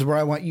 Well, and this is where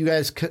I want you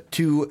guys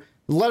to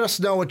let us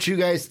know what you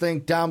guys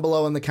think down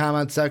below in the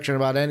comment section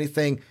about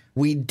anything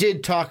we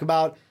did talk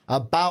about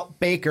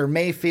Baker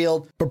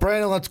Mayfield. But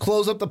Brandon, let's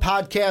close up the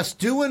podcast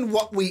doing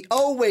what we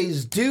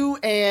always do.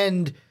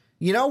 And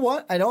you know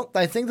what?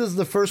 I think this is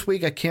the first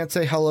week I can't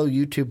say hello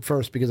YouTube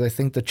first because I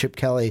think the Chip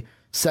Kelly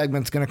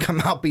segment's going to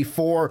come out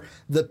before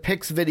the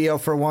picks video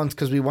for once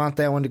because we want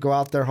that one to go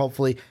out there.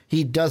 Hopefully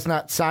he does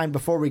not sign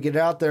before we get it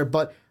out there.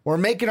 But we're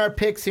making our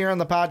picks here on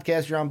the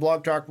podcast. You're on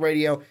Blog Talk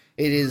Radio.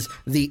 It is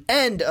the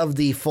end of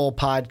the full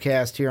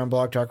podcast here on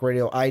Blog Talk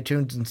Radio,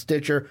 iTunes, and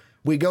Stitcher.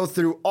 We go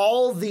through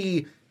all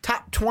the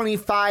top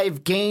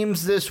 25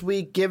 games this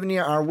week, giving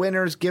you our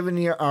winners, giving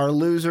you our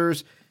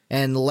losers,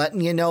 and letting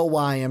you know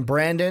why. And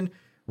Brandon,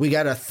 we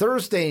got a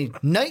Thursday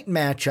night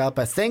matchup,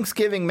 a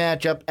Thanksgiving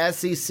matchup,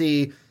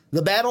 SEC,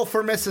 the battle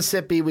for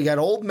Mississippi. We got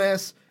Ole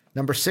Miss,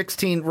 number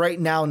 16 right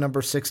now,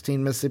 number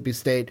 16 Mississippi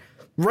State.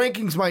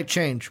 Rankings might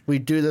change. We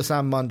do this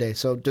on Monday,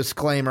 so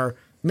disclaimer.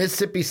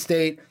 Mississippi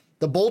State,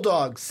 the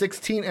Bulldogs,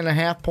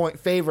 16.5-point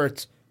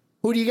favorites.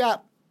 Who do you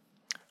got?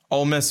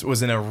 Ole Miss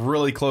was in a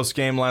really close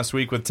game last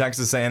week with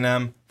Texas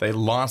A&M. They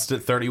lost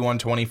it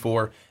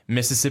 31-24.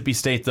 Mississippi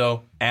State,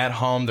 though, at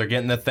home, they're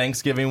getting the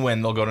Thanksgiving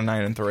win. They'll go to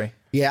 9-3.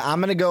 Yeah, I'm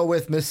going to go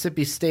with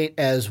Mississippi State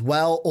as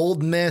well. Ole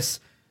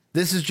Miss,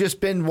 this has just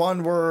been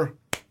one where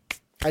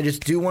I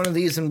just do one of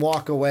these and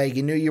walk away.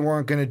 You knew you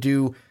weren't going to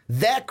do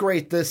that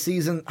great this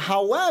season.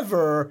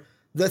 However,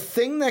 the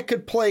thing that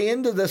could play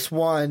into this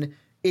one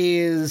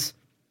is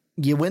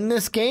you win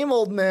this game,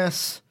 Ole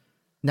Miss.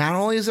 Not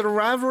only is it a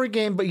rivalry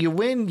game, but you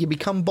win, you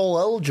become bowl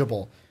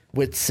eligible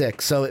with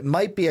 6. So it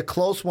might be a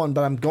close one,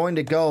 but I'm going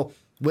to go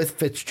with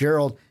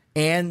Fitzgerald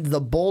and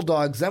the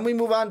Bulldogs. Then we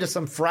move on to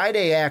some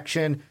Friday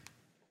action.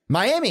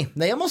 Miami,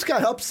 they almost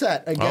got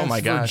upset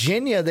against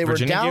Virginia. They were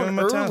down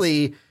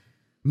early.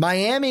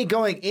 Miami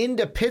going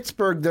into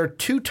Pittsburgh, they're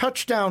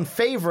 2-touchdown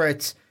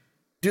favorites.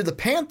 Do the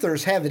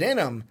Panthers have it in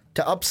them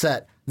to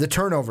upset the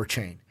turnover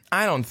chain?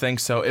 I don't think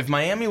so. If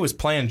Miami was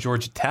playing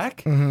Georgia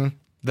Tech,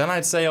 then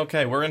I'd say,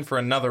 okay, we're in for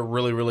another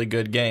really, really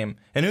good game.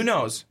 And who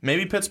knows?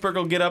 Maybe Pittsburgh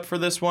will get up for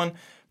this one.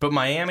 But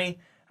Miami,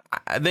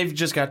 they've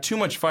just got too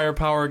much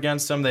firepower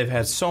against them. They've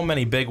had so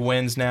many big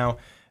wins now.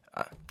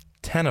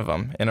 10 of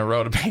them in a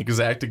row, to be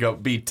exact, to go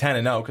be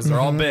 10-0 because they're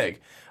all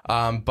big.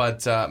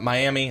 But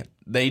Miami,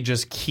 they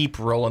just keep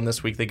rolling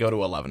this week. They go to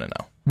 11-0.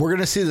 We're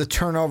going to see the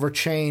turnover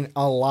chain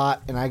a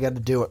lot, and I got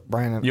to do it,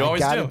 Brandon. You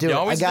always do. You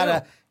always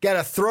I got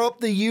to throw up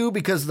the U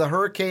because the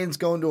Hurricanes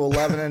going to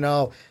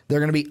 11-0. They're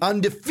going to be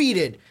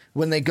undefeated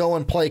when they go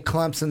and play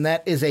Clemson.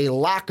 That is a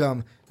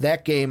lock-em.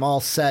 That game all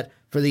set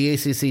for the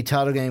ACC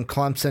title game.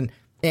 Clemson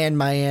and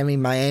Miami.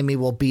 Miami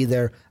will be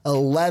there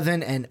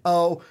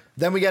 11-0.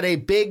 Then we got a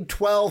Big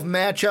 12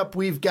 matchup.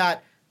 We've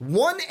got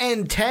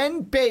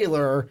 1-10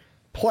 Baylor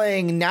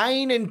playing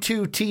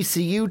 9-2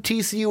 TCU.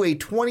 TCU a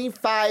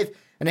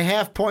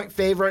 25.5-point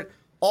favorite.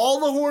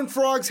 All the Horned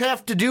Frogs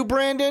have to do,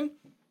 Brandon,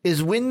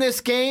 is win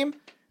this game,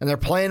 and they're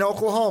playing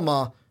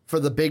Oklahoma for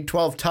the Big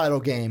 12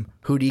 title game.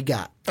 Who do you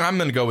got? I'm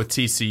going to go with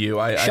TCU.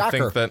 I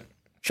think that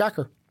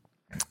Shocker.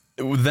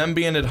 Them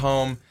being at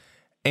home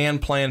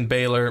and playing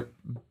Baylor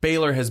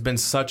has been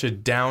such a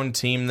down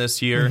team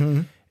this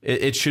year.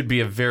 It should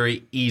be a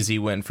very easy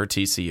win for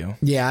TCU.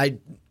 Yeah,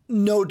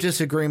 no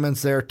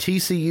disagreements there.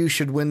 TCU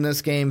should win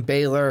this game.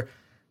 Baylor,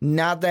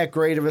 not that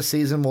great of a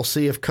season. We'll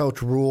see if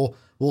Coach Rule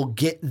will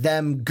get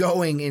them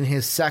going in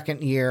his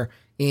second year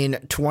in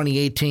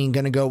 2018.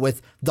 Going to go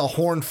with the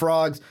Horned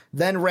Frogs.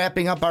 Then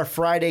wrapping up our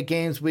Friday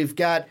games, we've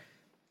got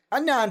a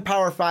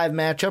non-Power 5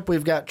 matchup.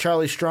 We've got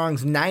Charlie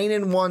Strong's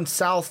 9-1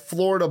 South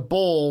Florida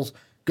Bulls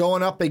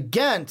going up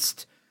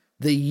against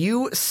the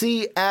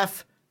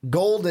UCF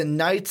Golden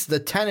Knights, the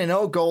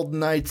 10-0 Golden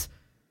Knights.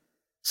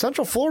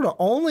 Central Florida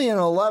only an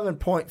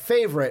 11-point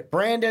favorite.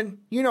 Brandon,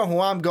 you know who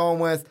I'm going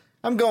with.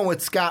 I'm going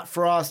with Scott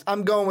Frost.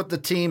 I'm going with the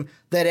team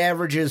that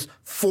averages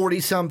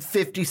 40-some,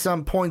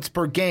 50-some points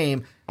per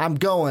game. I'm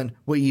going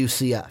with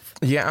UCF.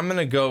 Yeah, I'm going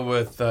to go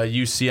with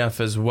UCF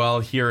as well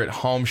here at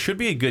home. Should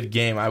be a good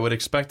game. I would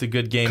expect a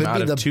good game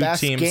out of two teams.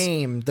 Could be the best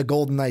game the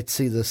Golden Knights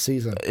see this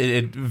season.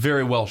 It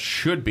very well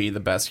should be the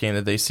best game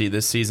that they see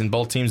this season.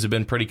 Both teams have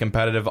been pretty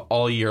competitive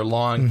all year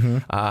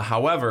long.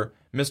 However,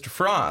 Mr.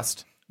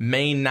 Frost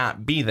may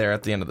not be there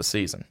at the end of the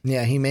season.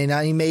 Yeah, he may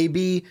not. He may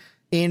be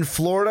in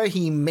Florida.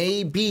 He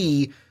may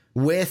be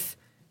with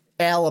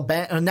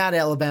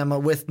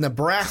with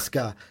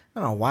Nebraska. I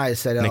don't know why I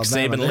said Nick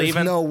Alabama. Saban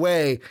leaving? No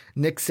way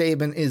Nick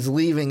Saban is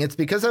leaving. It's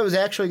because I was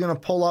actually going to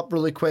pull up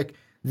really quick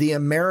the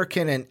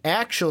American, and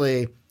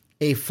actually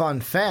a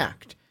fun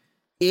fact.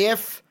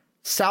 If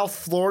South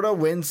Florida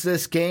wins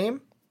this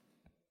game,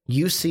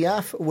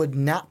 UCF would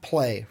not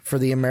play for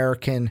the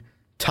American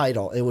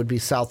title. It would be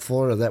South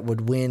Florida that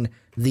would win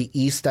the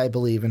East, I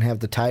believe, and have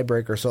the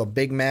tiebreaker. So a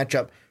big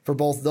matchup for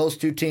both those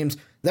two teams.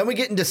 Then we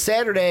get into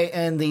Saturday,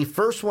 and the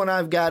first one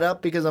I've got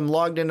up because I'm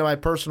logged into my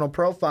personal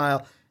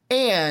profile,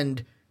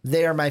 and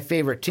they are my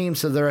favorite team,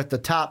 so they're at the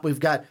top. We've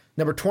got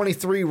number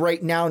 23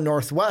 right now,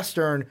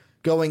 Northwestern,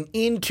 going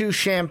into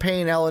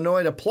Champaign,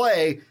 Illinois to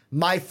play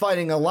my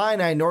Fighting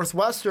Illini.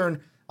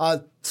 Northwestern,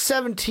 a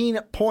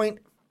 17-point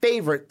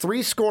favorite,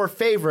 3-score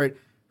favorite.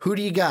 Who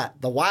do you got,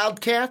 the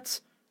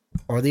Wildcats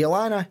or the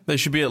Illini? They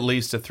should be at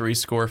least a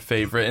 3-score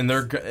favorite, and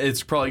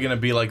it's probably going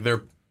to be like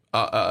their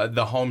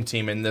the home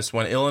team in this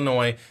one.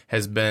 Illinois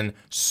has been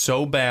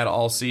so bad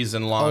all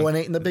season long.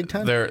 0-8 in the Big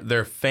Ten.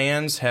 Their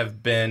fans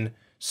have been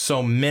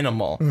so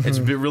minimal. It's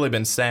really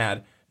been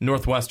sad.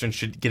 Northwestern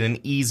should get an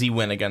easy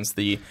win against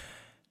the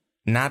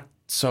not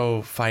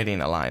so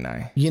Fighting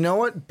Illini. You know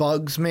what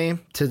bugs me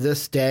to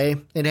this day?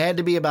 It had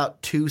to be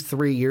about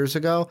 2-3 years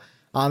ago.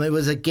 It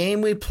was a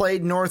game we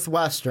played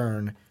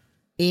Northwestern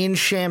in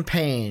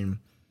Champaign,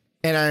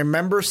 and I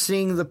remember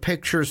seeing the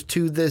pictures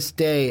to this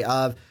day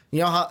of, you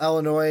know how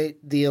Illinois,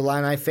 the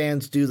Illini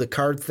fans do the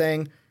card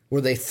thing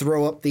where they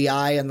throw up the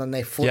eye and then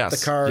they flip the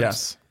cards?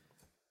 Yes.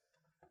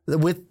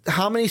 With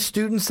how many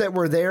students that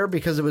were there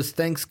because it was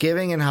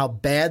Thanksgiving and how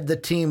bad the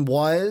team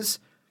was,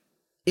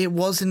 it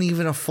wasn't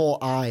even a full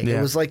eye. Yeah.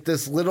 It was like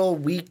this little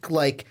weak,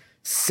 like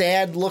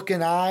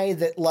sad-looking eye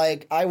that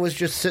like I was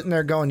just sitting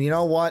there going, you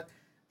know what?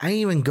 I didn't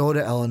even go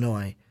to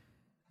Illinois,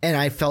 and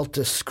I felt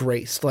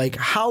disgraced. Like,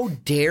 how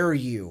dare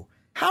you?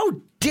 How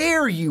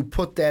dare you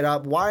put that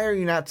up? Why are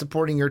you not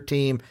supporting your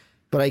team?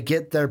 But I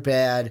get they're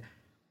bad.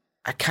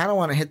 I kind of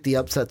want to hit the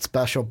upset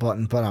special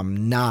button, but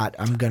I'm not.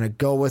 I'm going to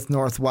go with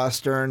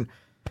Northwestern,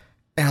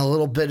 and a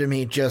little bit of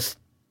me just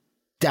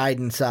died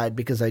inside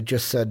because I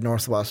just said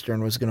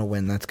Northwestern was going to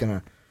win. That's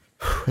going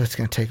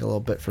to take a little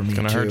bit for me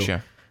to hurt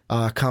you.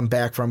 Come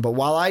back from. But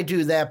while I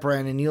do that,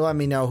 Brandon, you let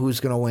me know who's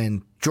going to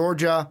win.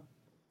 Georgia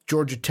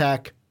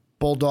Tech,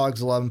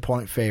 Bulldogs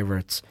 11-point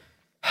favorites.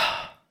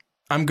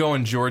 I'm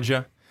going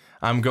Georgia.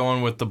 I'm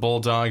going with the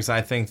Bulldogs.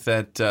 I think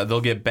that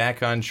they'll get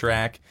back on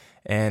track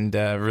and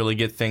really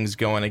get things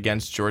going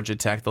against Georgia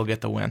Tech. They'll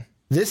get the win.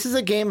 This is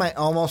a game I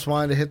almost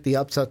wanted to hit the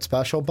upset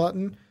special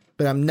button,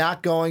 but I'm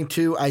not going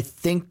to. I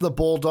think the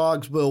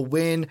Bulldogs will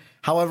win.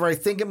 However, I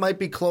think it might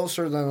be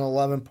closer than an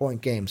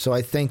 11-point game. So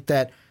I think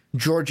that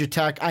Georgia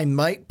Tech, I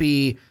might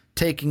be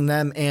taking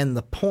them and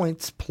the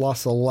points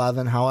plus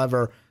 11.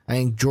 However, I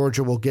think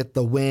Georgia will get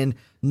the win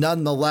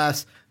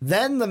nonetheless.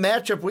 Then the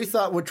matchup we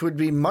thought, which would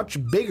be much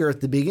bigger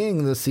at the beginning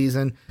of the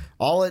season,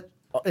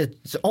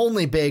 it's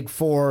only big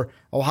for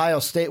Ohio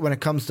State when it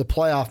comes to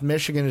playoff.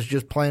 Michigan is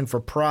just playing for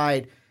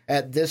pride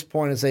at this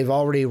point as they've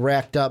already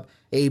racked up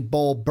a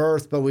bowl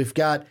berth. But we've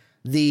got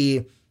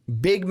the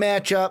big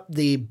matchup,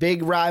 the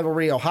big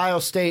rivalry, Ohio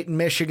State and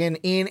Michigan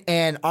in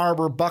Ann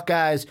Arbor.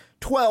 Buckeyes,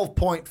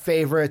 12-point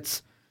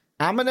favorites.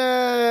 I'm going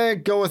to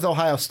go with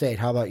Ohio State.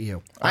 How about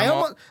you?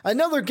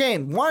 Another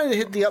game. Wanted to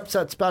hit the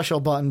upset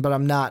special button, but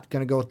I'm not going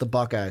to go with the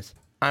Buckeyes.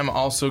 I'm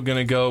also going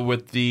to go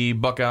with the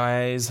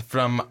Buckeyes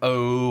from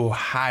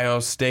Ohio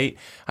State.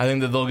 I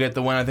think that they'll get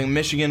the win. I think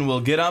Michigan will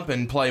get up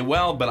and play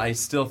well, but I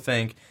still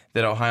think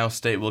that Ohio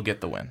State will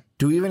get the win.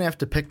 Do we even have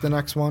to pick the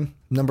next one?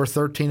 Number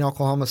 13,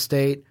 Oklahoma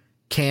State,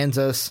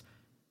 Kansas,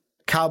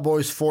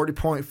 Cowboys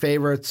 40-point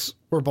favorites.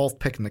 We're both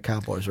picking the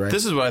Cowboys, right?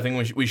 This is what I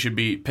think we should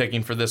be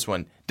picking for this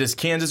one. Does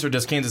Kansas or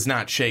does Kansas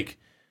not shake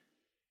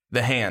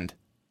the hand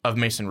of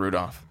Mason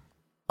Rudolph?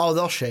 Oh,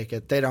 they'll shake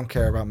it. They don't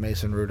care about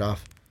Mason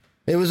Rudolph.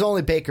 It was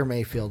only Baker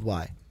Mayfield.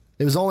 Why?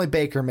 It was only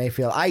Baker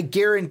Mayfield. I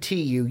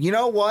guarantee you. You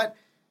know what?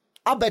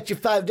 I'll bet you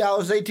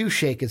 $5 they do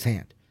shake his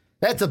hand.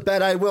 That's a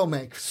bet I will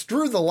make.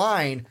 Screw the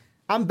line.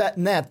 I'm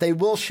betting that they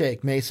will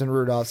shake Mason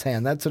Rudolph's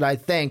hand. That's what I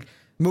think.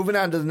 Moving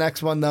on to the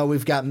next one, though,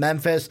 we've got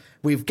Memphis.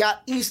 We've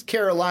got East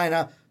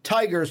Carolina.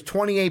 Tigers,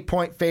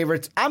 28-point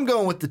favorites. I'm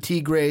going with the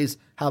Tigres.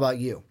 How about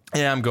you?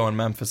 Yeah, I'm going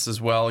Memphis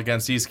as well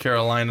against East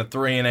Carolina,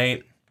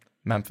 3-8.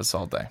 Memphis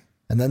all day.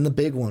 And then the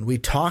big one. We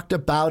talked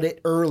about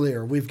it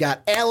earlier. We've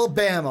got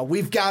Alabama.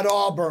 We've got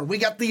Auburn. We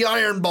got the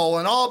Iron Bowl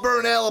in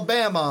Auburn,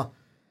 Alabama.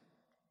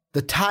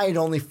 The Tide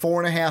only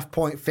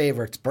 4.5-point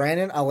favorites.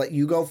 Brandon, I'll let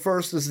you go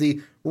first as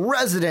the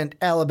resident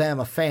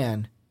Alabama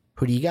fan.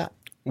 Who do you got?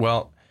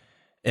 Well,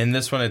 in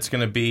this one, I think it's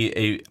going to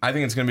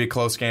be a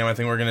close game. I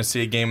think we're going to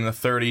see a game in the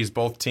 30s.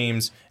 Both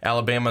teams,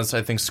 Alabama's,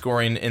 I think,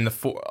 scoring in the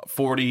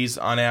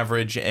 40s on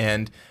average,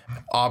 and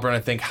Auburn, I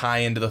think, high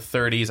into the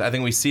 30s. I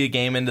think we see a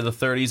game into the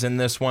 30s in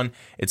this one.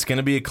 It's going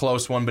to be a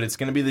close one, but it's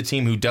going to be the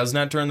team who does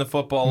not turn the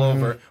football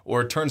over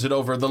or turns it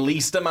over the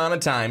least amount of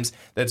times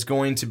that's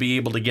going to be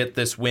able to get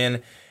this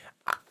win.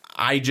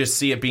 I just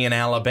see it being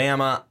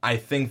Alabama. I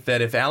think that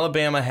if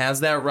Alabama has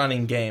that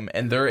running game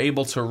and they're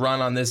able to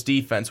run on this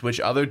defense, which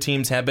other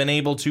teams have been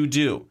able to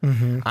do,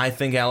 I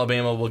think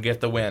Alabama will get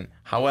the win.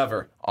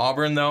 However,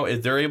 Auburn, though,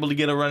 if they're able to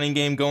get a running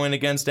game going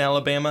against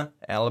Alabama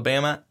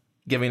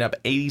giving up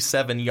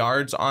 87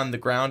 yards on the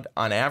ground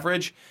on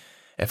average,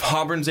 if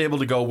Auburn's able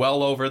to go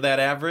well over that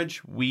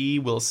average, we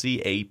will see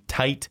a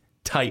tight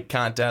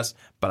contest.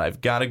 But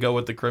I've got to go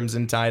with the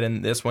Crimson Tide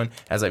in this one.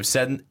 As I've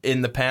said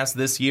in the past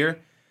this year,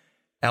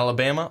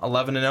 Alabama,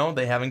 11-0.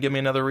 They haven't given me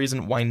another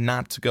reason why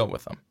not to go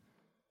with them.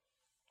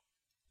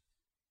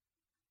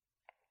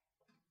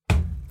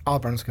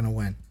 Auburn's going to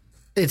win.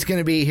 It's going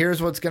to be, here's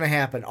what's going to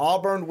happen.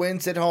 Auburn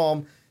wins at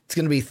home. It's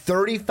going to be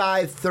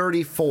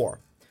 35-34.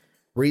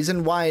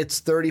 Reason why it's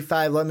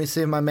 35, let me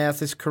see if my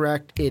math is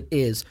correct. It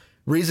is.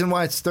 Reason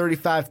why it's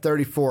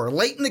 35-34.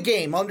 Late in the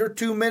game, under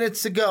 2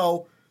 minutes to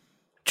go,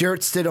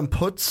 Jarrett Stidham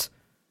puts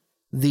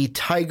the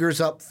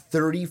Tigers up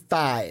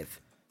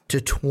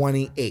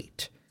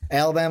 35-28.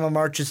 Alabama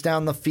marches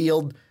down the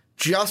field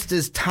just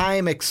as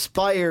time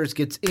expires,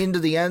 gets into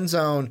the end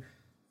zone,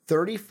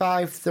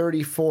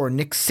 35-34.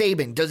 Nick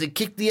Saban, does he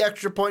kick the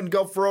extra point and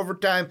go for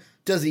overtime?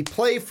 Does he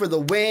play for the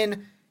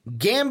win?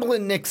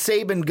 Gambling Nick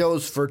Saban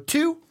goes for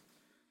 2.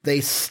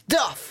 They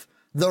stuff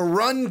the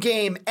run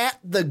game at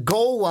the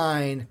goal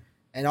line,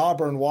 and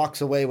Auburn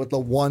walks away with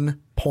the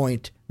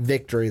 1-point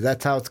victory.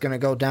 That's how it's going to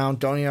go down.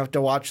 Don't even have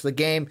to watch the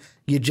game.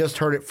 You just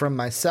heard it from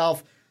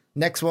myself.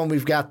 Next one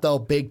we've got, though,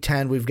 Big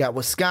Ten. We've got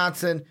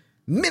Wisconsin,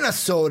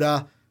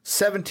 Minnesota.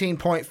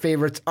 17-point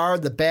favorites are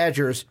the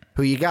Badgers.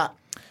 Who you got?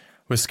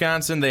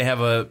 Wisconsin, they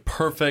have a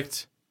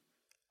perfect,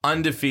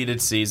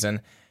 undefeated season,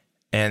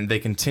 and they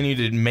continue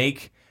to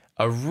make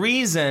a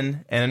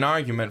reason and an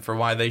argument for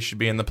why they should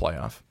be in the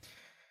playoff.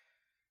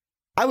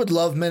 I would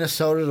love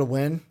Minnesota to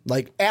win.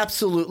 Like,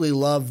 absolutely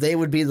love. They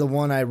would be the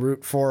one I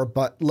root for,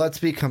 but let's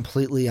be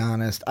completely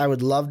honest. I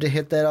would love to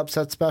hit that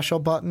upset special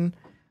button.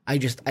 I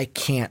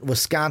can't.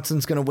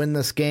 Wisconsin's going to win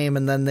this game,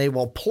 and then they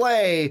will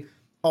play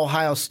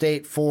Ohio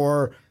State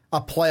for a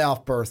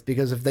playoff berth,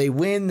 because if they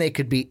win, they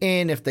could be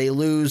in. If they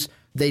lose,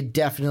 they'd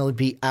definitely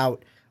be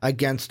out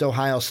against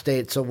Ohio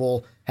State. So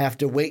we'll have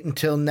to wait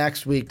until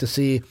next week to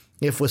see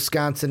if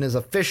Wisconsin is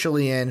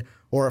officially in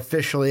or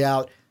officially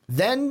out.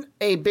 Then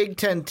a Big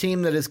Ten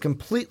team that is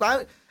completely,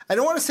 I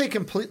don't want to say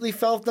completely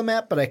fell off the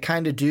map, but I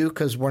kind of do,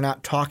 because we're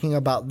not talking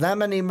about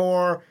them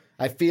anymore.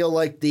 I feel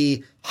like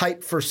the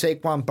hype for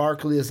Saquon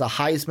Barkley as a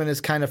Heisman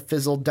has kind of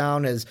fizzled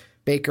down as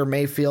Baker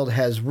Mayfield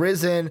has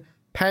risen.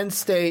 Penn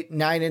State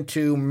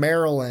 9-2,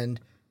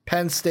 Maryland.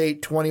 Penn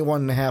State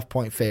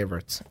 21.5-point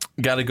favorites.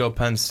 Got to go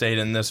Penn State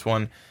in this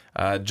one,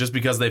 just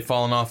because they've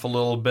fallen off a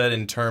little bit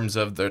in terms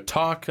of their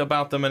talk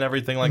about them and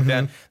everything like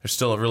that. They're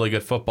still a really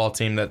good football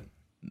team that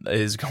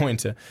is going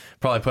to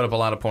probably put up a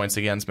lot of points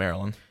against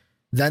Maryland.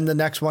 Then the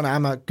next one,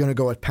 I'm going to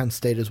go with Penn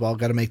State as well.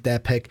 Got to make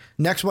that pick.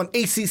 Next one,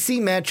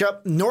 ACC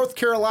matchup, North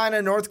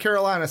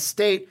Carolina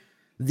State.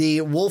 The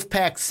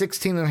Wolfpack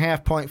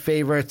 16.5-point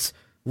favorites.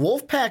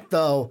 Wolfpack,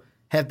 though,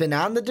 have been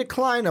on the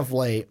decline of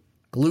late,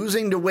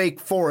 losing to Wake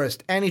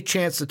Forest. Any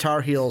chance the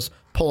Tar Heels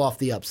pull off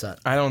the upset?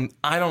 I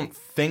don't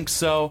think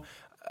so.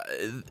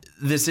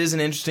 This is an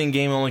interesting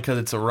game only because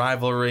it's a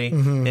rivalry,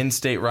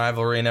 in-state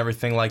rivalry and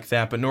everything like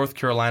that. But North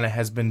Carolina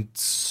has been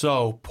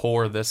so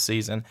poor this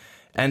season.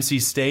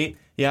 NC State,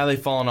 yeah, they've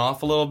fallen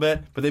off a little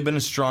bit, but they've been a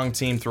strong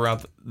team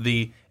throughout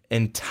the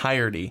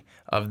entirety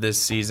of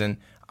this season.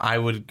 I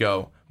would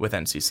go with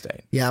NC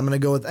State. Yeah, I'm going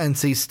to go with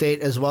NC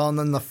State as well. And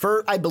then the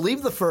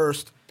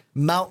first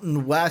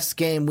Mountain West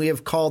game we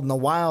have called in a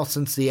while,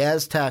 since the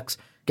Aztecs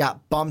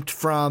got bumped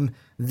from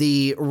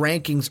the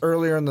rankings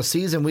earlier in the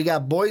season. We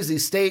got Boise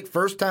State.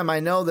 First time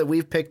I know that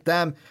we've picked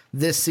them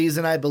this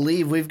season, I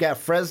believe. We've got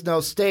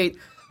Fresno State.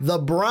 The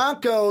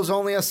Broncos,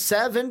 only a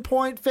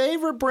 7-point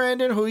favorite,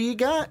 Brandon. Who you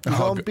got? You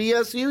going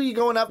BSU? You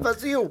going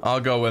FSU? I'll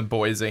go with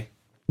Boise.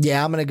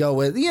 Yeah, I'm going to go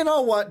with, you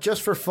know what,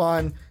 just for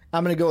fun,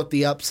 I'm going to go with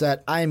the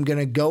upset. I am going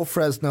to go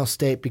Fresno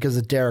State because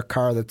of Derek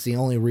Carr. That's the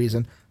only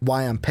reason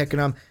why I'm picking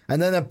them. And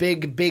then a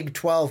Big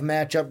 12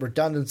 matchup,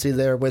 redundancy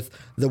there with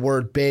the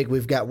word big.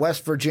 We've got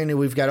West Virginia.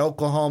 We've got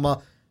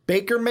Oklahoma.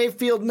 Baker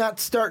Mayfield not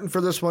starting for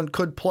this one,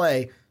 could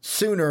play.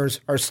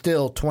 Sooners are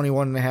still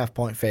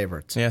 21.5-point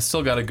favorites. Yeah,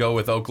 still got to go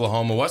with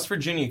Oklahoma. West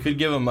Virginia could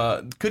give them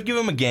a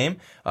game.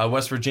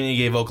 West Virginia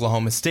gave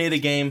Oklahoma State a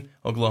game.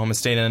 Oklahoma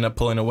State ended up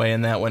pulling away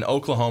in that one.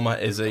 Oklahoma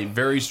is a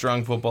very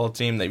strong football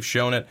team. They've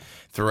shown it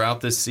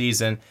throughout this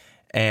season,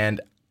 and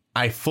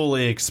I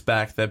fully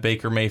expect that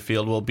Baker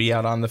Mayfield will be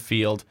out on the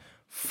field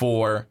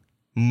for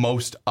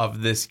most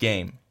of this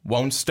game.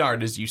 Won't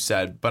start, as you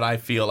said, but I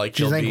feel like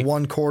do you think be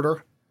 1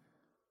 quarter?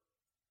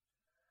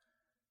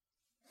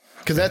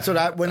 Because that's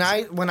what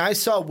when I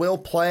saw Will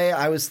play,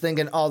 I was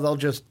thinking, oh, they'll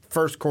just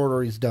first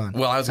quarter he's done.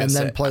 Well, I was going to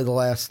say, then play the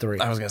last 3.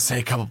 I was going to say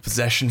a couple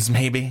possessions,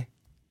 maybe.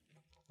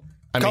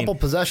 A couple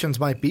possessions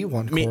might be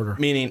 1 quarter.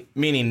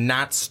 Meaning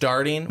not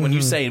starting. When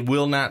you say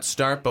will not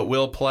start but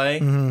will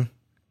play,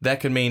 that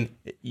could mean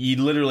he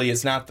literally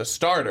is not the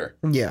starter.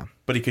 Yeah.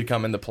 But he could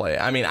come into play.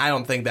 I mean, I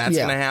don't think that's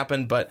going to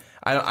happen, but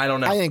I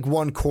don't know. I think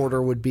 1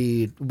 quarter would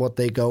be what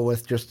they go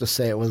with, just to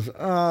say it was,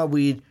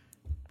 we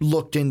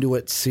looked into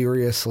it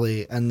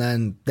seriously, and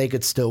then they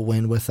could still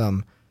win with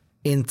them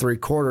in 3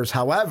 quarters.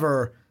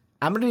 However,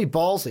 I'm going to be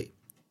ballsy.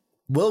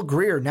 Will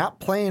Greer not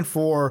playing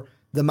for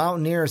the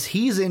Mountaineers.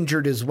 He's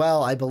injured as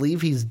well. I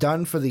believe he's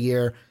done for the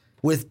year.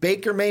 With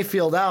Baker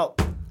Mayfield out,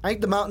 I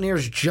think the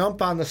Mountaineers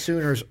jump on the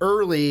Sooners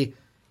early,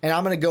 and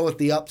I'm going to go with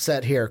the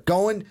upset here.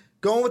 Going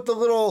with the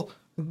little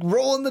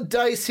rolling the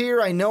dice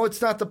here. I know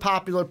it's not the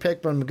popular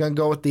pick, but I'm going to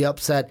go with the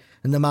upset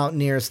and the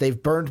Mountaineers.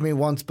 They've burned me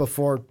once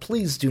before.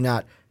 Please do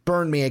not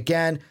burn me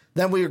again.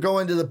 Then we are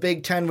going to the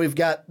Big Ten. We've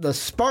got the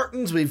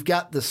Spartans. We've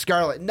got the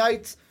Scarlet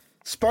Knights.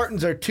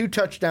 Spartans are 2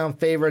 touchdown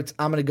favorites.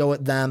 I'm going to go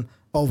with them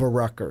over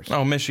Rutgers.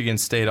 Oh, Michigan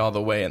State all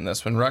the way in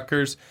this one.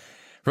 Rutgers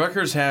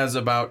has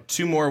about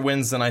 2 more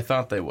wins than I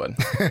thought they would.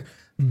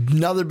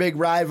 Another big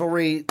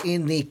rivalry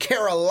in the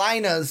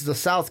Carolinas, the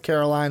South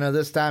Carolina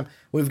this time.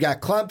 We've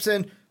got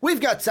Clemson. We've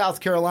got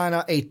South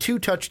Carolina, a 2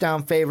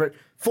 touchdown favorite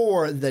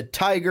for the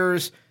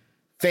Tigers.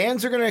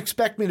 Fans are going to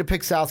expect me to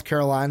pick South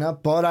Carolina,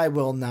 but I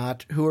will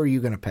not. Who are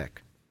you going to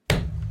pick?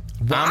 Wow.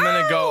 I'm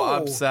going to go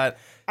upset.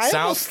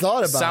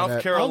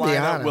 South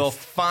Carolina will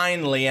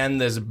finally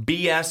end this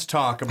BS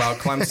talk about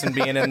Clemson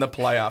being in the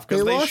plaff,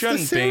 because they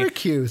shouldn't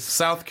be.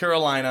 South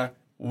Carolina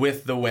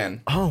with the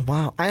win. Oh,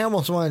 wow. I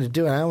almost wanted to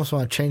do it. I almost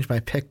want to change my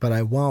pick, but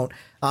I won't.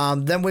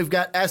 Then we've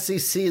got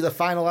SEC, the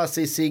final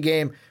SEC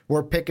game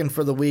we're picking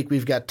for the week.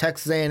 We've got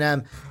Texas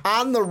A&M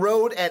on the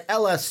road at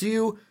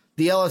LSU.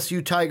 The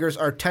LSU Tigers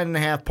are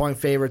 10.5-point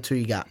favorites. Who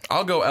you got?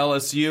 I'll go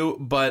LSU,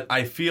 but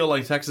I feel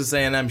like Texas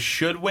A&M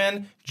should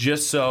win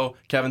just so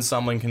Kevin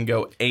Sumlin can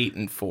go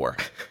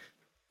 8-4.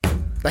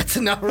 That's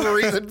another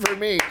reason for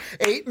me.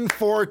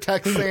 8-4,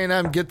 Texas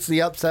A&M gets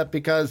the upset,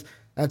 because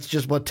that's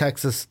just what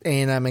Texas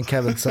A&M and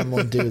Kevin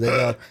Sumlin do. They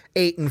go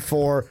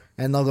 8-4,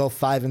 and they'll go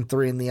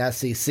 5-3 in the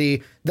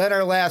SEC. Then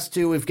our last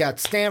 2, we've got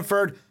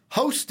Stanford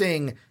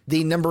hosting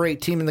the number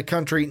 8 team in the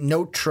country,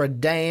 Notre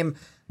Dame.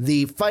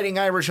 The Fighting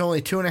Irish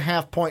only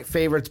 2.5-point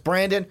favorites.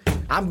 Brandon,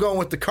 I'm going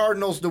with the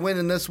Cardinals to win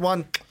in this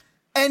one,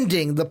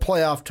 ending the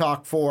playoff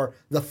talk for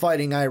the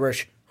Fighting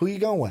Irish. Who are you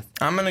going with?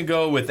 I'm going to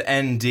go with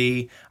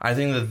ND. I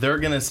think that they're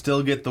going to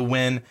still get the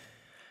win.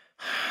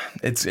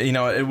 It's,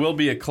 it will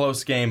be a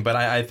close game, but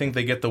I think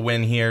they get the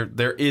win here.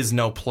 There is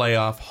no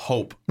playoff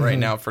hope right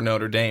now for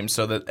Notre Dame,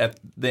 so that at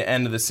the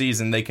end of the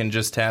season they can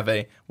just have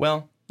it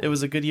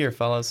was a good year,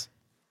 fellas.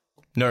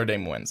 Notre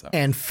Dame wins, though.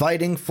 And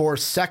fighting for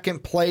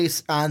second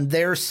place on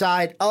their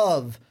side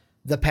of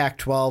the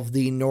Pac-12,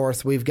 the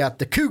North, we've got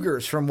the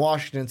Cougars from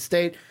Washington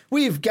State.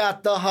 We've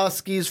got the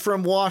Huskies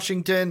from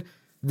Washington.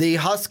 The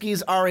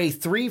Huskies are a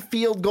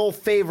 3-field goal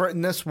favorite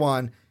in this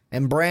one.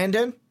 And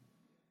Brandon,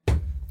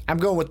 I'm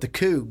going with the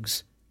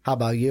Cougs. How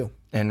about you?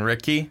 And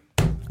Ricky,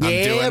 I'm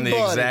doing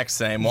the exact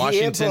same.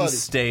 Washington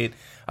State.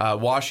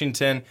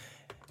 Washington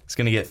is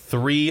going to get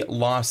 3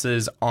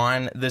 losses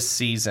on the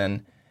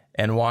season.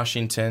 And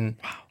Washington,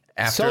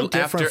 after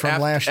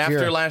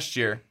last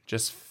year,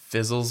 just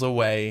fizzles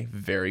away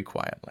very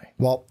quietly.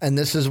 Well, and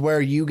this is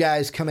where you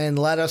guys come in.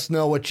 Let us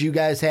know what you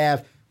guys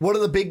have. What are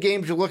the big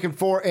games you're looking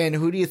for, and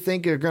who do you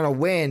think are going to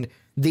win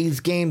these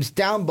games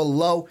down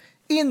below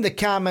in the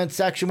comment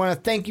section? I want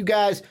to thank you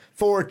guys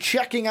for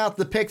checking out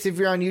the picks. If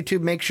you're on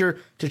YouTube, make sure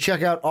to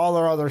check out all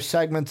our other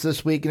segments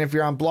this week. And if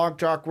you're on Blog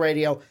Talk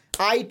Radio,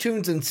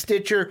 iTunes, and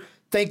Stitcher,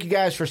 thank you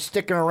guys for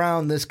sticking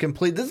around this is going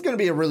to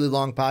be a really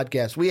long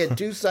podcast. We had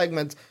 2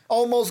 segments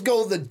almost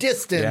go the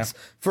distance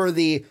for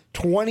the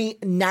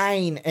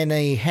 29 and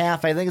a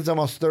half. I think it's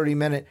almost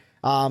 30-minute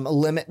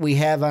limit we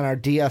have on our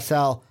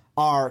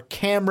DSLR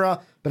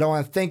camera. But I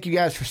want to thank you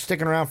guys for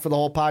sticking around for the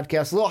whole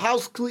podcast. A little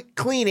house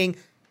cleaning.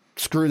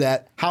 Screw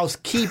that.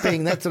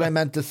 Housekeeping. That's what I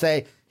meant to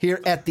say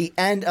here at the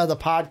end of the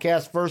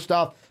podcast. First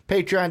off,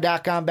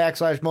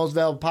 patreon.com/Most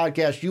Valuable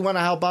Podcast. You want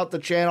to help out the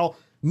channel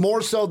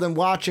more so than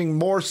watching,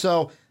 more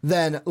so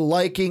than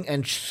liking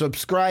and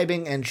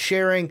subscribing and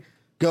sharing,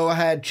 go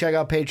ahead, check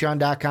out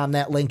patreon.com.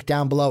 That link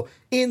down below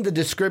in the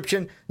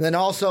description. And then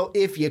also,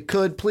 if you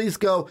could, please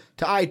go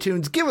to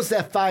iTunes. Give us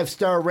that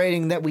 5-star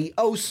rating that we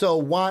oh so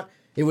want.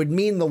 It would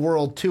mean the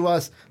world to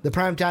us. The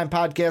Primetime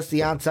Podcast, the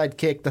Onside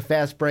Kick, the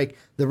Fast Break,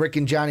 the Rick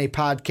and Johnny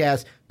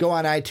Podcast. Go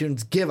on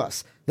iTunes. Give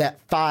us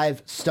that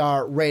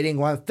 5-star rating. I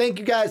want to thank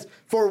you guys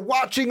for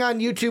watching on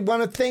YouTube. I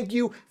want to thank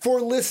you for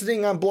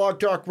listening on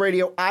Blog Talk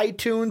Radio,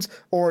 iTunes,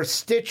 or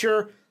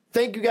Stitcher.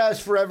 Thank you guys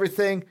for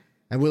everything,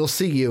 and we'll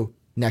see you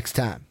next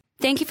time.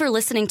 Thank you for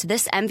listening to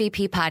this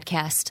MVP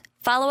podcast.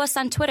 Follow us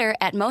on Twitter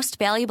at Most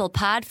Valuable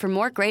Pod for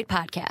more great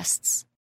podcasts.